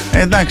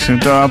 Εντάξει,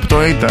 από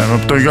το ΙΤΑ,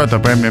 από το Ιώτα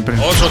πέμει πριν.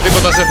 Όσο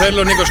τίποτα σε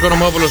θέλω, Νίκος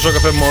Οικονομόπουλος, Sok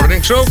FM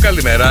Morning Show.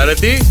 Καλημέρα,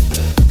 αρετή.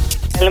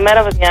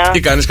 Καλημέρα, παιδιά. Τι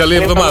κάνεις, καλή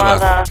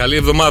εβδομάδα. Καλή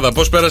εβδομάδα.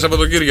 Πώς πέρασε από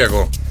τον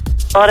Κυριακό?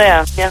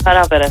 Ωραία, μια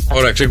χαρά πέρασα.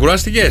 Ωραία,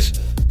 ξεκουράστηκες?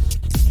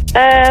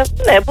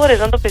 Ναι, μπορείς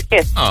να το πεις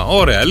και.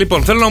 Ωραία.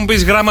 Λοιπόν, θέλω να μου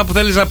πεις γράμμα που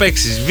θέλεις να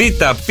παίξεις. Β,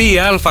 π,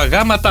 α, γ,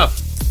 ταφ.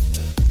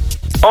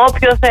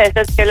 Όποιο θες,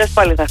 έτσι κι αλλιώς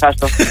πάλι θα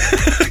χάσω.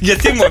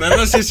 Γιατί μόνο,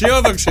 να είσαι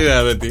αισιόδοξη, ρε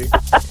αρετή.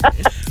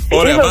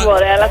 Ωραία,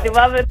 αλλά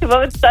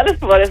θυμάμαι τις άλλες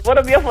φορές.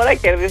 Μόνο μια φορά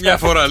κέρδισα. Μια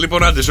φορά.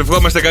 Λοιπόν, άντε, σου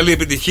ευχόμαστε καλή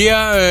επιτυχία.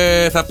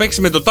 Θα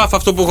παίξει με το ταφ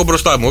αυτό που έχω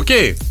μπροστά μου, οκ?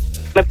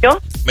 Με ποιο?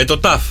 Με το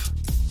ταφ.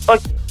 Okay.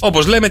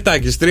 Όπως λέμε,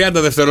 Τάκης,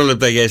 30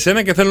 δευτερόλεπτα για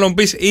εσένα και θέλω να μου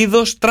πεις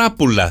είδος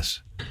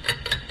τράπουλας.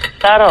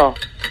 Ταρό.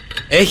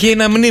 Έχει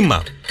ένα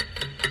μνήμα.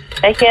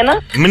 Έχει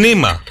ένα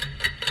μνήμα.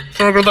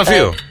 Στο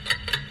νεκροταφείο.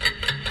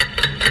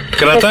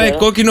 Κρατάει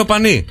κόκκινο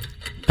πανί.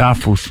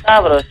 Τάφους.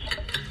 Σταύρος.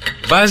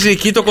 Βάζει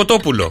εκεί το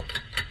κοτόπουλο.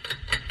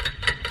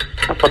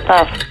 Από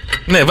τάφ.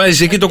 Ναι,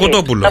 βάζεις εκεί το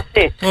κοτόπουλο.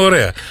 Αυτή.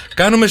 Ωραία.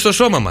 Κάνουμε στο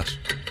σώμα μας.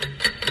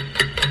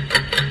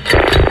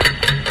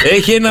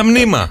 Έχει ένα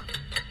μνήμα.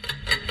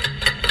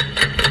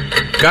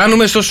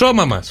 Κάνουμε στο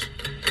σώμα μας.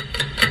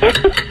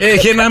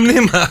 Έχει ένα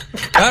μνήμα.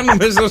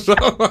 Κάνουμε στο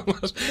σώμα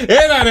μας.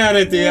 Έλα ρε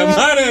αρετή,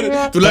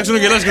 αμάρε. Τουλάχιστον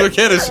γελάς και το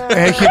χαίρεσαι.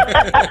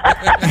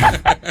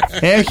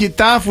 Έχει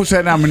τάφους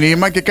ένα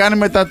μνήμα και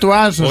κάνουμε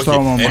τατουάζ στο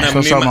σώμα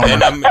μας.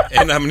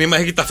 Ένα μνήμα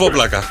έχει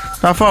ταφόπλακα.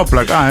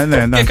 Ταφόπλακα,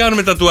 ναι. Και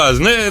κάνουμε τατουάζ.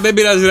 Ναι, δεν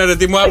πειράζει ρε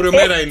αρετή μου, αύριο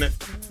μέρα είναι.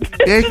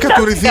 Έχει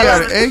κατουρηθεί,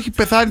 έχει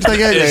πεθάνει στα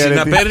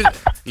γέλια.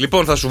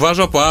 Λοιπόν, θα σου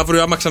βάζω από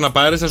αύριο, άμα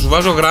ξαναπάρεις, θα σου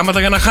βάζω γράμματα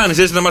για να χάνεις.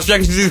 Έτσι να μας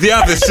φτιάξεις τη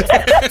διάθεση.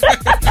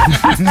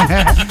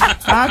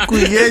 Άκου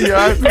γέλιο,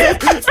 άκου.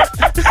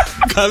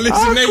 Καλή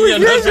συνέχεια,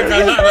 να είσαι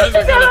καλά.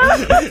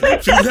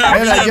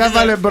 Έλα, για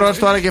βάλε μπρος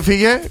τώρα και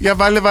φύγε. Για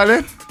βάλε.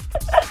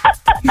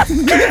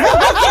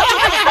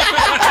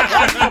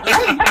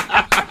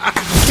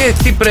 Και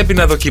τι πρέπει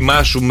να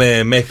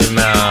δοκιμάσουμε μέχρι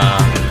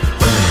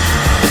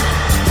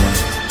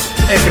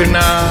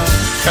να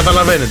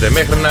καταλαβαίνετε,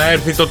 μέχρι να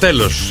έρθει το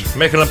τέλος,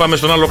 μέχρι να πάμε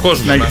στον άλλο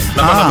κόσμο, να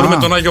πάμε να βρούμε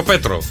τον Άγιο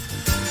Πέτρο.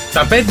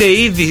 Τα 5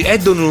 είδη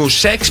έντονου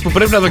σεξ που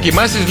πρέπει να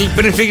δοκιμάσεις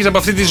πριν φύγεις από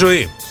αυτή τη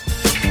ζωή.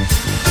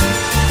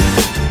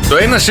 Το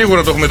ένα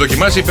σίγουρα το έχουμε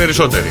δοκιμάσει οι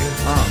περισσότεροι.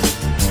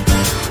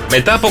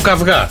 Μετά από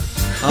καυγά.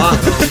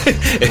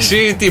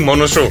 Εσύ τι,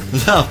 μόνος σου?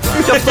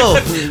 Και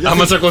αυτό.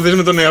 Άμα τσακωθείς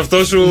με τον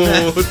εαυτό σου,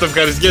 το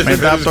ευχαριστιέσαι.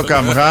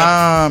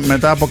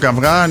 Μετά από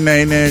καυγά,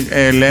 ναι,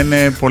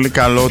 λένε πολύ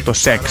καλό το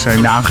σεξ,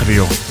 είναι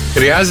άγριο.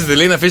 Χρειάζεται,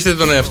 λέει, να αφήσετε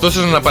τον εαυτό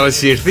σας να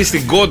παρασυρθεί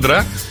στην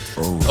κόντρα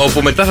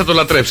Όπου μετά θα το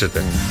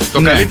λατρέψετε.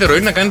 Το καλύτερο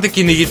είναι να κάνετε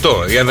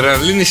κυνηγητό. Η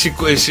αδρεναλίνη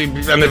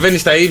ανεβαίνει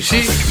στα ύψη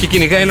και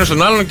κυνηγάει ένα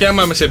τον άλλον και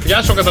άμα σε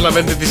πιάσω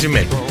καταλαβαίνετε τι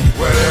σημαίνει.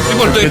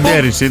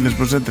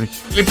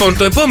 Λοιπόν,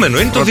 το επόμενο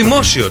είναι το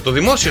δημόσιο. Το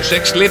δημόσιο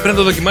σεξ λέει πρέπει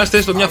να το δοκιμάσετε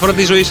έστω μια φορά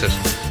τη ζωή σας.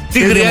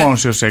 Τι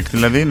δημόσιο σεξ,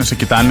 δηλαδή να σε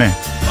κοιτάνε?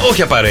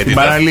 Όχι απαραίτητα. Στην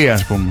παραλία,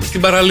 ας πούμε.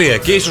 Στην παραλία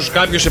και ίσως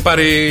κάποιος σε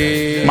πάρει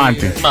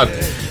μάτι.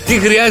 Τι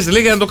χρειάζεται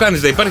λέει για να το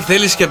κάνεις? Να υπάρχει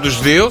θέληση και από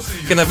τους δύο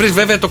και να βρεις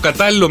βέβαια το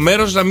κατάλληλο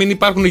μέρος να μην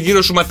υπάρχουν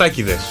γύρω σου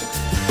ματάκιδες.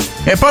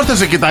 Πώς θα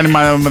σε κοιτάνε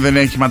άμα δεν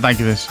έχει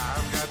ματάκιδες?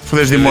 Που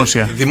θες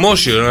δημόσια.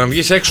 Δημόσιο, να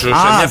βγεις έξω σε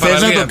μια παραλία.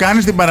 Θες να το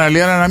κάνεις στην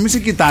παραλία, αλλά να μην σε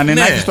κοιτάνε,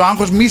 να έχεις το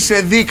άγχος μη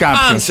σε δει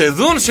κάποιος. Αν σε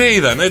δουν, σε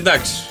είδαν,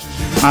 εντάξει.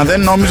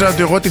 Δεν νόμιζα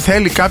ότι εγώ τι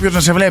θέλει κάποιος να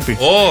σε βλέπει.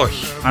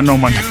 Όχι.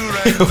 Ανώμαλο.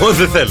 Εγώ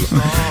δεν θέλω.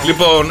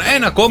 Λοιπόν,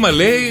 ένα ακόμα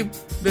λέει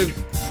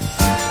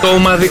το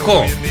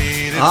ομαδικό.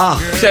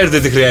 Ξέρετε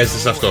τι χρειάζεται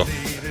σε αυτό?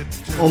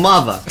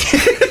 Ομάδα.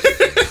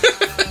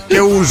 Και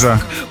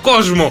ούζα.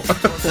 Κόσμο.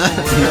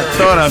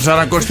 Τώρα,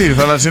 σαρακοστή,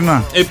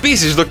 θαλασσινά.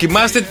 Επίσης,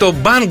 δοκιμάστε το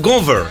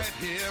bangover.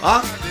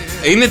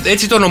 Είναι,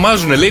 έτσι το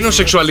ονομάζουν, λέει, είναι ο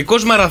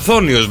σεξουαλικός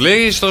μαραθώνιος,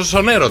 λέει,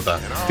 στον έρωτα.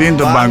 Τι είναι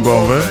το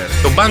bangover?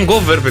 Το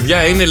bangover,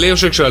 παιδιά, είναι, λέει, ο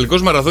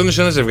σεξουαλικός μαραθώνιος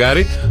σε ένα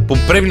ζευγάρι που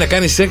πρέπει να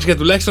κάνει σεξ για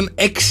τουλάχιστον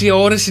 6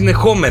 ώρες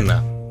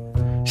συνεχόμενα.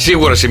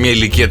 Σίγουρα σε μια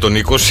ηλικία των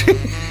 20.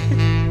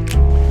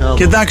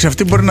 Και εντάξει,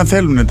 αυτοί μπορεί να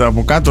θέλουν, τα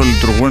από κάτω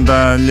λειτουργούν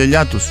τα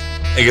λιελιά τους.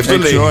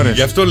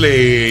 Γι' αυτό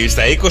λέει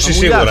στα 20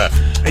 σίγουρα.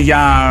 Για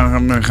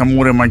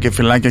χαμούρεμα και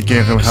φυλάκια και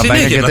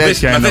χατάκια και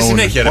τέτοια.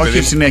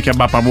 Όχι συνέχεια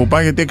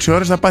μπαπαμπούπα, γιατί 6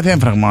 ώρες θα πάθει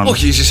έμφραγμα.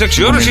 Όχι, στις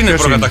 6 ώρες είναι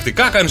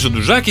προκατακτικά, κάνεις το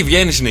ντουζάκι,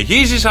 βγαίνεις,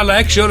 συνεχίζεις, αλλά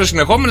 6 ώρες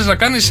συνεχόμενες να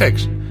κάνεις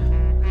σεξ.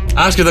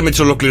 Άσχετα με τις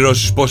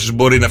ολοκληρώσεις πόσες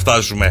μπορεί να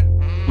φτάσουμε.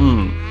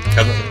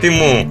 Τι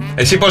μου,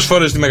 εσύ πόσες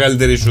φορές τη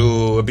μεγαλύτερη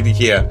σου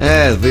επιτυχία?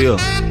 2.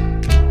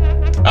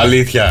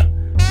 Αλήθεια?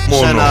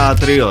 Σε ένα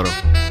 3ωρο.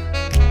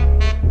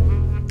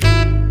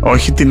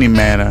 Όχι την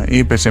ημέρα.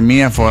 Είπε σε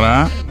μία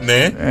φορά.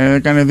 Ναι.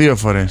 Έκανε 2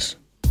 φορές.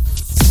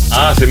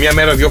 Σε μία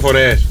μέρα 2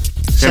 φορές.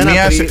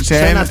 Σε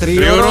ένα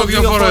 3ωρο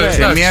 2 φορές.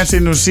 Σε μία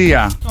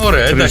συνουσία.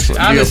 Ωραία, εντάξει.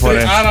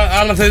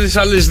 Άρα θέλεις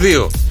άλλες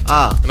 2.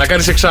 Να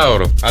κάνεις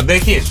 6ωρο.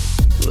 Αντέχεις?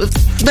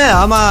 Ναι,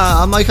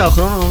 άμα είχα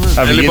χρόνο.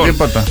 Λοιπόν,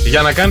 τίποτα.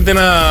 Για να κάνετε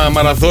ένα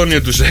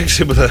μαραθώνιο του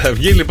σεξ που θα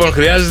βγει, λοιπόν,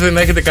 χρειάζεται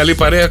να έχετε καλή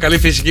παρέα, καλή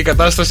φυσική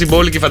κατάσταση,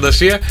 μπόλικη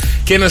φαντασία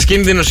και ένας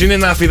κίνδυνος είναι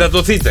να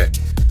αφυδατωθείτε.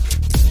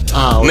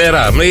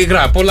 Νερά, με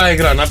υγρά, πολλά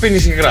υγρά, να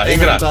πίνεις υγρά.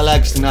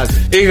 Στην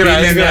άκρη. Υγρά,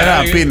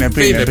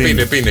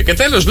 πίνε. Και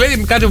τέλος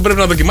λέει κάτι που πρέπει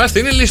να δοκιμάσετε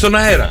είναι λέει στον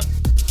αέρα.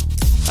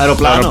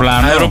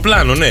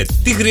 Αεροπλάνο, ναι.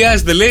 Τι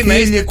χρειάζεται λέει να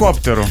είστε?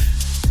 Ελικόπτερο.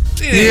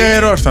 Ή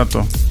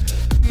αερόστατο.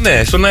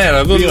 Ναι, στον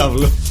αέρα.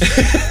 Πύραυλο.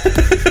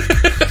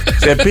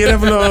 Σε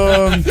πύραυλο.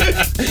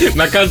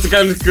 Να κάτσει,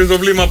 κάνει και το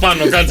βλήμα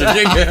πάνω. Κάτσε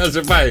και να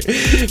σε πάει.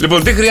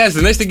 Λοιπόν, τι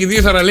χρειάζεται? Να είστε και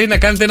δύο θαραλέοι, να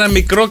κάνετε ένα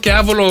μικρό και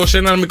άβολο, σε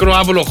ένα μικρό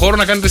άβολο χώρο,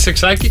 να κάνετε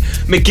σεξάκι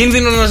με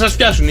κίνδυνο να σας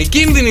πιάσουν. Οι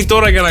κίνδυνοι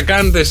τώρα για να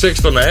κάνετε σεξ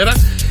στον αέρα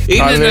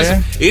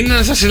είναι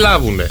να σας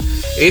συλλάβουν.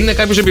 Είναι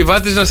κάποιος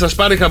επιβάτης να σας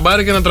πάρει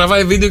χαμπάρι και να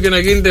τραβάει βίντεο και να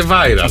γίνετε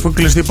viral. Αφού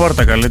κλειστή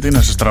πόρτα, καλέ, τι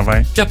να σας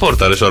τραβάει? Ποια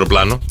πόρτα, ρε, στο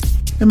αεροπλάνο?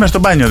 Είμαι στο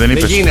μπάνιο, δεν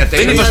είπες?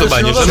 Δεν είμαι στο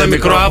μπάνιο. Σε ένα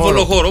μικρό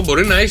άβολο χώρο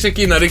μπορεί να είσαι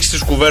εκεί, να ρίξεις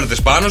τις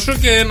κουβέρτες πάνω σου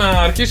και να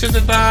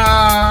αρχίσετε τα.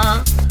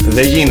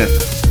 Δεν γίνεται.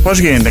 Πώς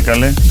γίνεται,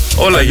 καλέ?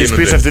 Όλα γίνονται.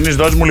 Της πεις ευθυνής,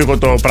 δώσ' μου λίγο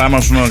το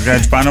πράγμα σου να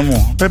κάνεις πάνω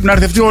μου. Πρέπει να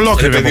έρθει αυτή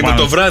ολόκληρη. Παιδί με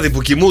το βράδυ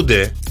που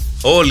κοιμούνται.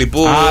 Όλοι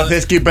που.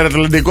 Θες και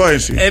υπερατλαντικό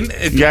εσύ.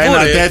 Για ένα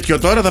τέτοιο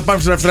τώρα θα πάμε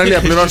στην Αυστραλία,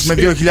 πληρώσουμε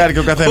 2.000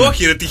 ο καθένας.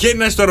 Όχι, ρε, τυχαίνει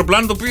να είσαι στο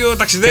αεροπλάνο το οποίο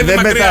ταξιδεύει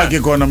μακριά. Δεν πετάω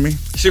και economy.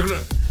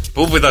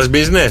 Πού πετάς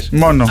business?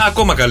 Μόνο.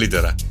 Ακόμα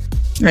καλύτερα.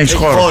 Έχει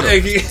χώρο.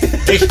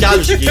 Έχει κι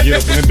άλλους εκεί γύρω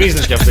που είναι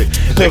business κι αυτοί.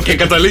 Και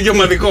καταλήγει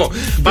ομαδικό.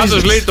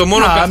 Πάντως λέει το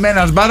μόνο. Με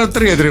ένα σπάρο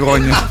 3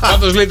 τριγώνια.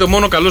 Πάντως λέει το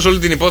μόνο καλό σε όλη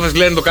την υπόθεση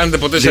λέει να το κάνετε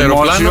ποτέ σε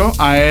αεροπλάνο. Δημόσιο,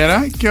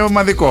 αέρα και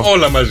ομαδικό.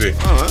 Όλα μαζί.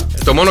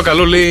 Το μόνο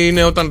καλό λέει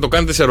είναι όταν το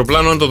κάνετε σε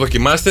αεροπλάνο, αν το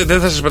δοκιμάσετε, δεν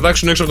θα σας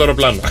πετάξουν έξω από το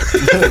αεροπλάνο.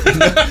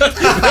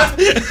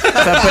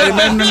 Θα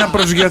περιμένουν να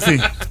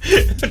προσγειωθεί.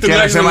 Και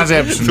να σε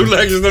μαζέψουν.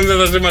 Τουλάχιστον δεν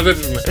θα σε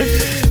μαζέψουν.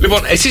 Λοιπόν,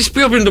 εσείς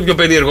ποιο είναι το πιο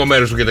περίεργο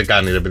μέρος που έχετε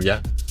κάνει, ρε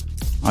παιδιά?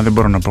 Δεν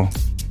μπορώ να πω.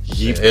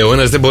 Ο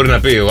ένας δεν μπορεί να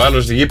πει, ο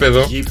άλλος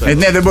γήπεδο.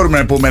 Ναι, δεν μπορούμε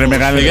να πούμε, ρε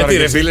μεγάλη. Γιατί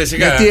ρε φίλε,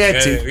 σιγά. Γιατί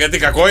έτσι? Γιατί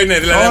κακό είναι,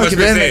 δηλαδή? Όχι,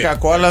 δεν είναι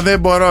κακό, αλλά δεν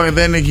μπορώ,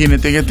 δεν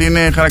γίνεται, γιατί είναι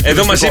χαρακτηριστικό.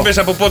 Εδώ μας είπες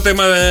από πότε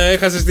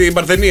έχασες την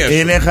Παρθενία.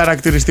 Είναι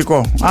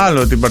χαρακτηριστικό.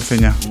 Άλλο την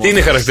Παρθενιά. Τι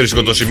είναι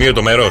χαρακτηριστικό, το σημείο,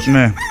 το μέρος?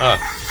 Ναι.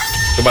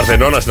 Τον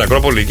Παρθενώνα στην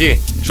Ακρόπολη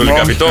εκεί, στο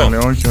Λυκαβητό.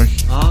 Όχι.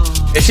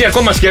 Εσύ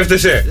ακόμα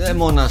σκέφτεσαι?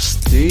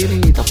 Μοναστήρι,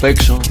 τα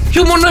παίξω.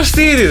 Ποιο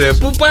μοναστήρι, ρε?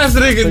 Πού πας,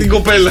 ρε, και την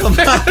κοπέλα?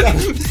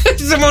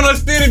 Σε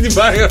μοναστήρι την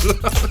πάει.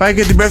 Πάει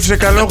και την πέφτει σε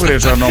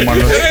καλόγριες ο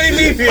ανώμαλος.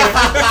 Ηλίθεια.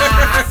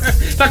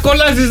 Θα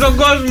κολλάσει στον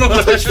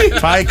κόσμο.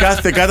 Πάει,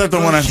 κάθεται κάτω από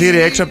το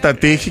μοναστήρι έξω από τα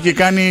τείχη και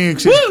κάνει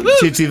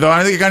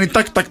τσιτσιδώνεται και κάνει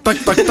τάκ τάκ τάκ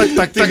τάκ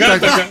τάκ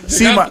τάκ.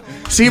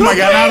 Σήμα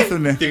για να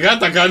έρθουνε. Τη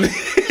γάτα κάνει.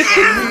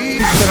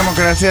 Η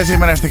θερμοκρασία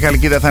σήμερα στη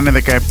Χαλκίδα θα είναι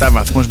 17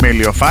 βαθμούς με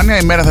ηλιοφάνεια.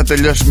 Η μέρα θα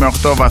τελειώσει με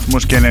 8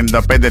 βαθμούς και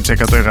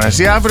 95%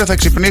 υγρασία. Αύριο θα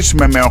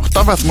ξυπνήσουμε με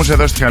 8 βαθμούς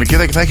εδώ στη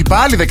Χαλκίδα και θα έχει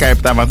πάλι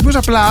 17 βαθμούς.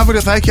 Απλά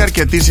αύριο θα έχει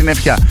αρκετή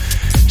συννεφιά.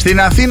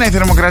 Στην Αθήνα η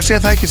θερμοκρασία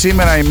θα έχει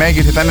σήμερα, η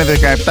μέγιστη θα είναι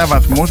 17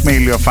 βαθμούς με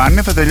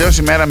ηλιοφάνεια. Θα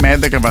τελειώσει η μέρα με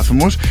 11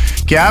 βαθμούς.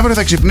 Και αύριο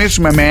θα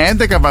ξυπνήσουμε με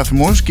 11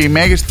 βαθμούς και η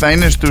μέγιστη θα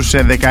είναι στους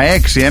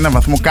 16, ένα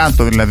βαθμό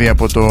κάτω δηλαδή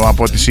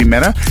από τη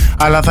σήμερα.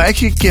 Αλλά θα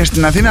έχει και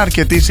στην Αθήνα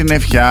αρκετή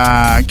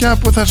συννεφιά. Και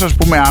από θα σας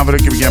πούμε αύριο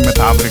και για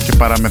μεθαύριο και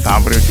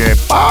παραμεθαύριο και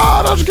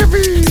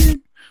Παρασκευή.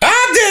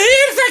 Άντε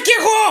ήρθα κι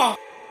εγώ!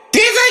 Τι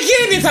θα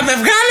γίνει, θα με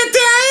βγάλετε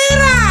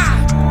αέρα!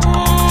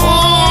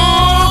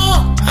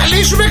 Θα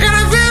λύσουμε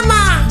κανένα θέμα!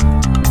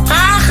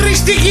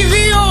 Άχρηστη κι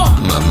δύο!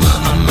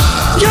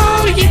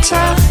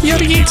 Γιώργιτσα,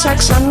 Γιώργιτσα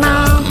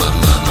ξανά.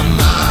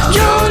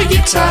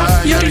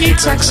 Γιώργιτσα,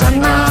 Γιώργιτσα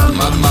ξανά.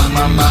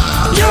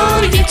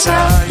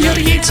 Γιώργιτσα,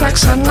 Γιώργιτσα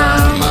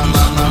ξανά.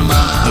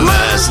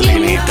 Μας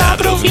λύνει τα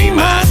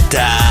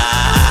προβλήματα.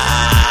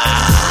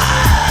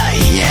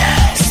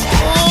 Yes!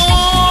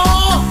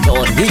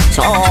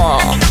 Γιώργιτσα!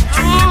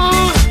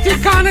 Τι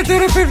κάνετε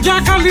ρε παιδιά,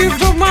 καλή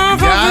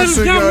εβδομάδα. Γεια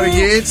σου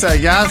Γεωργίτσα,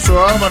 γεια σου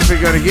όμορφη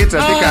Γεωργίτσα,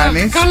 τι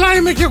κάνεις? Καλά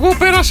είμαι κι εγώ,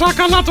 πέρασα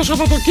καλά το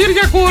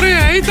Σαββατοκύριακο,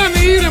 ωραία, ήταν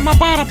ήρεμα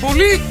πάρα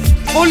πολύ.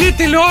 Πολλή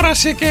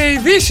τηλεόραση και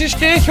ειδήσεις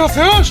και έχει ο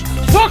Θεός.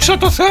 Δόξα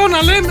τω Θεώ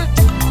να λέμε.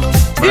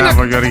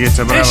 Μπράβο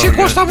Γεωργίτσα, μπράβο. Εσύ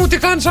Κώστα μου τι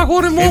κάνεις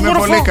αγόρι μου, είμαι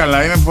όμορφο?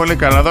 είμαι πολύ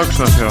καλά, δόξα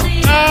τω Θεώ.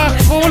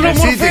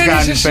 Εσύ τι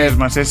κάνεις, πες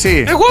μας,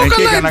 εσύ? Εγώ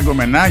εκεί κάνα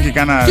γκομενάκι,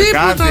 κάνα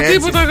κάτι.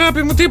 Τίποτα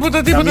αγάπη μου,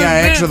 τίποτα. Καμιά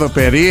έξοδο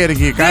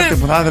περίεργη, κάτι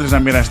που θα ήθελες να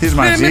μοιραστείς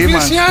μαζί μας? Δεν με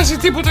πλησιάζει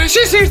τίποτα.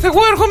 Εσείς ήρθε,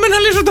 εγώ έρχομαι να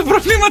λύσω τα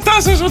προβλήματά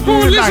σας.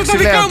 Εντάξει,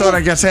 λέω τώρα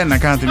για σένα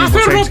κάτι. Να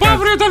φέρνω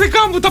αύριο τα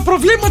δικά μου, τα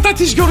προβλήματα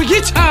της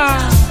Γεωργίτσα.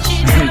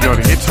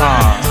 Γεωργίτσα.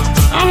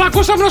 Αλλά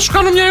Κώστα μου να σου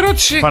κάνω μια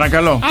ερώτηση.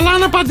 Παρακαλώ. Αλλά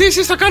αν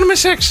απαντήσεις θα κάνουμε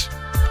σεξ.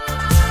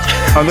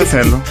 Δεν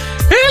θέλω.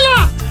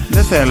 Έλα!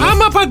 Δεν θέλω.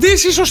 Άμα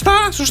απαντήσεις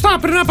σωστά,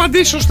 πριν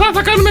απαντήσεις σωστά,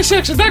 θα κάνουμε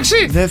σεξ, εντάξει?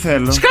 Δεν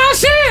θέλω.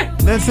 Σκάσε!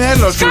 Δεν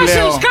θέλω, σου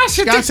λέω.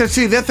 Σκάσε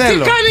εσύ, δεν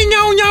θέλω. Τι κάνει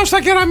νιάου νιάου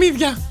στα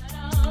κεραμίδια?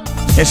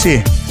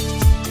 Εσύ.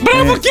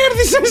 Μπράβο,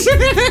 κέρδισες!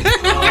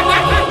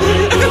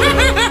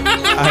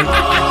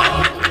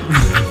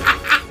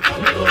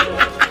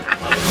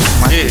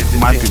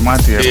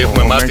 Μάτι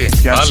έχουμε μάτι.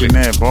 Πάλι.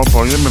 Ναι,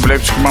 δεν με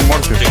βλέπεις και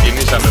μαμόρφης.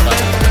 Ξεκινήσαμε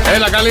πάλι.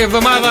 Έλα, καλή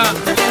εβδομάδα.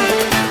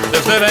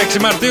 Δευτέρα 6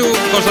 Μαρτίου,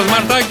 Κώστας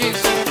Μαρτάκης,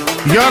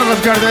 Γιώργος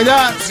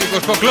Καρδελιάς,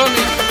 Νίκος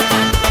Κοκλώνης,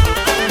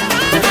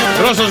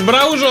 Ρώσος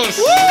Μπραούζος,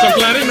 στο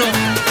κλαρίνο.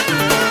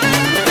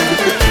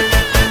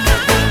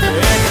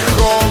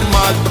 Έχω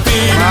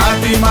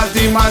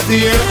μάτι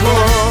έχω.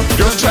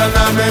 Ποιος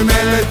ξανά με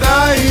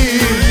μελετάει,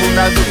 που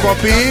να του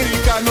κοπεί.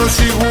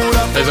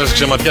 Θες να σε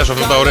ξεματιάσω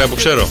αυτά τα ωραία που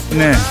ξέρω?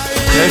 Ναι.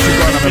 Δεν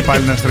σηκώναμε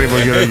πάλι να στρίβω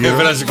γύρω.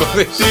 Πρέπει να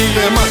σηκωθείς.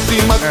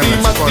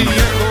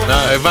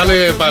 Βάλε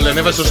πάλι,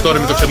 ανέβασε στο story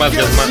με το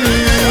ξεμάτιασμα.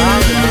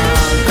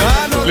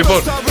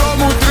 Λοιπόν,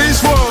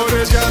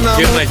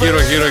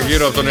 γύρνα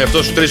γύρω από τον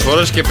εαυτό σου 3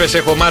 φορές και πες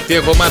έχω μάτι.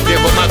 Έχω μάτι.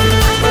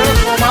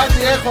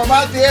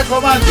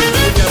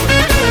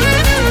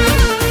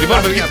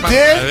 Λοιπόν, παιδιά,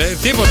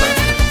 τίποτα.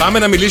 Πάμε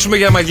να μιλήσουμε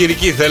για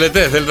μαγειρική.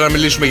 Θέλετε να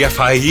μιλήσουμε για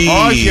φαγή?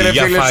 Όχι, ρε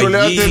φίλε, σου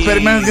λέω ότι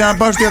περιμένετε να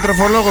πάω στο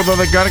διατροφολόγο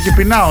 12 και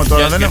πεινάω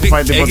τώρα. Δεν έχω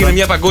φάει τίποτα. Έγινε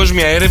μια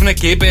παγκόσμια έρευνα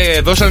και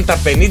είπε δώσαν τα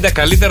 50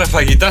 καλύτερα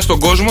φαγητά στον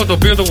κόσμο, το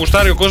οποίο το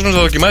γουστάρει ο κόσμος να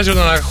δοκιμάζει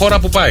όταν χώρα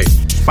που πάει.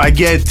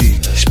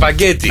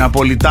 Σπαγκέτι.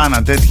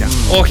 Ναπολιτάνα, τέτοια.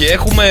 Όχι,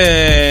 έχουμε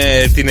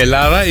την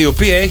Ελλάδα, η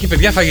οποία έχει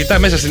παιδιά φαγητά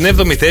μέσα στην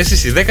 7η θέση,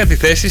 στη 10η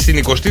θέση,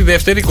 στην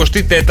 22η,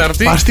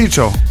 24η.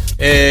 Παστίτσο.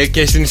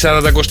 Και στην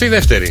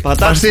 42η.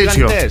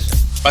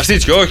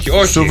 Παστίτσιο, όχι.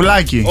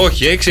 Σουβλάκι.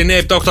 Όχι, 6, 9,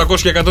 7,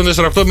 800 και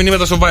 148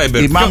 μηνύματα στο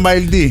Viber. Η Mamba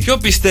LD. Ποιο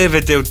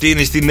πιστεύετε ότι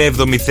είναι στην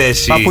 7η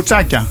θέση?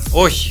 Παπουτσάκια.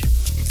 Όχι.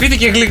 Πείτε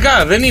και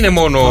γλυκά, δεν είναι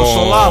μόνο.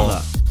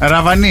 Φασολάδα.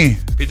 Ραβανί.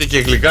 Πείτε και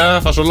γλυκά,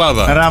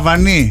 φασολάδα.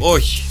 Ραβανί.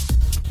 Όχι.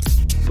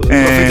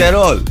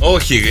 Προφιτερόλ.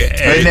 Όχι.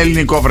 Δεν είναι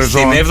ελληνικό βρεζό.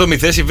 Στην 7η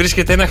θέση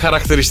βρίσκεται ένα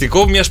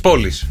χαρακτηριστικό μιας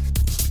πόλης.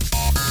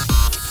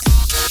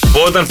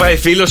 Όταν πάει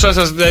φίλος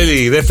σας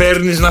λέει, δεν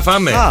φέρνεις να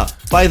φάμε?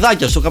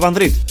 Παϊδάκια στο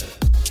Καπανδρίτη.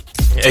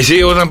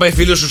 Εσύ όταν πάει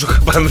φίλος σου στο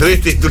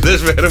Καπανδρίτη, του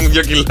λες φέρε μου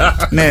 2 κιλά.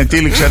 Ναι,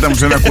 τύλιξε τα μου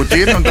σε ένα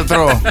κουτί, να το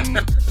τρώω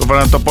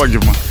το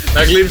απόγευμα.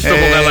 Να γλύψεις το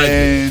κοκαλάκι.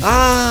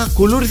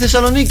 Κουλούρι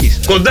Θεσσαλονίκης.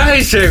 Κοντά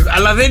είσαι,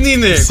 αλλά δεν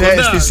είναι.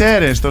 Στις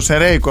Σέρες, το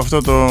Σερέικο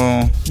αυτό το.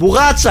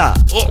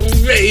 Μπουγάτσα.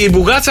 Η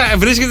Μπουγάτσα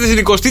βρίσκεται στην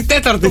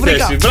 24η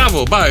θέση.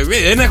 Μπράβο,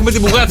 ένα έχουμε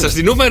την Μπουγάτσα.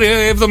 Στην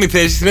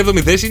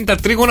 7η θέση είναι τα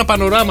τρίγωνα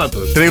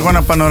πανοράματος.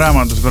 Τρίγωνα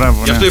πανοράματος,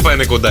 μπράβο. Γι' αυτό είπα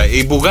είναι κοντά.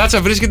 Η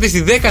Μπουγάτσα βρίσκεται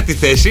στη 10η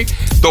θέση.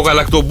 Το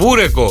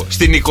γαλακτομπούρεκο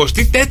στην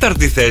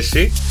 24η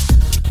θέση.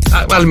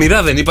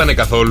 Αλμυρά δεν είπανε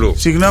καθόλου.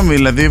 Συγγνώμη,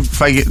 δηλαδή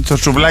το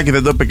σουβλάκι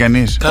δεν το είπε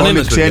κανείς. Όλοι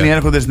οι ξένοι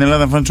έρχονται στην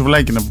Ελλάδα να φάνε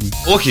σουβλάκι να πούμε.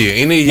 Όχι,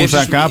 είναι οι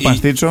γεύσεις.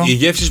 Οι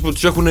γεύσεις που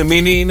τους έχουν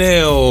μείνει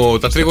είναι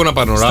τα τρίγωνα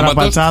πανοράματα.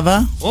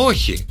 Στραπατσάδα.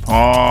 Όχι.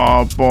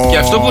 Και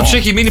αυτό που τους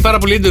έχει μείνει πάρα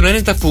πολύ έντονα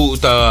είναι τα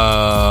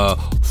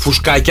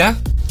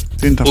φουσκάκια.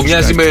 Που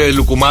μοιάζει με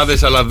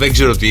λουκουμάδες, αλλά δεν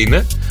ξέρω τι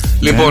είναι.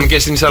 Λοιπόν, και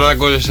στην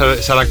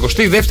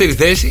 42η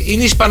θέση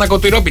είναι η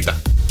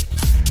σπανακοτηρόπιτα.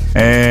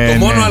 Το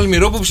μόνο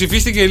αλμυρό που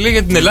ψηφίστηκε λέει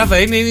για την Ελλάδα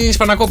είναι η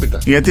σπανακόπιτα.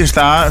 Γιατί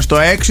στο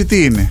 6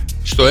 τι είναι?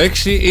 Στο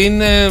 6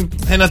 είναι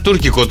ένα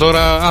τουρκικό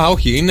τώρα.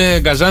 Όχι, είναι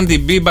γκαζάντι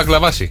μπι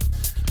μπακλαβάσι.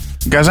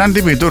 Γκαζάν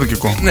τι πει,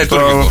 τουρκικό. Ναι,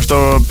 τουρκικό.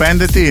 Στο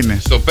 5 τι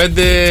είναι? Στο 5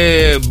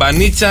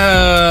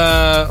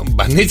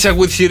 μπανίτσα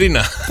with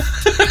σιρήνα.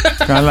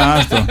 Καλά,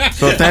 άστο.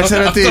 Στο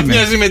 4 τι είναι? Αυτό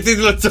μοιάζει με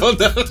τίτλο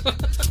τσόντα.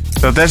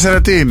 Στο 4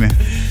 τι είναι?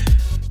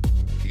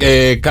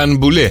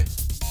 Κανμπουλέ.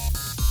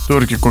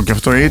 Τουρκικό και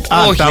αυτό.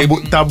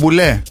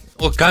 Ταμπουλέ.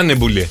 Κάνε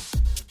μπουλέ.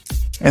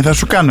 Θα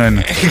σου κάνω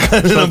ένα.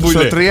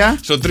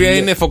 Στο 3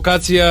 είναι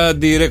φοκάτσια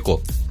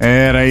ντιρέκο.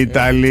 Έρα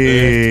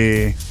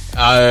Ιταλή.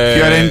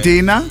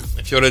 Φιωρεντίνα.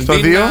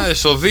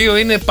 Στο 2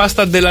 είναι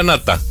πάστα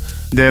ντελανάτα.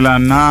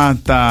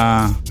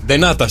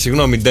 Ντενάτα,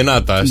 συγγνώμη,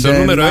 ντενάτα. Στο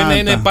νούμερο 1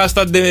 είναι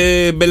πάστα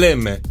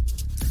ντεμπελέμε.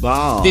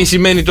 Τι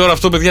σημαίνει τώρα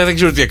αυτό, παιδιά, δεν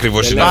ξέρω τι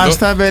ακριβώς είναι.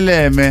 Πάστα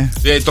μπελέμε.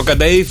 Το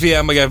κανταΐφι,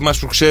 άμα για εμάς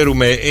που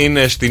ξέρουμε,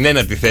 είναι στην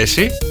 1η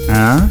θέση.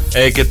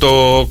 Και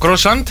το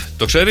croissant,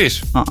 το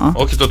ξέρεις?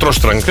 Όχι, το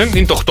trostrangten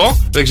είναι το 8.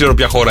 Δεν ξέρω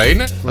ποια χώρα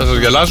είναι, θα σας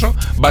γελάσω.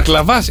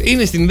 Μπακλαβάς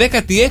είναι στην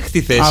 16η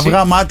θέση.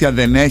 Αυγά μάτια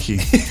δεν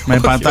έχει. Με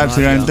πατάτες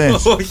τηγανιτές.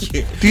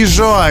 Όχι. Τι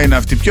ζώα είναι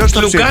αυτή, ποιος το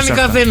ψήφισε?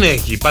 Λουκάνικα δεν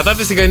έχει.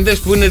 Πατάτες τηγανιτές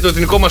που είναι το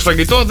εθνικό μας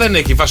φαγητό δεν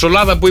έχει.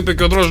 Φασολάδα που είπε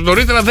και ο Δρόσος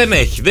νωρίτερα δεν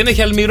έχει. Δεν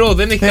έχει αλμυρό,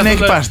 δεν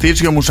έχει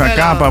παστίτσιο,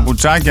 μουσακά,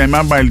 παπουτσάκια,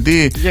 ημάν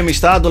παλτί.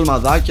 Γεμιστά,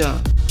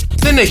 ντολμαδάκια.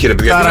 Δεν έχει ρε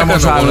παιδιά.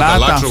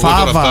 Ταραμοσαλάτα,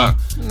 φάβα.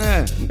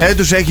 Ναι.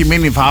 Τους έχει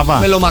μείνει φάβα.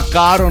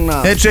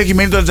 Μελομακάρονα. Τους έχει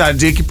μείνει το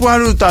τζατζίκι. Πού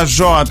αλλού τα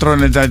ζώα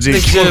τρώνε τζατζίκι?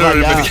 Δεν ξέρω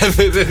ρε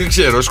παιδιά, δεν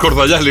ξέρω.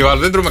 Σκορδαλιά λίγο,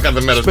 δεν τρώμε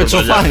κάθε μέρα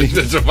σκορδαλιά.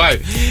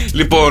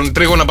 Λοιπόν,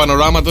 τρίγωνα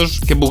πανοράματος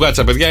και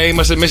μπουγάτσα, παιδιά.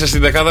 Είμαστε μέσα στη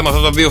δεκάδα με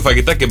αυτά τα δύο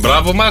φαγητά και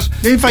μπράβο μας.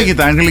 Δεν είναι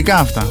φαγητά, είναι γλυκά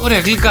αυτά. Ωραία,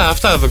 γλυκά,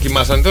 αυτά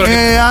δοκιμάσανε τώρα.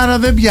 Άρα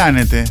δεν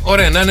πιάνετε.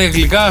 Ωραία, να είναι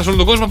γλυκά σε όλο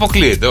τον κόσμο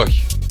αποκλείεται,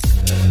 όχι.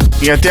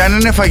 Γιατί αν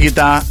είναι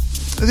φαγητά,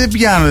 δεν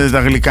πιάνονται τα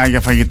γλυκά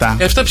για φαγητά.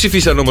 Αυτά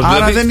ψηφίσαν όμως. Άρα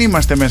δηλαδή, δεν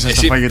είμαστε μέσα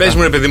στα φαγητά. Πες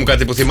μου ρε παιδί μου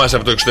κάτι που θυμάσαι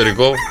από το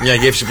εξωτερικό, μια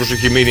γεύση που σου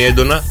έχει μείνει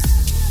έντονα.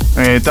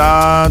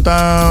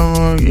 Τα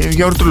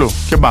γιαουρτουλού,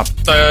 κεμπάπ.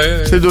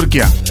 Στην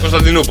Τουρκία.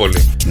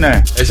 Κωνσταντινούπολη.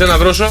 Ναι. Εσένα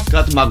Δρόσο?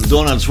 Κάτι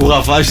McDonald's που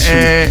είχα φάσει.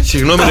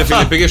 Συγγνώμη ρε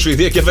φίλε, πήγε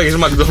Σουηδία και έφαγες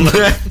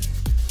McDonald's.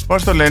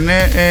 Πώς το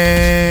λένε,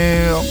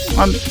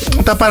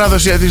 τα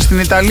παραδοσιακά στην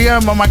Ιταλία,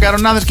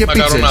 μακαρονάδες και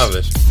πίτσες.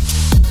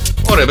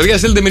 Ωραία, παιδιά,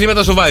 στείλτε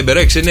μηνύματα στο Viber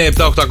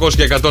 697-800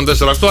 και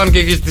 104,8. Αν και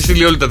έχετε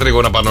στείλει όλοι τα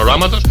τρίγωνα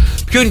πανοράματος.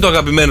 Ποιο είναι το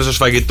αγαπημένο σας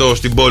φαγητό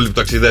στην πόλη που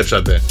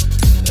ταξιδέψατε?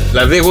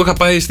 Δηλαδή, εγώ είχα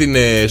πάει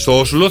στο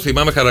Όσλο,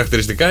 θυμάμαι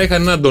χαρακτηριστικά,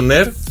 είχαν ένα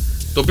ντονέρ,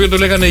 το οποίο το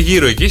λέγανε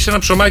γύρω εκεί, σε ένα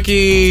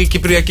ψωμάκι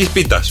κυπριακής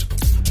πίτας.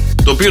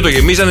 Το οποίο το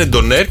γεμίζανε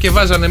ντονέρ και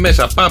βάζανε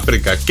μέσα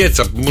πάπρικα,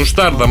 κέτσαπ,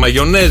 μουστάρδα,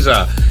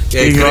 μαγιονέζα.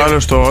 Πήγε ο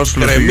άλλος στο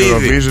Όσλο,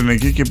 πήγε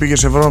εκεί και πήγε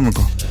σε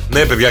βρώμικο.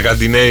 Ναι, παιδιά,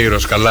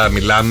 Καντινέιρος, καλά.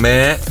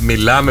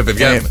 Μιλάμε,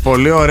 παιδιά.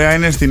 Πολύ ωραία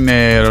είναι στην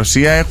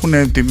Ρωσία.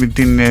 Έχουν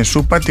την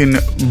σούπα, την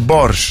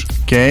μπορς.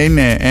 Και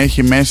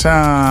έχει μέσα.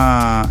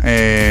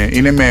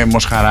 Είναι με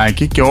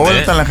μοσχαράκι και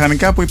όλα τα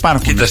λαχανικά που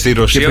υπάρχουν. Κοίτα, στη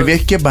Ρωσία. Και επειδή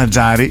έχει και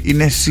μπατζάρι,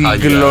 είναι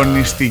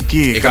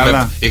συγκλονιστική.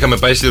 Είχαμε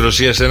πάει στη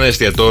Ρωσία σε ένα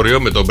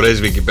εστιατόριο με τον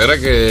πρέσβη εκεί πέρα.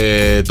 Και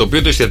το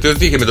οποίο το εστιατόριο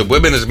τι είχε? Με το που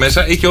έμπαινες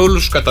μέσα, είχε όλους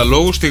τους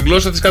καταλόγους στη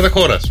γλώσσα της κάθε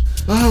χώρας.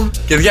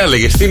 Και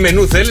διάλεγες τι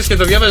μενού θέλεις και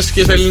το διάβαζες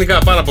και στα ελληνικά.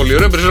 Πάρα πολύ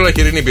ωραίο. Μπριζόλα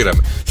χοιρινή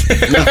πήραμε.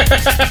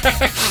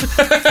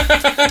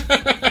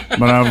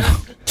 Μπράβο.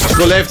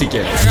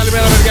 Σκολεύτηκε.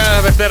 Καλημέρα, παιδιά.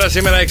 Δευτέρα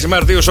σήμερα 6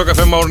 Μαρτίου, Sok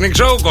FM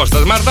Morning Show.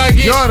 Κώστας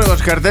Μαρτάκης.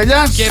 Γιώργος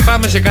Καρτελιάς. Και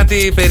πάμε σε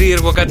κάτι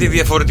περίεργο, κάτι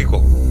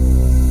διαφορετικό.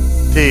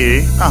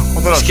 Τι? Ο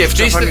Δρόσος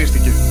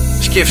εξαφανίστηκε.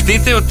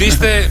 Σκεφτείτε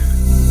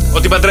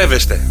ότι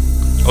παντρεύεστε.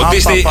 Ότι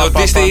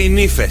είστε οι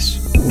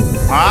νύφες.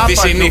 Ότι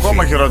είσαι η νύφη.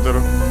 Ακόμα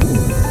χειρότερο.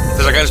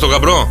 Θες να κάνεις τον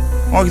γαμπρό?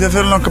 Όχι, δεν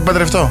θέλω να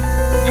παντρευτώ.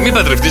 Μην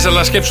παντρευτείς,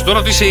 αλλά σκέψου τώρα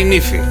ότι είσαι η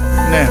νύφη.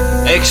 Ναι.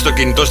 Έχεις το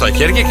κινητό στα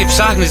χέρια και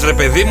ψάχνεις, ρε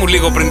παιδί μου,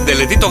 λίγο πριν την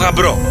τελετή το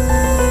γαμπρό.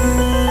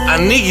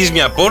 Ανοίγεις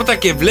μια πόρτα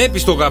και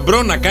βλέπεις το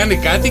γαμπρό να κάνει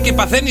κάτι και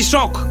παθαίνει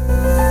σοκ.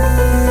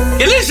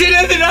 Και λες,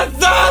 είναι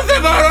δυνατό,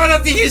 δεν μπορώ να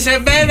τύχει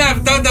σε μένα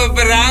αυτό το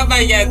πράγμα.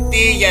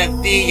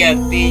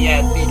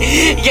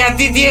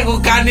 Γιατί τι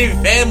έχω κάνει,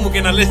 Θεέ μου,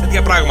 και να λες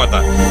τέτοια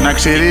πράγματα. Να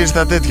ξυρίζεις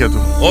τα τέτοια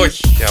του.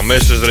 Όχι,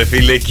 αμέσως ρε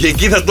φίλε,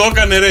 εκεί θα το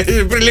έκανε ρε.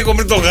 Λίγο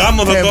πριν το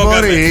γάμο θα το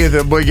έκανε.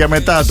 Δεν μπορεί για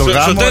μετά το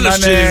γάμο. Στο τέλος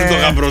ξυρίζει το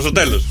γαμπρό, στο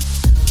τέλος.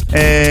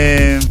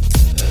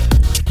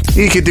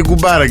 Είχε την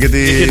κουμπάρα και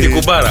Είχε την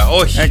κουμπάρα,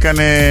 όχι.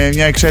 Έκανε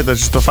μια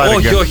εξέταση στο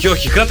φάριγγα.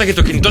 Όχι. Κράταγε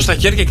το κινητό στα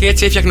χέρια και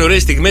έτσι έφτιαχνε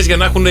ωραίες στιγμές για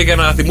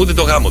να θυμούνται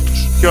το γάμο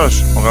τους.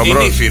 Ποιος? Ο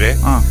γαμπρός? Η νύφη, ρε.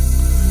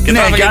 Και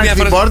άνοιξε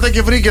την πόρτα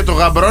και βρήκε το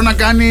γαμπρό να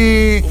κάνει.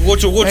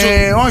 Γουτσου.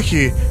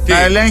 Όχι. Τι?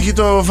 Να ελέγχει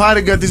το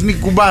φάριγγα της Νίκη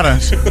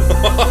Κουμπάρας.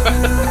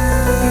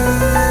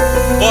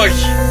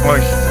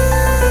 Όχι.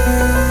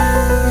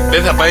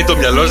 Δεν θα πάει το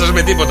μυαλό σας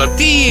με τίποτα.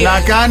 Τι?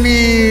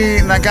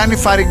 Να κάνει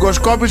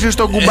φαριγγοσκόπηση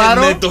στον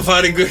κουμπάρο. Ναι, το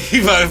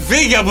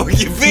φύγε από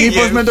εκεί.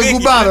 Μήπως με τον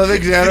κουμπάρο, δεν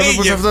ξέρω.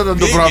 Μήπως αυτό ήταν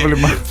το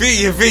πρόβλημα.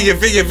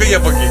 Φύγε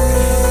από εκεί.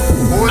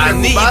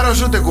 Ούτε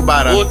κουμπάρος ούτε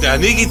κουμπάρα. Ούτε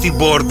ανοίγει την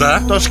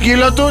πόρτα. Το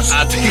σκύλο τους.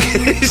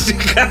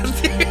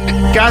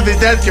 Κάτι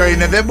τέτοιο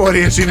είναι. Δεν μπορεί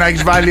εσύ να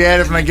έχεις βάλει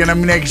έρευνα και να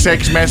μην έχεις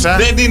σεξ μέσα.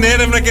 Δεν είναι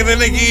έρευνα και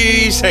δεν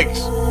έχει σεξ.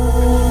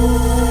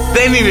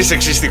 Δεν είναι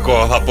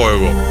σεξιστικό, θα πω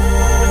εγώ.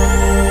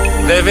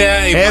 Βέβαια,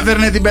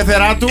 έδερνε την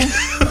πεθερά του.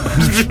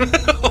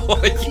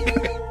 Όχι.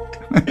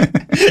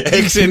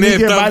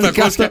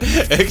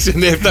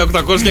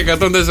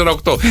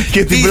 697-800-1048.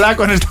 Και την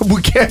πλάκωνε στα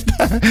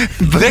μπουκέτα.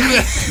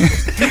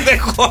 Δεν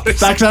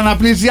χώρισε. Θα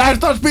ξαναπλησιάσει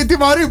το σπίτι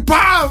μωρή.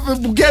 Παμ!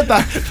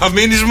 Μπουκέτα. Θα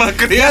μείνεις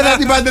μακριά. Δεν θα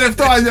την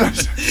παντρευτώ αλλιώς.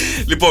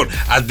 Λοιπόν,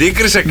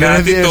 αντίκρισε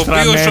κάτι το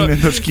οποίο.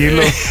 Το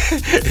σκύλο.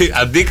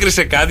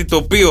 Αντίκρισε κάτι το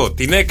οποίο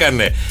την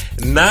έκανε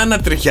να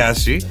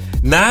ανατριχιάσει,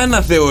 να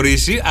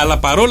αναθεωρήσει, αλλά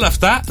παρόλα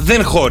αυτά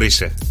δεν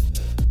χώρισε.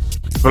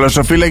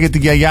 Κολοσοφύλαγε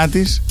την γιαγιά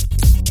της.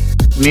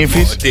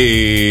 Νύφης.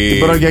 Την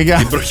προγιαγιά.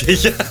 Την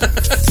προγιαγιά.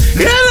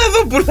 Έλα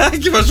εδώ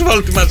πουλάκι, μα σου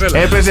βάλω τη μαζέλα.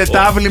 Έπαιζε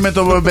τάβλη με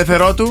τον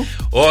πεθερό του.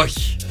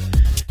 Όχι.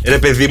 Ρε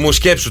παιδί μου,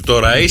 σκέψου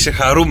τώρα, είσαι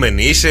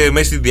χαρούμενη, είσαι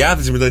μέσα στη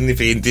διάθεση με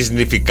τις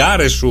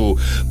νηφικάρες σου,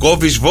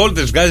 κόβεις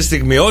βόλτες, βγάζεις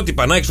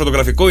στιγμιότυπα, να έχεις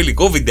φωτογραφικό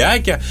υλικό,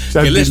 βιντεάκια.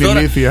 Σαν και λες τώρα,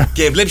 ηλίθεια.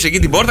 και βλέπεις εκεί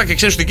την πόρτα και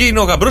ξέρεις ότι εκεί είναι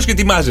ο γαμπρός και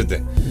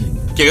ετοιμάζεται.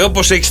 Και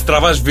όπως έχεις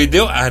τραβάς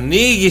βίντεο,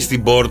 ανοίγεις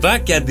την πόρτα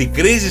και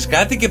αντικρίζεις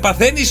κάτι και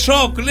παθαίνεις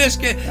σοκ. Λες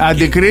και.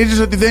 Αντικρίζεις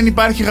ότι δεν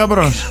υπάρχει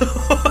γαμπρός.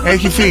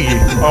 Έχει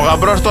φύγει. Ο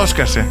γαμπρός το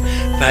έσκασε.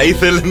 Θα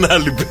ήθελε να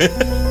λείπε.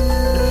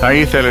 Θα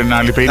ήθελε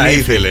να λείπει. Θα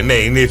ήθελε, ναι,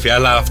 η νύφη.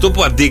 Αλλά αυτό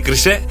που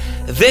αντίκρισε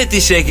δεν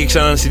της έχει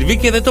ξανασυμβεί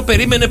και δεν το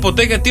περίμενε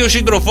ποτέ, γιατί ο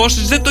σύντροφός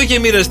της δεν το είχε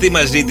μοιραστεί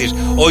μαζί της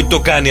ότι το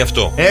κάνει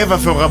αυτό.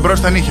 Έβαφε ο γαμπρός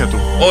στα νύχια του.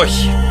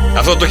 Όχι.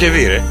 Αυτό το είχε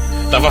δει, ρε.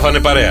 Τα βάφανε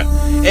παρέα.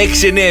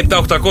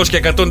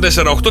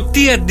 697-800-1048.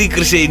 Τι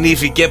αντίκρισε η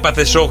νύφη και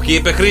έπαθε σοκ και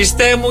είπε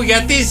Χριστέ μου,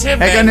 γιατί σε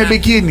μένα. Έκανε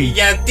μπικίνι.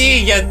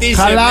 Γιατί σε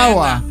Χαλάουα.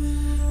 μένα.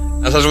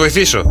 Να σας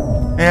βοηθήσω.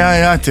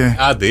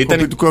 Άντε,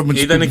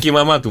 ήταν και η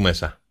μαμά του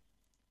μέσα.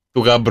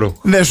 Του γαμπρού.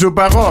 Δεν σου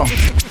είπα εγώ.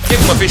 Και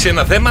έχουμε αφήσει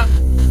ένα θέμα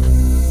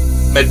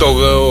με το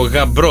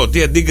γαμπρό.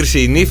 Τι αντίκρισε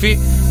η νύφη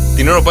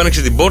την ώρα που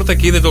άνοιξε την πόρτα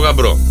και είδε το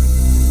γαμπρό.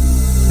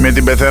 Με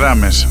την πεθερά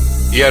μέσα.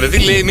 Η Αρετή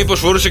λέει μήπως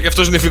φορούσε και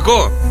αυτός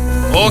νηφικό.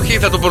 Όχι,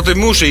 θα το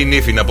προτιμούσε η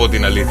νύφη, να πω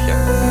την αλήθεια.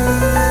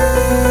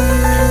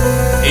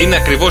 Είναι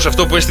ακριβώς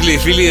αυτό που έστειλε η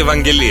φίλη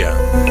Ευαγγελία.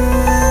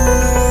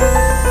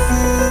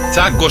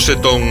 Τσάκωσε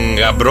τον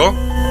γαμπρό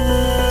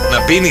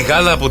να πίνει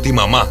γάλα από τη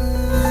μαμά.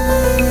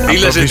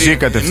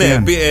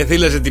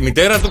 Θύλαζε τη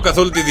μητέρα του καθ'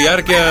 όλη τη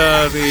διάρκεια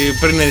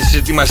πριν τις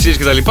ετοιμασίες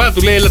και τα λοιπά.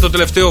 Του λέει έλα το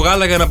τελευταίο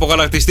γάλα για να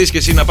απογαλακτιστείς και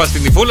εσύ να πας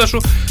στην νυφούλα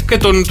σου. Και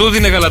τον του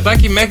δίνε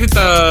γαλατάκι μέχρι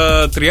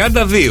τα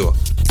 32.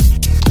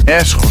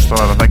 Έσχος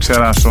τώρα, θα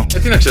ξεράσω.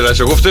 Τι να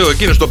ξεράσει, εγώ φταίω,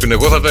 εκείνος το πίνε,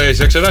 εγώ θα τα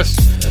ξεράσει.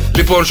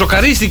 Λοιπόν,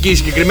 σοκαρίστηκε η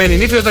συγκεκριμένη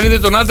νύφη όταν είδε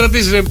τον άντρα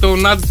της,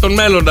 τον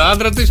μέλλοντα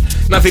άντρα της,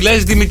 να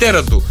θυλάζει τη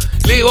μητέρα του.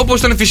 Λέει, όπως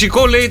ήταν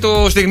φυσικό, λέει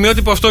το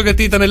στιγμιότυπο αυτό,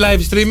 γιατί ήταν live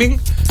streaming.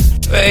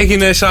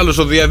 Έγινε σ' άλλο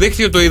στο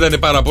διαδίκτυο, το είδανε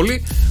πάρα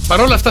πολύ. Παρ'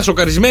 όλα αυτά,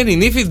 σοκαρισμένη η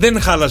νύφη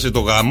δεν χάλασε το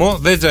γάμο,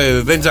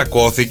 δεν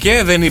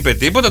τζακώθηκε, δεν είπε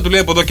τίποτα. Του λέει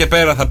από εδώ και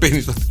πέρα θα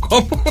πίνει το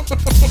δικό μου.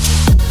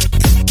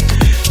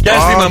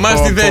 Πιάσει τη μαμά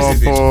στη θέση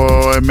της.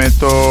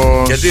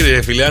 Γιατί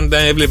ρε φίλε,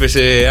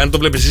 αν το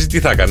βλέπεις εσύ, τι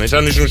θα κάνεις,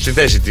 αν ήσουν στη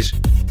θέση της?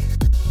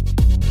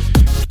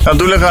 Θα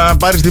του έλεγα να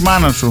πάρεις τη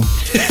μάνα σου.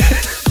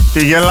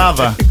 Τη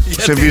γελάδα.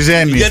 Σε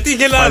βυζένει. Γιατί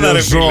γελάδα,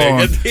 ρε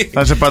φίλε?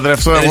 Θα σε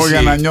παντρευτώ εγώ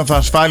για να νιώθω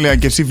ασφάλεια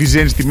και εσύ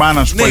βυζένεις τη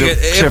μάνα σου.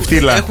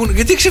 Ξεφτύλα.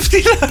 Γιατί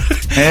ξεφτύλα?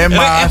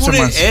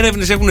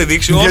 Έρευνες έχουν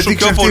δείξει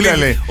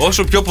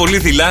όσο πιο πολύ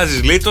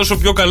θυλάζεις, λέει, τόσο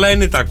πιο καλά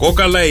είναι τα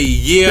κόκαλα, η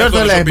υγεία. Ποιος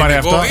το λέει μωρέ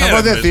αυτό?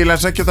 Εγώ δεν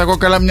θύλασα και τα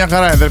κόκαλα μια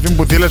χαρά. Η αδερφή μου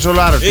που θύλασε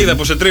όλο άρρωστη. Είδα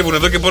πως σε τρίβουν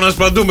εδώ και πονάς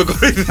παντού, με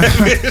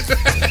κοροϊδεύεις.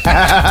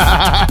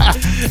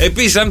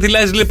 Επίσης, αν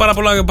θυλάζεις, λέει,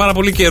 πάρα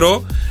πολύ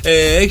καιρό,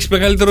 έχεις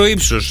μεγαλύτερο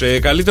ύψος,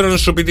 καλύτερο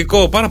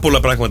νοσοποιητικό, πάρα πολλά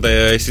πράγματα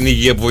στην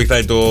υγεία που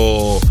βοηθάει το.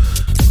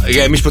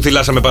 Για εμείς που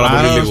θυλάσαμε πάρα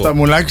πολύ λίγο. Στα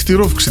μουλάκι στη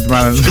ρούφξη τη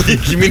μάνα.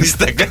 Έχει μείνει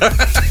στέκα.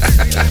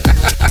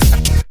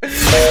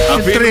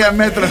 3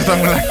 μέτρα στα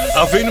μουλάκι.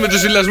 Αφήνουμε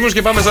τους θυλασμούς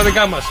και πάμε στα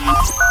δικά μας.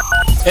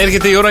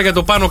 Έρχεται η ώρα για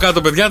το πάνω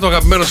κάτω, παιδιά, το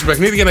αγαπημένο σας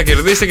παιχνίδι, για να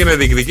κερδίσετε και να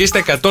διεκδικήσετε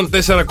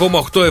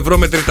 104,8 ευρώ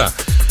μετρητά.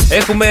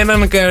 Έχουμε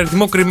έναν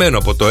αριθμό κρυμμένο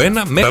από το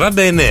 1 με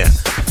 49.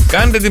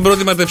 Κάντε την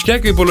πρώτη ματευσιά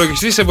και ο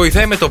υπολογιστής σε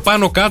βοηθάει με το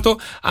πάνω κάτω,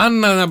 αν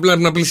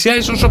να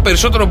πλησιάζεις όσο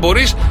περισσότερο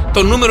μπορείς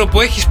το νούμερο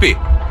που έχεις πει.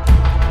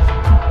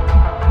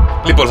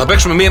 Λοιπόν, θα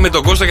παίξουμε μία με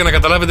τον Κώστα για να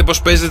καταλάβετε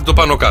πώς παίζετε το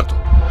πάνω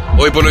κάτω.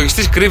 Ο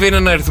υπολογιστής κρύβει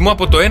έναν αριθμό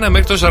από το 1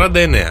 μέχρι το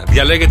 49.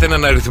 Διαλέγετε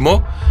έναν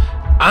αριθμό.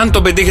 Αν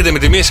τον πετύχετε με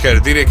τη μία,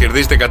 συγχαρητήρια,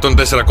 κερδίζετε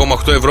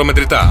 104,8 ευρώ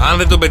μετρητά. Αν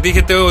δεν τον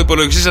πετύχετε, ο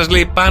υπολογιστής σας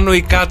λέει πάνω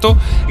ή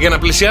κάτω για να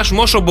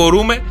πλησιάσουμε όσο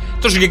μπορούμε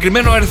το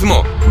συγκεκριμένο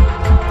αριθμό.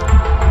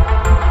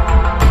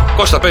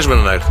 Κώστα, παίζουμε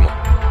έναν αριθμό.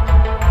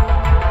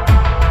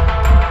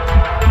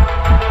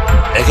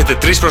 Έχετε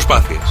 3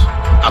 προσπάθειες.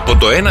 Από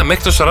το 1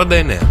 μέχρι το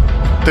 49.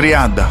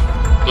 30.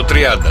 Το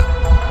 30.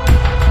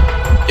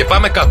 Και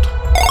πάμε κάτω.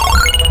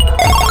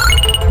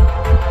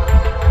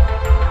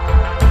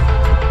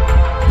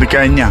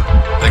 19.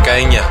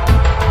 19.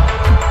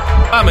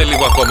 Πάμε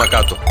λίγο ακόμα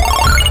κάτω.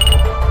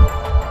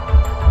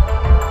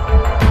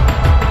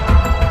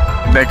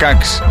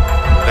 16.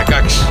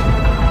 16.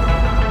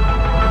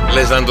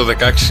 Λες να είναι το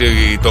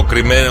 16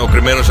 ο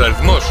κρυμμένος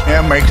αριθμός?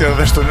 Άμα ήξερα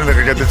δεν στον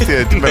έλεγα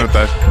κατευθείαν. Τι με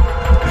ρωτάς?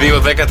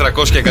 2, 10,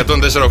 300 και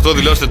 104,8.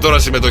 Δηλώστε τώρα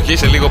συμμετοχή.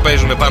 Σε λίγο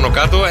παίζουμε πάνω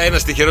κάτω.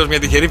 Ένας τυχερός, μια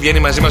τυχερή βγαίνει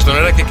μαζί μας στον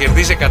αέρα και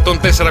κερδίζει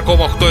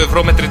 104,8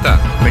 ευρώ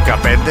μετρητά.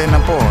 15 να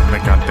πω.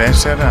 14.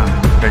 14,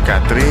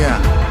 13,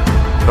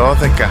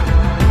 12,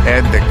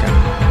 11,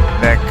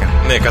 10.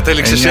 Ναι,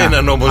 κατέληξε σε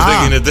έναν όμως, δεν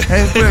γίνεται.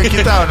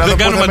 Κοιτάω να δω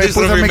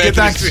πού θα με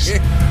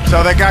κοιτάξεις. Στο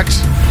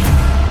 16.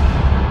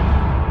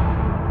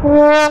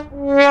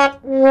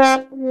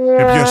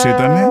 Και ποιος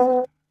ήτανε?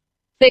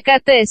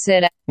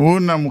 14. Ού,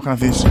 να μου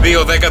χαθείς.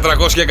 2, 10,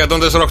 300 και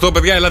 104,8.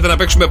 Παιδιά, ελάτε να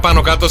παίξουμε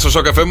πάνω κάτω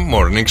στο Sok FM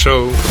Morning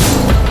Show.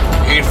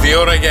 Ήρθε η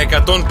ώρα για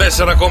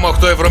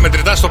 104,8 ευρώ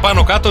μετρητά στο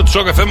πάνω κάτω του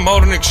Sok FM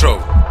Morning Show.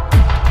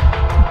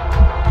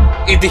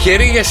 Η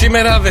τυχερή για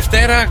σήμερα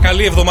Δευτέρα,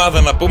 καλή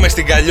εβδομάδα να πούμε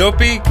στην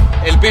Καλλιόπη.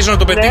 Ελπίζω να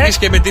το πετύχεις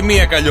και με τη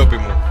μία, Καλλιόπη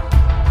μου.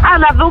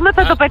 Να δούμε,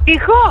 θα το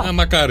πετύχω.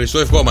 Μακάρι, το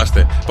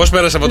ευχόμαστε. Πώς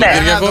πέρασε από το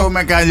Κυριακό? Να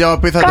δούμε,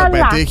 Καλλιόπη, θα το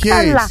πετύχεις?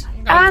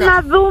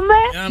 Να δούμε.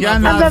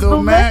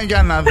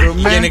 Για να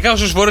δούμε. Γενικά,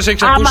 όσες φορές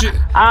έχεις ακούσει.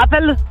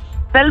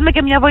 Θέλουμε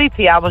και μια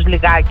βοήθεια όμως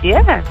λιγάκι,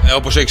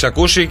 όπως έχεις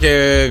ακούσει και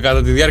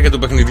κατά τη διάρκεια του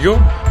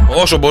παιχνιδιού,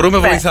 όσο μπορούμε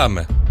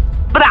βοηθάμε.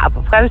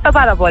 Μπράβο, ευχαριστώ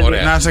πάρα πολύ.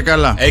 Ωραία. Να είσαι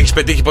καλά. Έχεις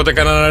πετύχει ποτέ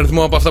κανέναν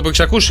αριθμό από αυτά που έχεις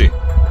ακούσει?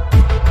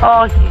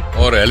 Όχι.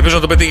 Ωραία, ελπίζω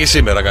να το πετύχει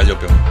σήμερα,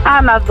 Καλλιόπη μου.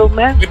 Να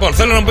δούμε. Λοιπόν,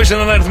 θέλω να μου πεις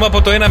έναν αριθμό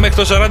από το 1 μέχρι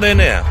το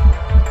 49.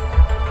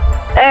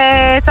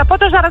 Θα πω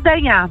το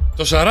 49.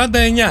 Το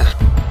 49.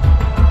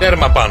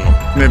 Τέρμα πάνω.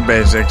 Δεν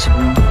παίζει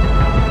έξυπνο.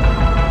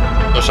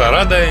 Το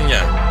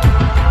 49.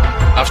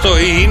 Αυτό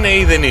ή είναι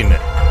ή δεν είναι.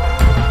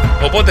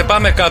 Οπότε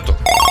πάμε κάτω.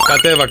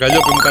 Κατέβα,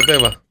 Καλλιόπη μου,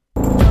 κατέβα.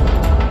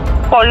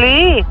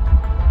 Πολύ.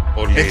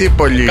 Τι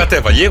πολύ.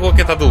 Κατέβα λίγο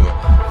και θα δούμε.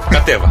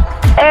 Κατέβα.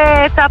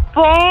 Θα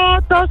πω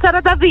το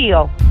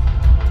 42.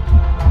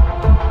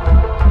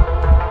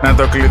 Να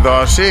το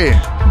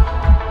κλειδώσει?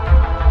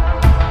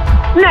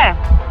 Ναι.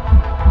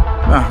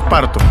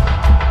 Πάρ' το.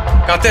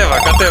 Κατέβα.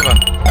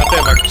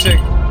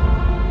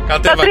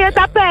 Το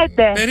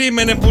 35.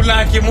 Περίμενε,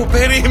 πουλάκι μου,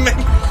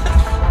 περίμενε.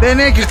 Δεν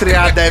έχεις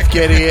 30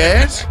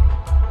 ευκαιρίες.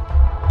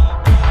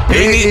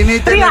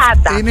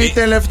 Είναι η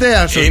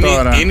τελευταία σου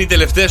τώρα. Είναι η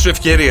τελευταία σου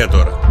ευκαιρία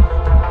τώρα.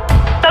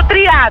 Το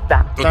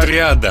 30. Το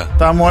 30.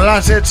 Τα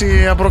μολάς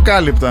έτσι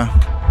απροκάλυπτα.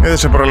 Δεν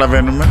σε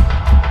προλαβαίνουμε.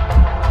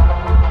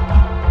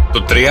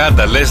 Το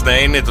 30, λες να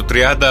είναι το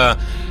 30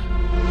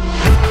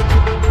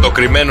 το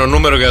κρυμμένο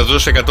νούμερο για να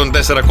δώσει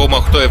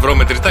 104,8 ευρώ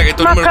μετρητά?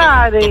 Γιατί το νούμερο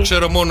το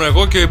ξέρω μόνο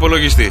εγώ και ο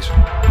υπολογιστής.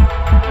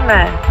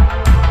 Ναι.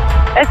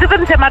 Εσύ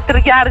δεν είσαι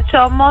μακριάρης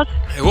όμως.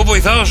 Εγώ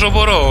βοηθάω όσο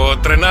μπορώ.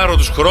 Τρενάρω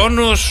τους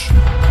χρόνους.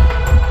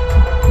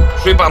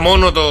 Σου είπα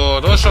μόνο το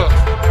τόσο.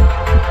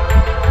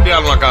 Τι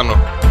άλλο να κάνω?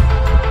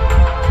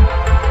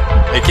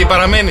 Εκεί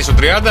παραμένεις στο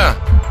 30.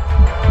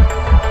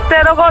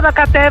 Θέλω εγώ να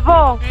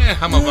κατέβω.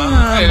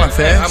 Άμα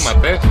θες.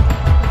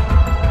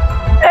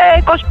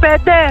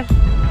 25.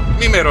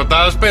 Μη με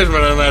ρωτάς, πες με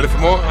έναν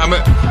αριθμό.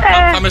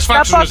 Θα με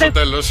σφάξουν στο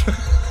τέλος.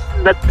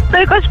 Το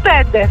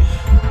 25.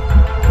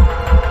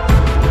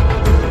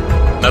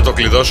 Να το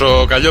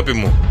κλειδώσω, Καλλιόπη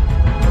μου?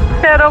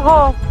 Ξέρω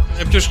εγώ.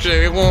 Ποιος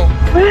ξέρει, εγώ?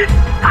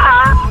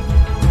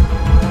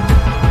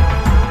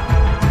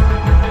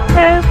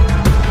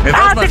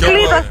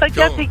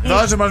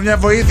 Δώσε μας μια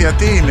βοήθεια.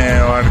 Τι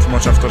είναι ο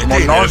αριθμός αυτός?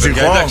 Μονόζυγο?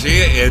 Εντάξει,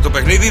 το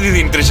παιχνίδι δεν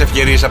δίνει 3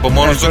 ευκαιρίες από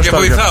μόνος του και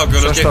βοηθάω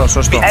κιόλας.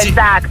 Σωστό.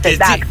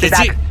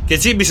 Εντάξει. Και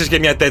τσίμπησες και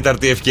μια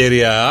τέταρτη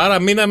ευκαιρία.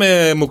 Άρα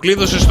μείναμε, μου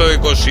κλείδωσες το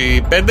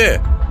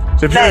 25.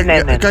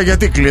 Ναι.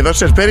 Γιατί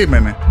κλείδωσες?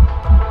 Περίμενε.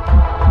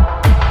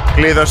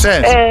 Κλείδωσες?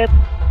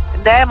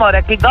 Ναι,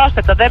 μωρέ,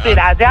 κλειδώστε το, δεν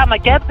πειράζει. Άμα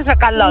κέρδισα,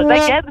 καλό. Δεν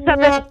κέρδισα,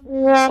 δεν.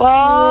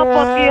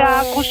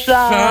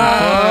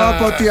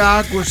 Πω τι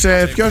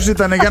άκουσε. Ποιος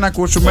ήτανε, για να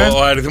ακούσουμε?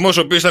 Ο αριθμός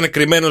ο οποίος ήταν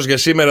κρυμμένος για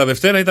σήμερα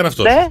Δευτέρα ήταν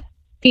αυτός.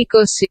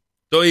 20.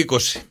 Το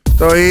 20.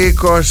 Το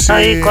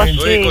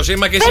 20.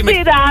 Μα και εσύ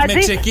με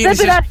ξεκίνησες.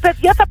 Δεν πειράζει,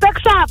 παιδιά, θα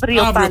παίξω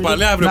αύριο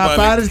πάλι. Να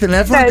πάρεις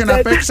τηλέφωνο και να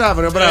παίξεις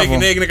αύριο. Μπράβο.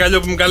 Έγινε,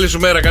 Καλλιόπη μου, καλή σου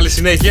μέρα, καλή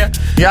συνέχεια.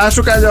 Γεια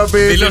σου, Καλλιόπη.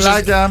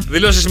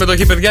 Δηλώσει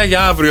συμμετοχή, παιδιά,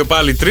 για αύριο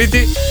πάλι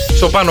Τρίτη.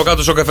 Στο πάνω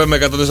κάτω Sok FM με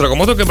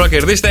 104,8 και να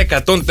κερδίσετε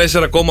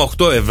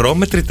 104,8 ευρώ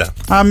μετρητά.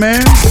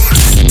 Αμέ.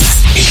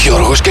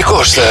 Γιώργος και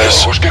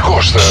Κώστας. Sok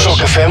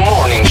FM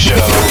Morning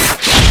Show.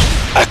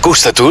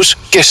 Ακούστε τους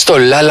και στο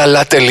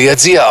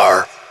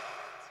lalala.gr.